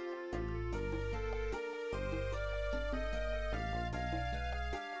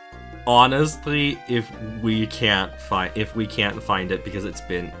 Honestly, if we can't find it because it's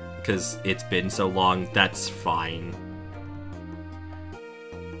been so long, that's fine.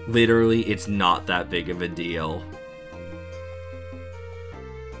 Literally, it's not that big of a deal.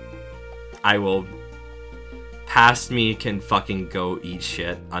 I will... Past me can fucking go eat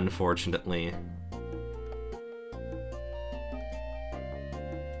shit, unfortunately.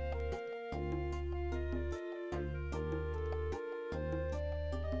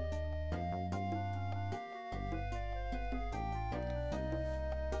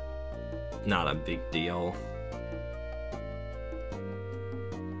 Not a big deal.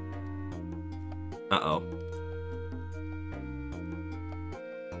 Uh-oh.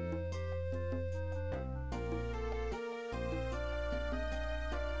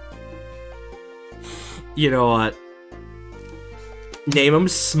 You know what? Name him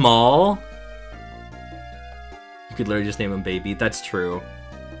Small. You could literally just name him Baby. That's true.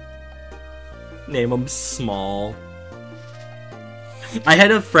 Name him Small. I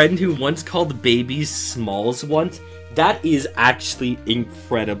had a friend who once called babies Smalls once. That is actually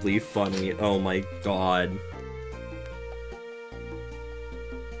incredibly funny. Oh my god.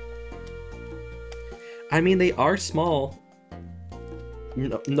 I mean, they are small.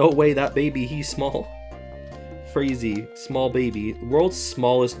 No way that baby, he's small. Crazy. Small baby. World's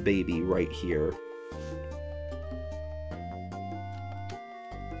smallest baby right here.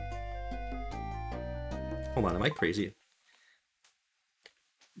 Hold on, am I crazy?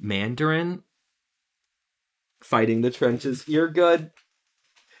 Mandarin? Fighting the trenches. You're good.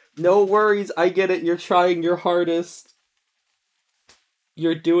 No worries, I get it. You're trying your hardest.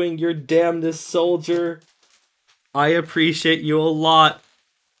 You're doing your damnedest, soldier. I appreciate you a lot.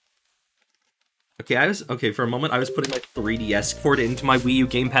 Okay, for a moment I was putting my 3DS cord into my Wii U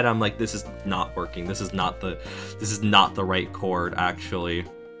gamepad. I'm like, this is not working. This is not the right cord, actually.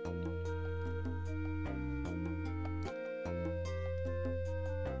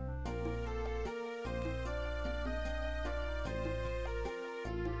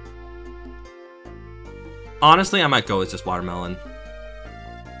 Honestly, I might go with just watermelon.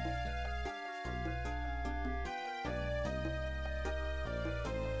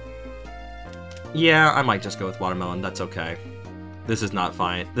 Yeah, I might just go with watermelon. That's okay. This is not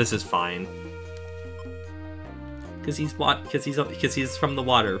fine. This is fine. Cause he's from the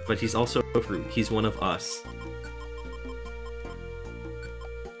water, but he's also a fruit. He's one of us.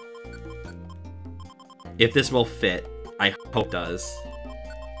 If this will fit, I hope it does.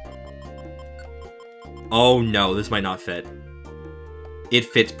 Oh no, this might not fit. It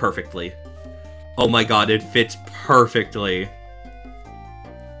fits perfectly. Oh my god, it fits perfectly.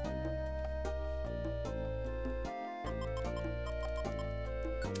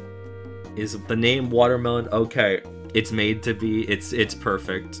 Is the name watermelon? Okay, it's made to be. It's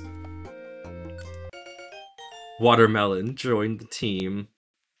perfect. Watermelon, join the team.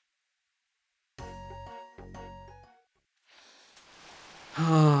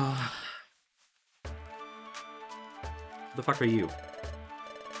 Who the fuck are you?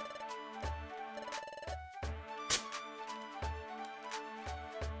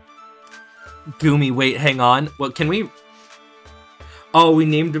 Goomy, wait, hang on. What, can we... Oh, we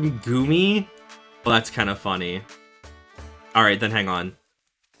named him Goomy? Well, that's kind of funny. Alright, then hang on.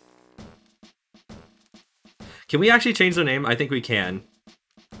 Can we actually change their name? I think we can.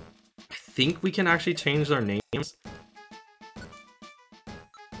 I think we can actually change their names.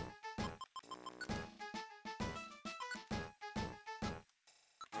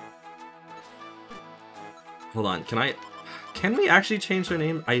 Hold on, can we actually change their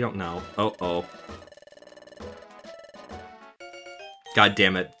name? I don't know. Oh. God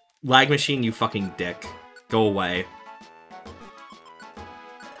damn it. Lag machine, you fucking dick. Go away.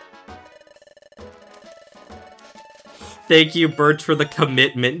 Thank you, Birch, for the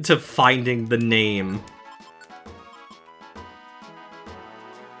commitment to finding the name.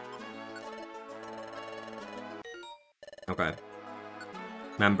 Okay.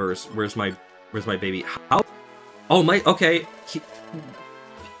 Members, where's my baby? How? Oh my, okay.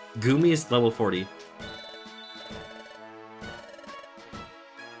 Goomy is level 40.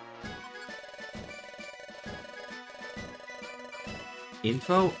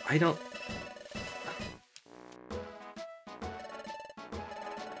 Info? I don't...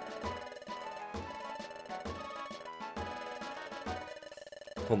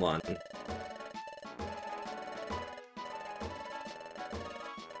 Hold on.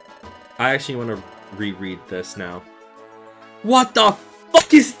 I actually want to reread this now. What the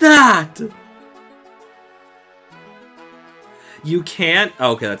fuck is that? You can't?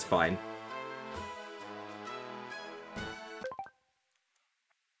 Oh, okay, that's fine.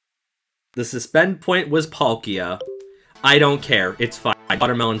 The suspend point was Palkia. I don't care. It's fine.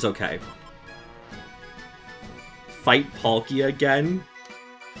 Watermelon's okay. Fight Palkia again?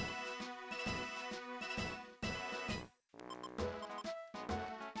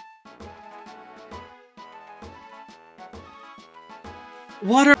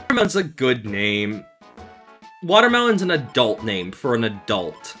 Watermelon's a good name. Watermelon's an adult name for an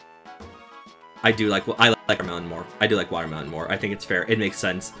adult. I like watermelon more. I do like watermelon more. I think it's fair. It makes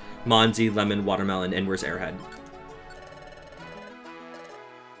sense. Mansi, Lemon, watermelon, and where's Airhead?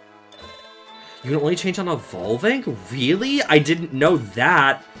 You can only change on evolving? Really? I didn't know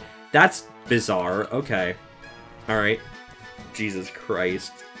that. That's bizarre. Okay. Alright. Jesus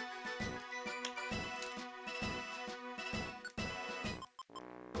Christ.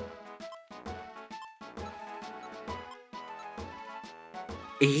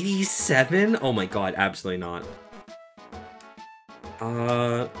 87? Oh my god, absolutely not.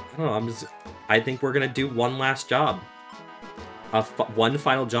 I don't know, I think we're gonna do one last job. One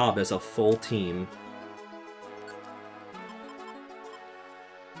final job as a full team.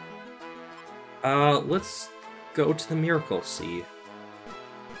 Let's go to the Miracle Sea.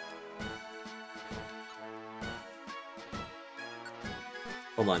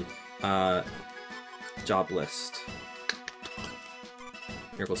 Hold on. Job list.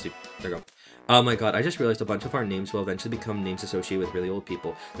 Miracle Sea. There we go. Oh my god, I just realized a bunch of our names will eventually become names associated with really old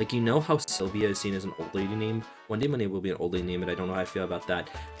people. Like, you know how Sylvia is seen as an old lady name? One day my name will be an old lady name, and I don't know how I feel about that.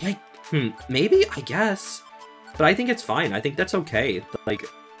 Like, maybe? I guess. But I think it's fine. I think that's okay. Like,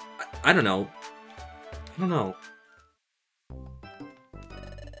 I don't know. I don't know.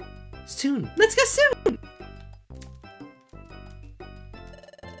 Soon. Let's go soon!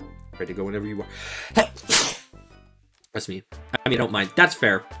 Ready to go whenever you are. That's me. I mean, I don't mind. That's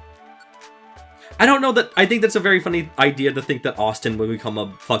fair. I don't know that... I think that's a very funny idea to think that Austin will become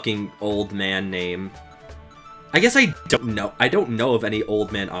a fucking old man name. I guess I don't know. I don't know of any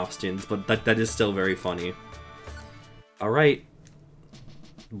old man Austins, but that is still very funny. Alright.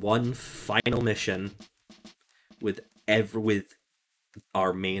 One final mission with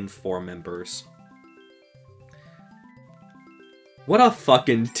our main 4 members. What a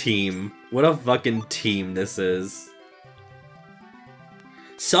fucking team. What a fucking team this is.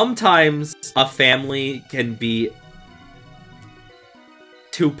 Sometimes a family can be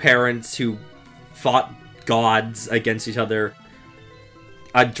 2 parents who fought gods against each other,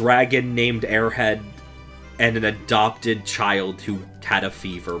 a dragon named Airhead, and an adopted child who had a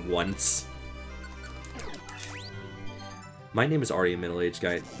fever once. My name is already a middle-aged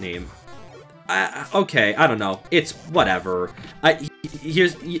guy name. Okay, I don't know. It's whatever.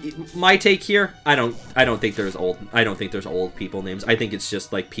 Here's my take here. I don't think there's old people names. I think it's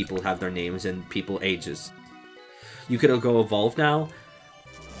just like people have their names and people ages. You could go evolve now.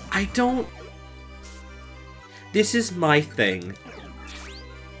 I don't. This is my thing.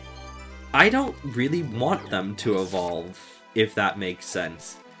 I don't really want them to evolve, if that makes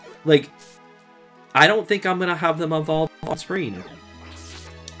sense. Like, I don't think I'm gonna have them evolve on screen.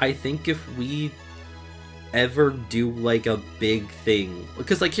 I think if we ever do, like, a big thing...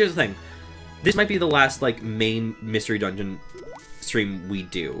 Because, like, here's the thing. This might be the last, like, main Mystery Dungeon stream we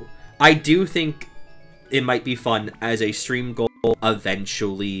do. I do think it might be fun as a stream goal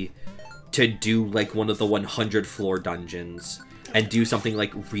eventually to do, like, one of the 100 floor dungeons and do something,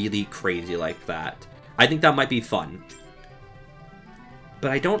 like, really crazy like that. I think that might be fun.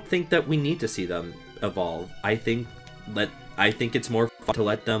 But I don't think that we need to see them evolve. I think it's more fun to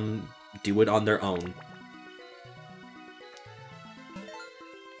let them do it on their own.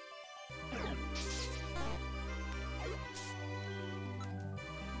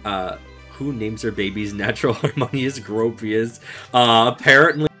 Who names their babies Natural Harmonious Gropius?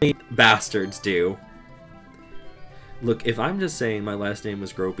 Apparently bastards do. Look, if I'm just saying my last name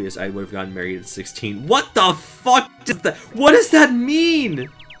was Gropius, I would have gotten married at 16. What the fuck does that- What does that mean?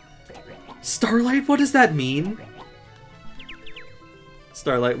 Starlight, what does that mean?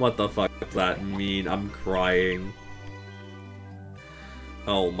 Starlight, what the fuck does that mean? I'm crying.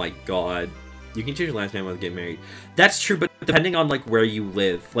 Oh my god. You can change your last name without getting married. That's true, but depending on, like, where you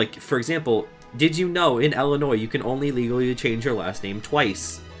live. Like, for example, did you know in Illinois you can only legally change your last name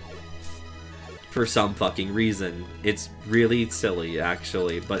twice? For some fucking reason. It's really silly,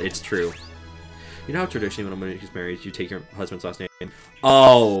 actually, but it's true. You know how traditionally when a woman gets married, you take your husband's last name?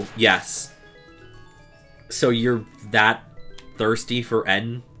 Oh, yes. So you're that thirsty for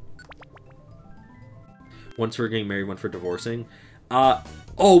N? Once for getting married, one for divorcing? Oh,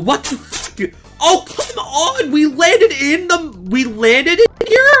 what the fuck? Oh, come on! We landed in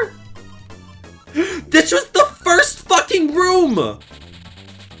here? This was the first fucking room!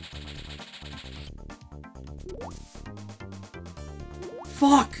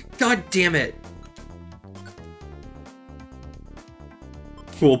 Fuck! God damn it!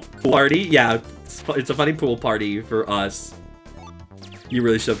 Pool party? Yeah, it's a funny pool party for us. You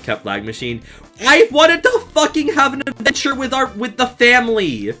really should have kept Lag Machine. I wanted to fucking have an adventure with the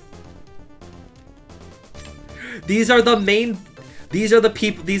family! These are the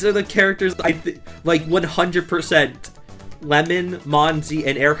characters like 100%. Lemon, Mansi,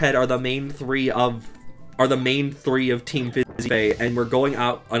 and Airhead are the main three of Team Fizzyfae, and we're going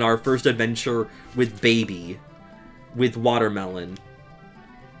out on our first adventure with Baby. With Watermelon.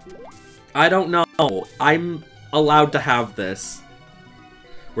 I don't know. I'm allowed to have this.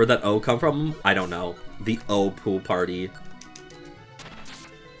 Where'd that O come from? I don't know. The O pool party.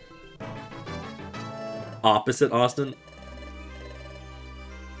 Opposite Austin?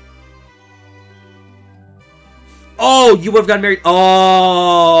 Oh, you would have gotten married. Oh,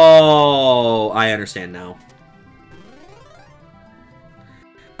 I understand now.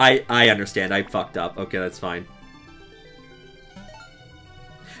 I understand. I fucked up. Okay, that's fine.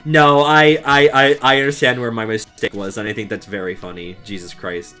 No, I understand where my mistake was, and I think that's very funny. Jesus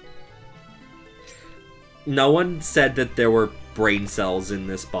Christ. No one said that there were brain cells in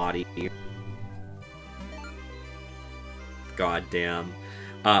this body. God damn.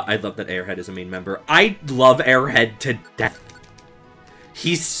 I love that Airhead is a main member. I love Airhead to death.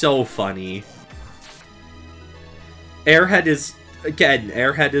 He's so funny. Airhead is, again,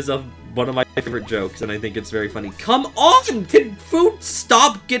 Airhead is one of my favorite jokes, and I think it's very funny. Come on! Can food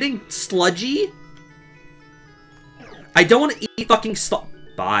stop getting sludgy? I don't want to eat fucking slop.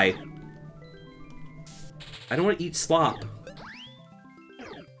 Bye. I don't want to eat slop.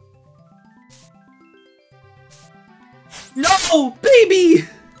 No! Baby!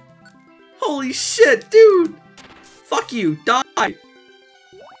 Holy shit, dude! Fuck you! Die!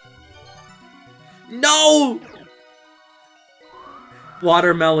 No!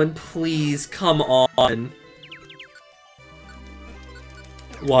 Watermelon, please, come on.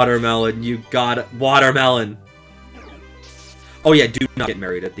 Watermelon, you got it. Watermelon! Oh yeah, do not get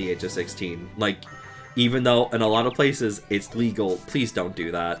married at the age of 16. Like, even though in a lot of places it's legal, please don't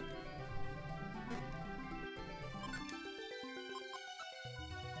do that.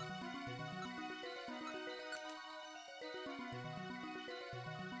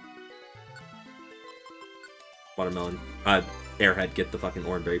 Watermelon. Airhead, get the fucking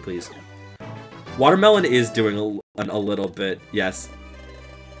orangeberry, please. Watermelon is doing a little bit, yes.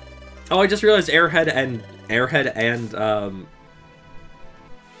 Oh, I just realized Airhead and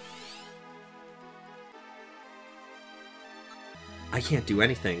I can't do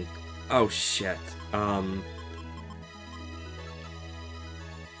anything. Oh shit.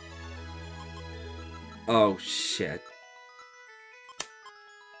 Oh shit.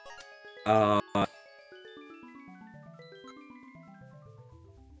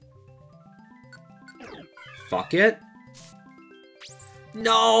 Fuck it.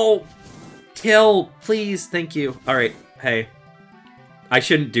 No! Kill, please, thank you. Alright, hey. I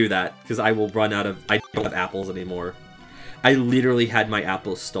shouldn't do that, because I will run out of... I don't have apples anymore. I literally had my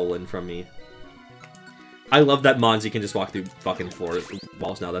apples stolen from me. I love that Mansi can just walk through fucking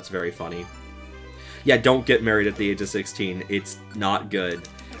walls now, that's very funny. Yeah, don't get married at the age of 16. It's not good.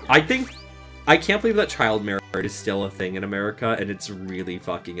 I can't believe that child marriage is still a thing in America, and it's really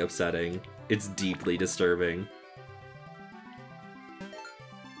fucking upsetting. It's deeply disturbing.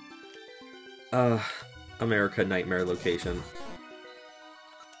 America nightmare location.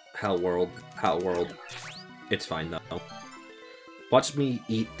 Hell world. Hell world. It's fine though. Watch me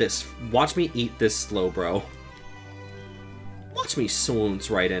eat this. Watch me eat this slow, bro. Watch me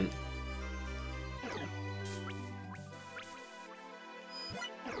swoons right in.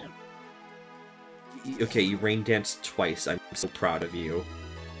 Okay, you rain danced twice. I'm so proud of you.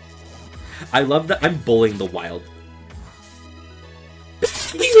 I love that I'm bullying the wild.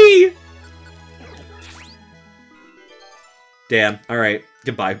 Damn. Alright.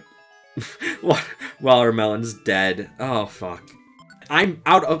 Goodbye. Watermelon's dead. Oh, fuck. I'm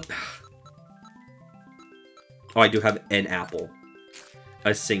out of... Oh, I do have an apple.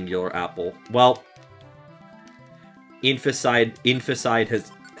 A singular apple. Well, inficide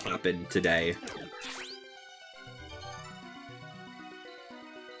has happened today.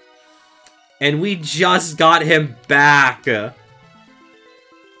 And we just got him back!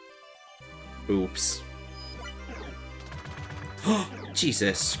 Oops.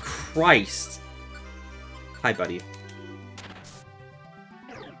 Jesus Christ. Hi, buddy.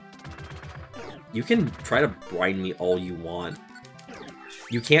 You can try to brine me all you want.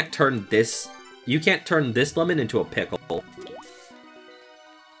 You can't turn this... You can't turn this lemon into a pickle.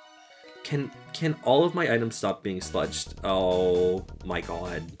 Can all of my items stop being sludged? Oh my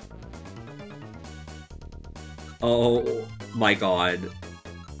god. Oh my god.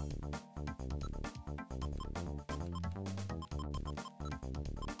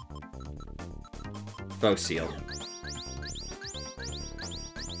 Bow seal.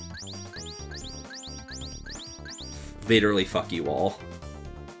 Literally fuck you all.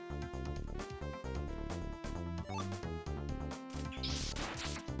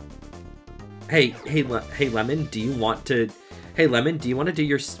 Hey Lemon, do you want to... Hey Lemon, do you want to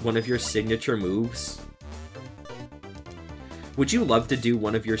do one of your signature moves? Would you love to do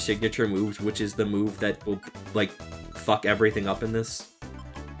one of your signature moves, which is the move that will, like, fuck everything up in this?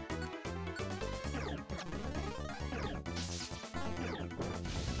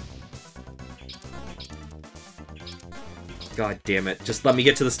 God damn it. Just let me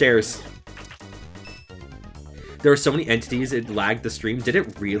get to the stairs. There were so many entities, it lagged the stream. Did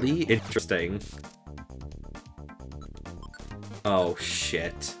it really? Interesting. Oh,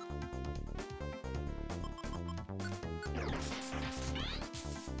 shit.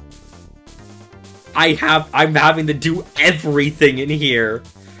 I'm having to do everything in here.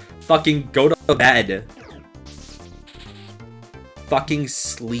 Fucking go to bed. Fucking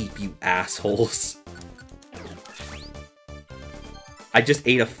sleep, you assholes. I just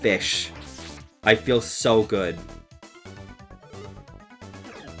ate a fish. I feel so good.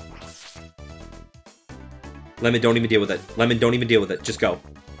 Lemon, don't even deal with it. Lemon, don't even deal with it. Just go.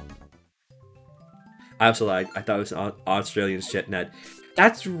 I also lied. I thought it was an Australian shit net.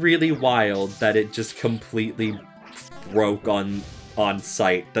 That's really wild that it just completely broke on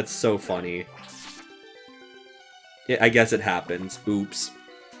site. That's so funny. Yeah, I guess it happens. Oops.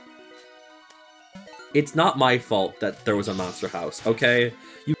 It's not my fault that there was a monster house, okay?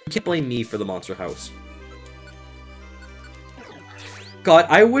 You can't blame me for the monster house. God,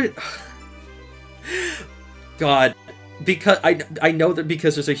 I would... God, because I know that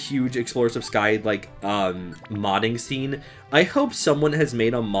because there's a huge Explorers of Sky, like, modding scene, I hope someone has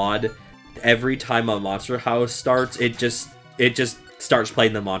made a mod every time a monster house starts, it just starts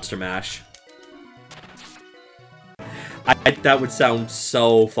playing the Monster Mash. That would sound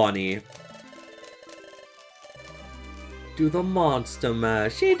so funny. Do the Monster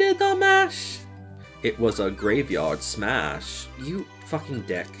Mash. She did the mash. It was a graveyard smash. You fucking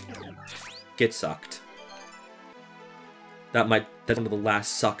dick. Get sucked. That's one of the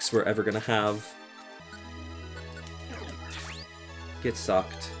last sucks we're ever gonna have. Get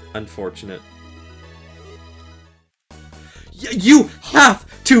sucked. Unfortunate. You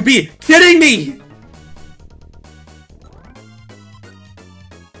have to be kidding me!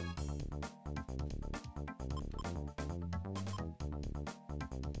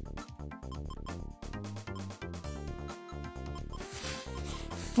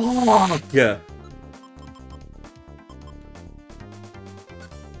 Fuck! Yeah.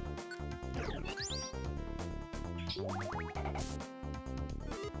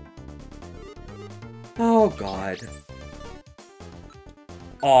 Oh god.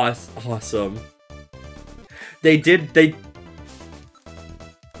 Awesome. They did the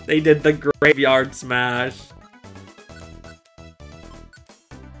graveyard smash.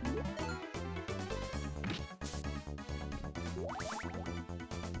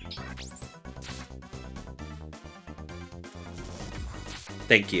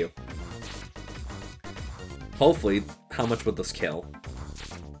 Thank you. Hopefully, how much would this kill?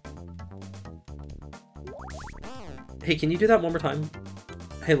 Hey, can you do that one more time?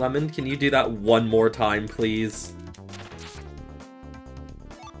 Hey, Lemon, can you do that one more time, please?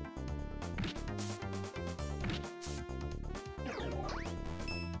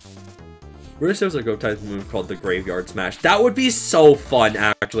 Where's there's a go-type move called the Graveyard Smash? That would be so fun,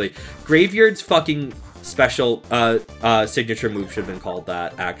 actually. Graveyard's fucking special signature move should have been called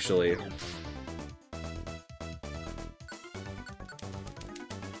that, actually.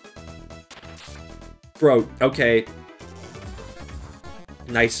 Bro, okay.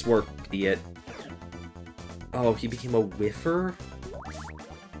 Nice work, idiot. Oh, he became a whiffer?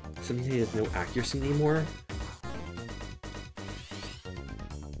 Something he has no accuracy anymore?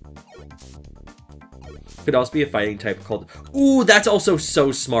 Could also be a fighting type called... Ooh, that's also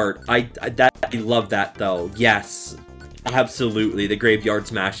so smart. I love that, though. Yes. Absolutely. The Graveyard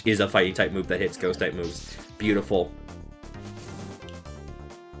Smash is a fighting type move that hits ghost type moves. Beautiful.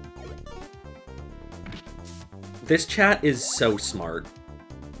 This chat is so smart.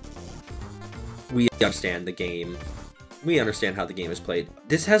 We understand the game. We understand how the game is played.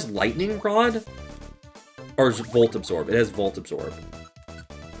 This has Lightning Rod? Or is it Volt Absorb? It has Volt Absorb.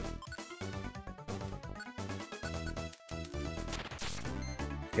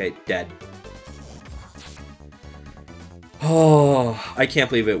 Okay, dead. Oh, I can't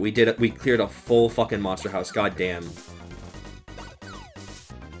believe it. We did it. We cleared a full fucking monster house. God damn.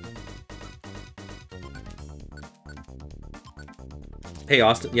 Hey,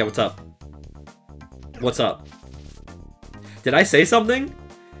 Austin. Yeah, what's up? What's up? Did I say something?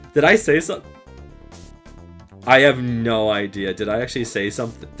 Did I say something? I have no idea. Did I actually say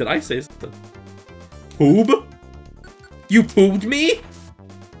something? Did I say something? Poob? You pooped me?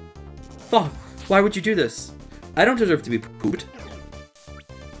 Fuck. Why would you do this? I don't deserve to be pooped.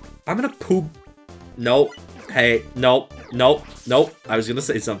 I'm gonna poop. Nope. Hey, nope. Nope. Nope. I was gonna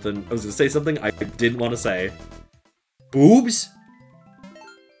say something. I was gonna say something I didn't want to say. Boobs?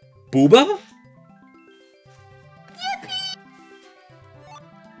 Booba? Yippee!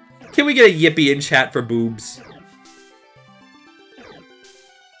 Can we get a yippee in chat for boobs?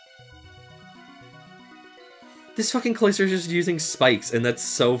 This fucking Cloyster is just using spikes, and that's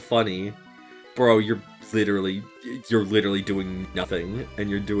so funny. Bro, you're literally doing nothing, and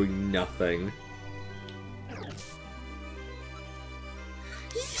you're doing nothing.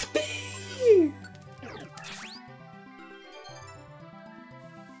 Yippee!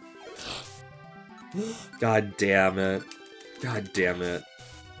 God damn it. God damn it.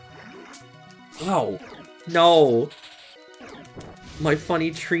 Oh, no. My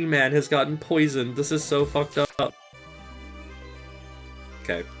funny tree man has gotten poisoned. This is so fucked up.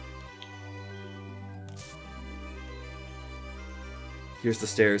 Okay. Here's the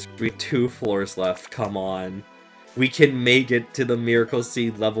stairs. We have 2 floors left. Come on. We can make it to the Miracle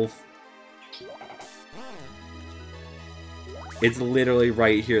Seed level. It's literally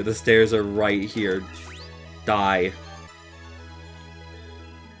right here. The stairs are right here. Die.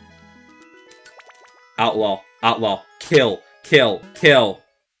 Outlaw. Outlaw. Kill. Kill. Kill.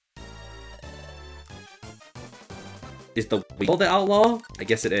 Is the wheel the outlaw? I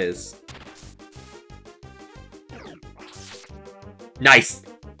guess it is. Nice!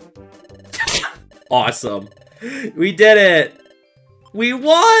 Awesome. We did it! We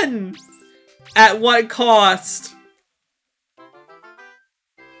won! At what cost?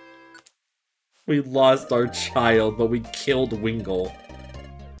 We lost our child, but we killed Wingull.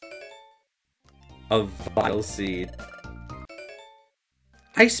 A Vital Seed.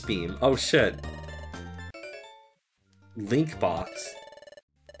 Ice Beam. Oh shit. Link Box.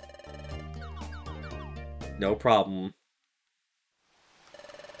 No problem.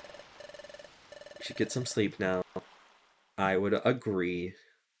 We should get some sleep now. I would agree.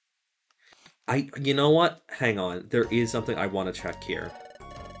 You know what? Hang on. There is something I want to check here.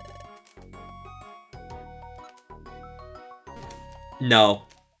 No.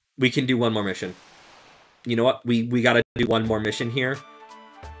 We can do one more mission. You know what? We gotta do one more mission here.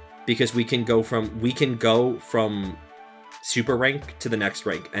 Because we can go from super rank to the next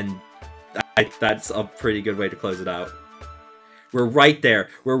rank, and that's a pretty good way to close it out. We're right there.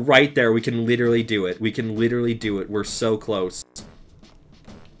 We're right there. We can literally do it. We can literally do it. We're so close.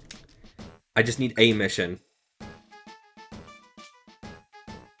 I just need a mission.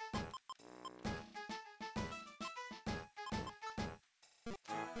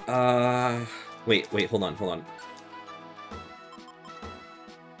 Wait, hold on.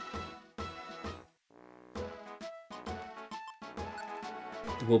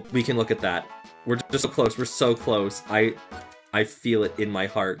 Well, we can look at that. We're just so close. We're so close. I feel it in my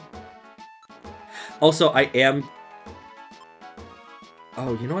heart. Also, I am...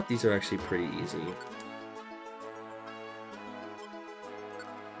 Oh, you know what? These are actually pretty easy.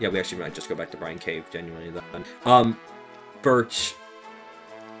 Yeah, we actually might just go back to Brine Cave, genuinely, then. Birch.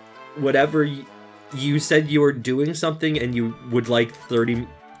 Whatever you said you were doing something and you would like 30...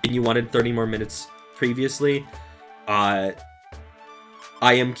 And you wanted 30 more minutes previously. I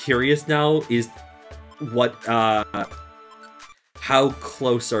am curious now, is what, how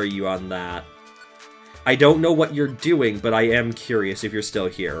close are you on that? I don't know what you're doing, but I am curious if you're still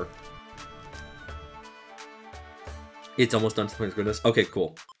here. It's almost done, thank goodness. Okay,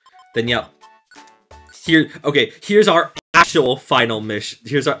 cool. Then, yeah. Here's our actual final mission.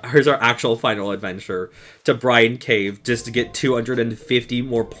 Here's our actual final adventure to Brine Cave, just to get 250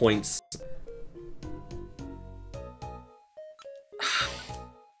 more points.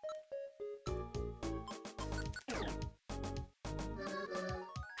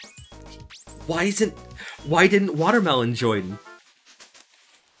 Why didn't Watermelon join?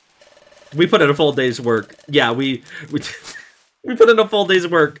 We put in a full day's work. Yeah, we put in a full day's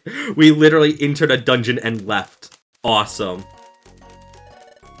work. We literally entered a dungeon and left. Awesome.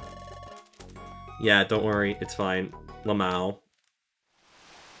 Yeah, don't worry, it's fine. Lamau.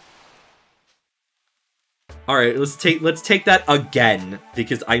 Alright, let's take that again,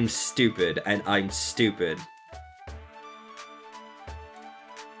 because I'm stupid, and I'm stupid.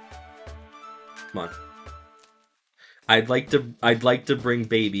 Come on. I'd like to bring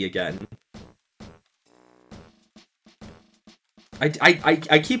Baby again.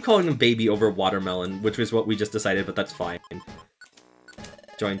 I keep calling him Baby over Watermelon, which was what we just decided, but that's fine.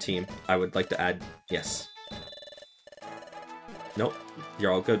 Join team. I would like to add... Yes. Nope.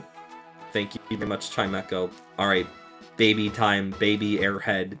 You're all good. Thank you very much, Chimecho. Alright. Baby time. Baby,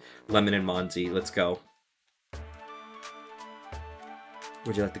 Airhead, Lemon, and Mansi. Let's go.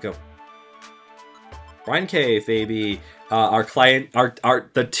 Where'd you like to go? Brine Cave, baby. Our client...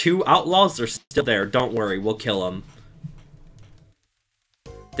 The 2 outlaws are still there. Don't worry. We'll kill them.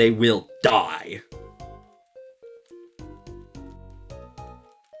 They will die.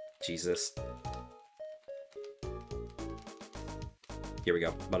 Jesus. Here we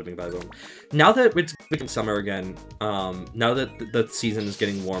go. Bada bing, bada boom. Now that it's Speaking of summer again, now that the season is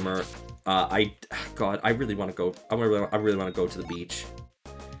getting warmer, God, I really want to go. I really want to go to the beach.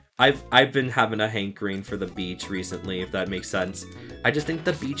 I've been having a hankering for the beach recently, if that makes sense. I just think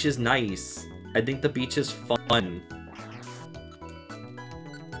the beach is nice. I think the beach is fun.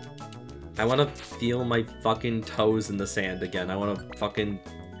 I want to feel my fucking toes in the sand again. I want to fucking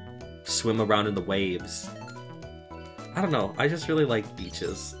swim around in the waves. I don't know. I just really like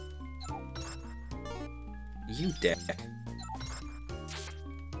beaches. You dick.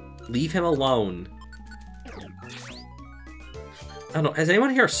 Leave him alone. I don't know. Has anyone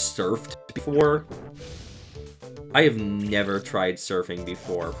here surfed before? I have never tried surfing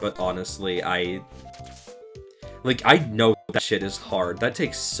before, but honestly, I know that shit is hard. That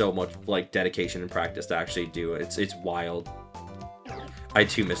takes so much, like, dedication and practice to actually do it. It's wild. I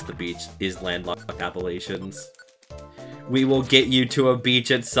too miss the beach. Is landlocked Appalachians. We will get you to a beach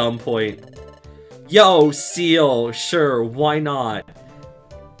at some point. Yo, Seal! Sure, why not?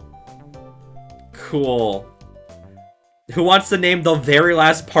 Cool. Who wants to name the very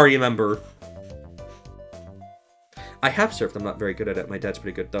last party member? I have surfed. I'm not very good at it. My dad's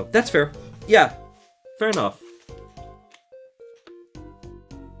pretty good, though. That's fair. Yeah. Fair enough.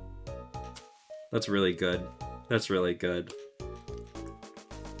 That's really good. That's really good.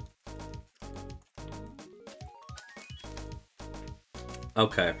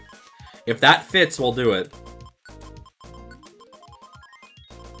 Okay. If that fits, we'll do it.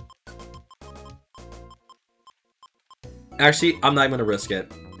 Actually, I'm not even gonna risk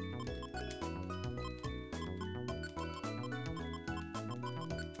it.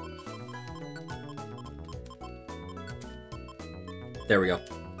 There we go.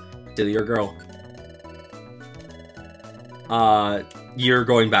 Did your girl. You're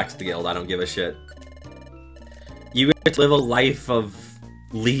going back to the guild. I don't give a shit. You get to live a life of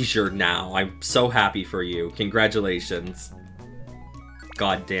leisure now. I'm so happy for you. Congratulations.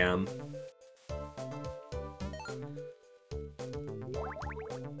 God damn.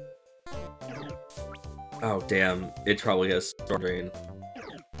 Oh, damn. It probably has Storm Drain.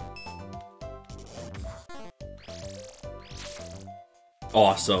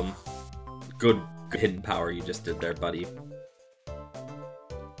 Awesome. Good hidden power you just did there, buddy.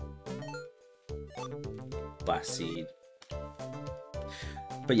 Last seed.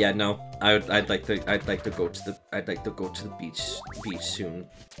 But yeah, no. I'd like to go to the beach soon.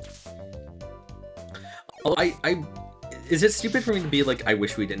 Oh, is it stupid for me to be like, I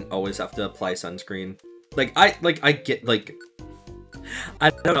wish we didn't always have to apply sunscreen? Like, I get, like, I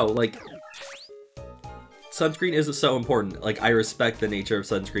don't know, like, sunscreen is so important. Like, I respect the nature of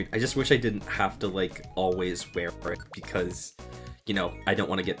sunscreen. I just wish I didn't have to, like, always wear it because, you know, I don't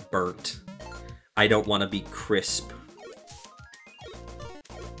want to get burnt. I don't want to be crisp.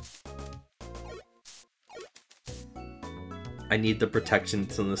 I need the protection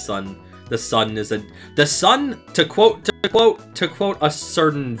from the sun. The sun is to quote a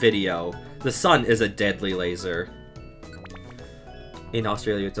certain video. The sun is a deadly laser. In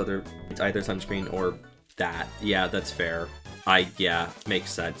Australia, it's either sunscreen or that. Yeah, that's fair. Yeah,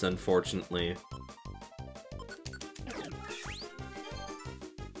 makes sense, unfortunately.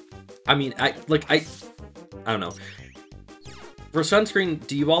 I mean, I don't know. For sunscreen,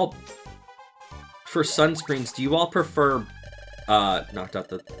 do you all prefer, knocked out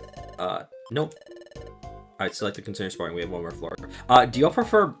the, nope. Alright, select the consumer sparring, we have one more floor. Do y'all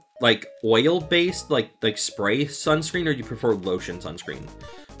prefer, like, oil-based, like spray sunscreen, or do you prefer lotion sunscreen?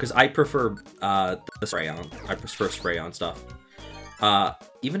 Because I prefer, the spray-on. I prefer spray-on stuff.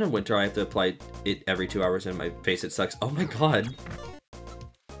 Even in winter, I have to apply it every 2 hours in my face. It sucks. Oh my god.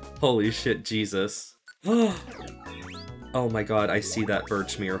 Holy shit, Jesus. Oh my god, I see that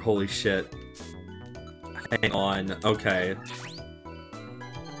Birchmere. Holy shit. Hang on. Okay.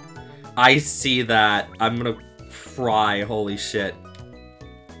 I see that. I'm gonna cry. Holy shit.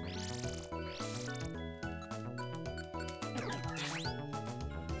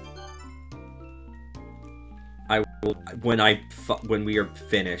 I will when we are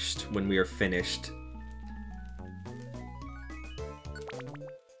finished.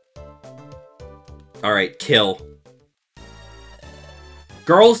 All right, kill.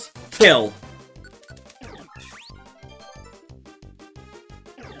 Girls, kill.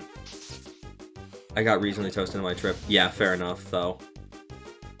 I got regionally toasted on my trip. Yeah, fair enough, though.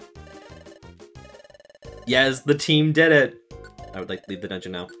 Yes, the team did it. I would like to leave the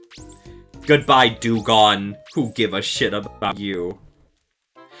dungeon now. Goodbye, Dugon. Who give a shit about you?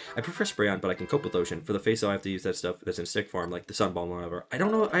 I prefer spray-on, but I can cope with lotion. For the face, though, I have to use that stuff that's in stick form, like the sun balm or whatever. I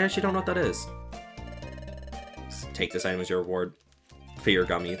don't know. I actually don't know what that is. Take this item as your reward. Fear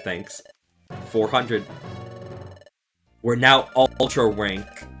gummy, thanks. 400. We're now ultra rank.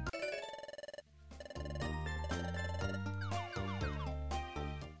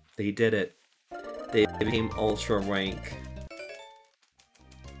 They did it. They became ultra rank.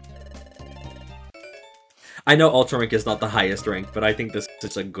 I know ultra rank is not the highest rank, but I think this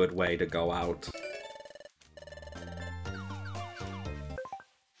is a good way to go out.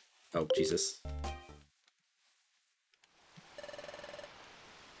 Oh, Jesus.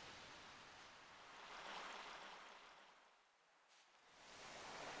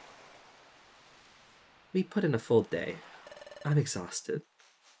 We put in a full day. I'm exhausted.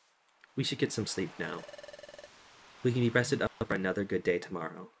 We should get some sleep now. We can be rested up for another good day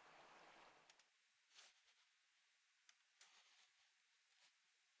tomorrow.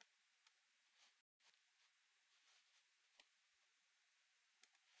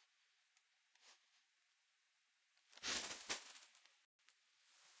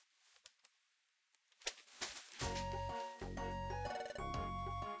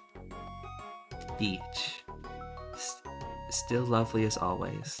 Beach. Still lovely as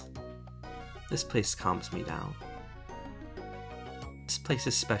always. This place calms me down. This place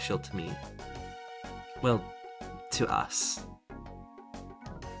is special to me. Well, to us.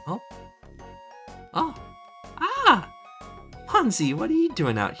 Oh? Oh! Ah! Mansi, what are you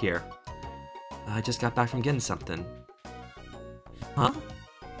doing out here? I just got back from getting something. Huh?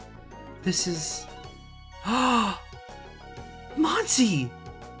 This is... Mansi!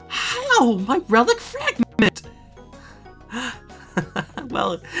 How? My relic fragment!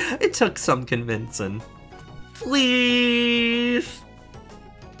 Well, it took some convincing. Please!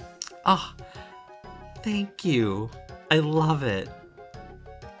 Oh, thank you. I love it.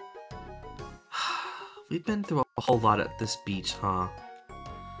 We've been through a whole lot at this beach, huh?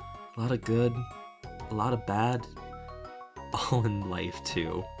 A lot of good, a lot of bad, all in life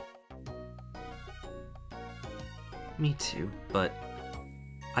too. Me too, but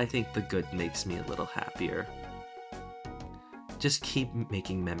I think the good makes me a little happier. Just keep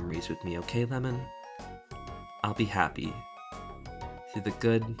making memories with me, okay, Lemon? I'll be happy. Through the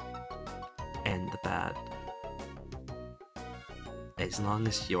good and the bad. As long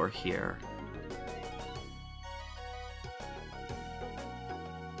as you're here.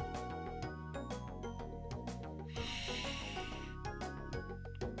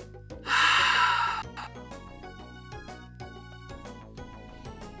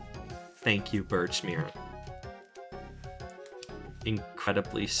 Thank you, Birchmere.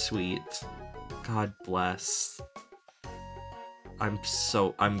 Incredibly sweet. God bless.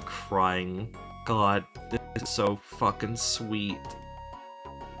 I'm crying. God, this is so fucking sweet.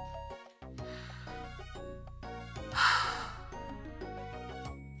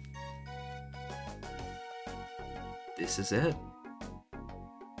 This is it.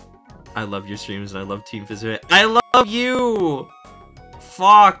 I love your streams and I love Team Fizzyfae. I love you!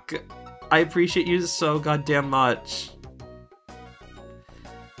 Fuck! I appreciate you so goddamn much.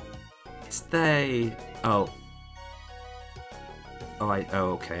 It's they. Oh,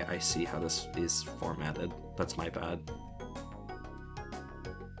 okay, I see how this is formatted. That's my bad.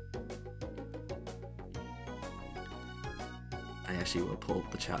 I actually will pull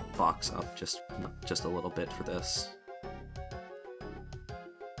the chat box up just a little bit for this.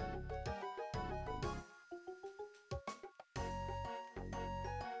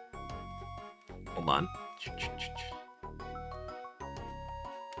 Hold on.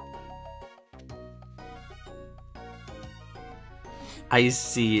 I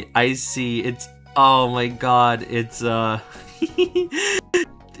see, it's, oh my god, it's,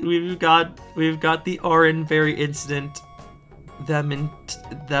 we've got the Oranberry incident, them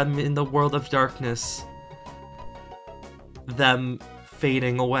in the world of darkness, them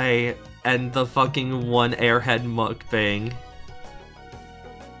fading away, and the fucking one airhead mukbang.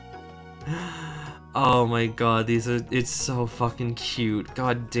 Oh my god, it's so fucking cute,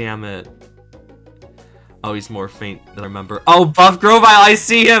 god damn it. Oh, he's more faint than I remember. Oh, Buff Grovile, I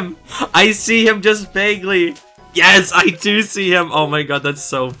see him! I see him just vaguely! Yes, I do see him! Oh my god, that's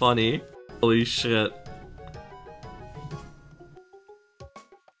so funny. Holy shit.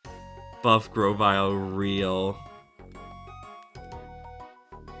 Buff Grovile, real.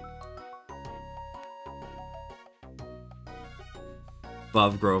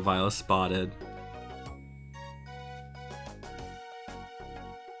 Buff Grovile spotted.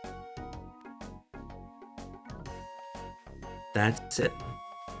 That's it.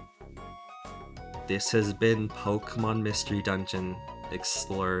 This has been Pokemon Mystery Dungeon,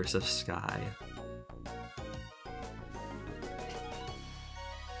 Explorers of Sky.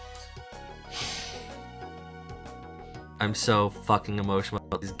 I'm so fucking emotional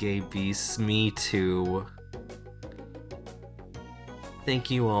about these gay beasts. Me too. Thank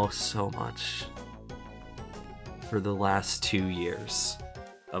you all so much for the last 2 years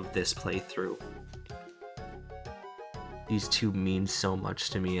of this playthrough. These two mean so much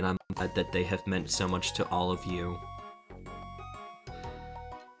to me, and I'm glad that they have meant so much to all of you.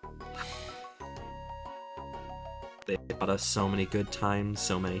 They brought us so many good times,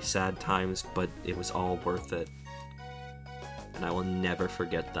 so many sad times, but it was all worth it. And I will never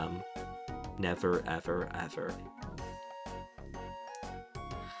forget them. Never, ever, ever.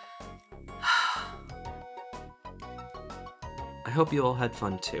 I hope you all had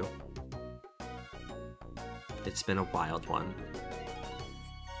fun too. It's been a wild one.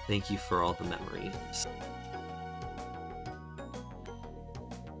 Thank you for all the memories.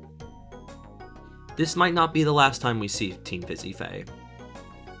 This might not be the last time we see Team Fizzyfae.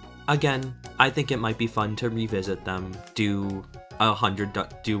 Again, I think it might be fun to revisit them, do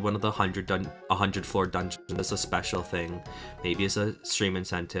one of the 100 floor dungeons as a special thing, maybe as a stream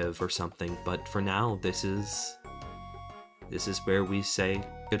incentive or something, but for now, this is where we say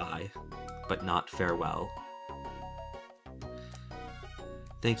goodbye, but not farewell.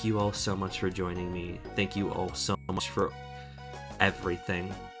 Thank you all so much for joining me. Thank you all so much for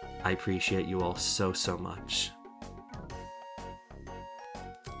everything. I appreciate you all so, so much.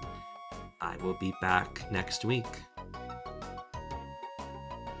 I will be back next week.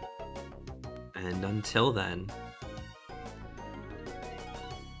 And until then,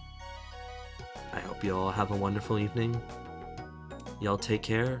 I hope you all have a wonderful evening. Y'all take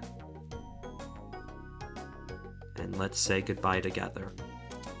care. And let's say goodbye together.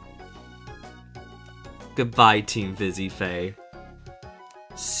 Goodbye, Team Fizzyfae.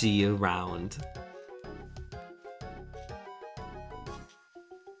 See you around.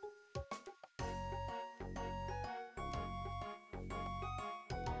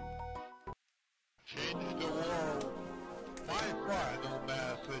 Change the world. My final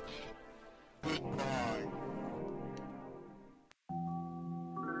message. Goodbye.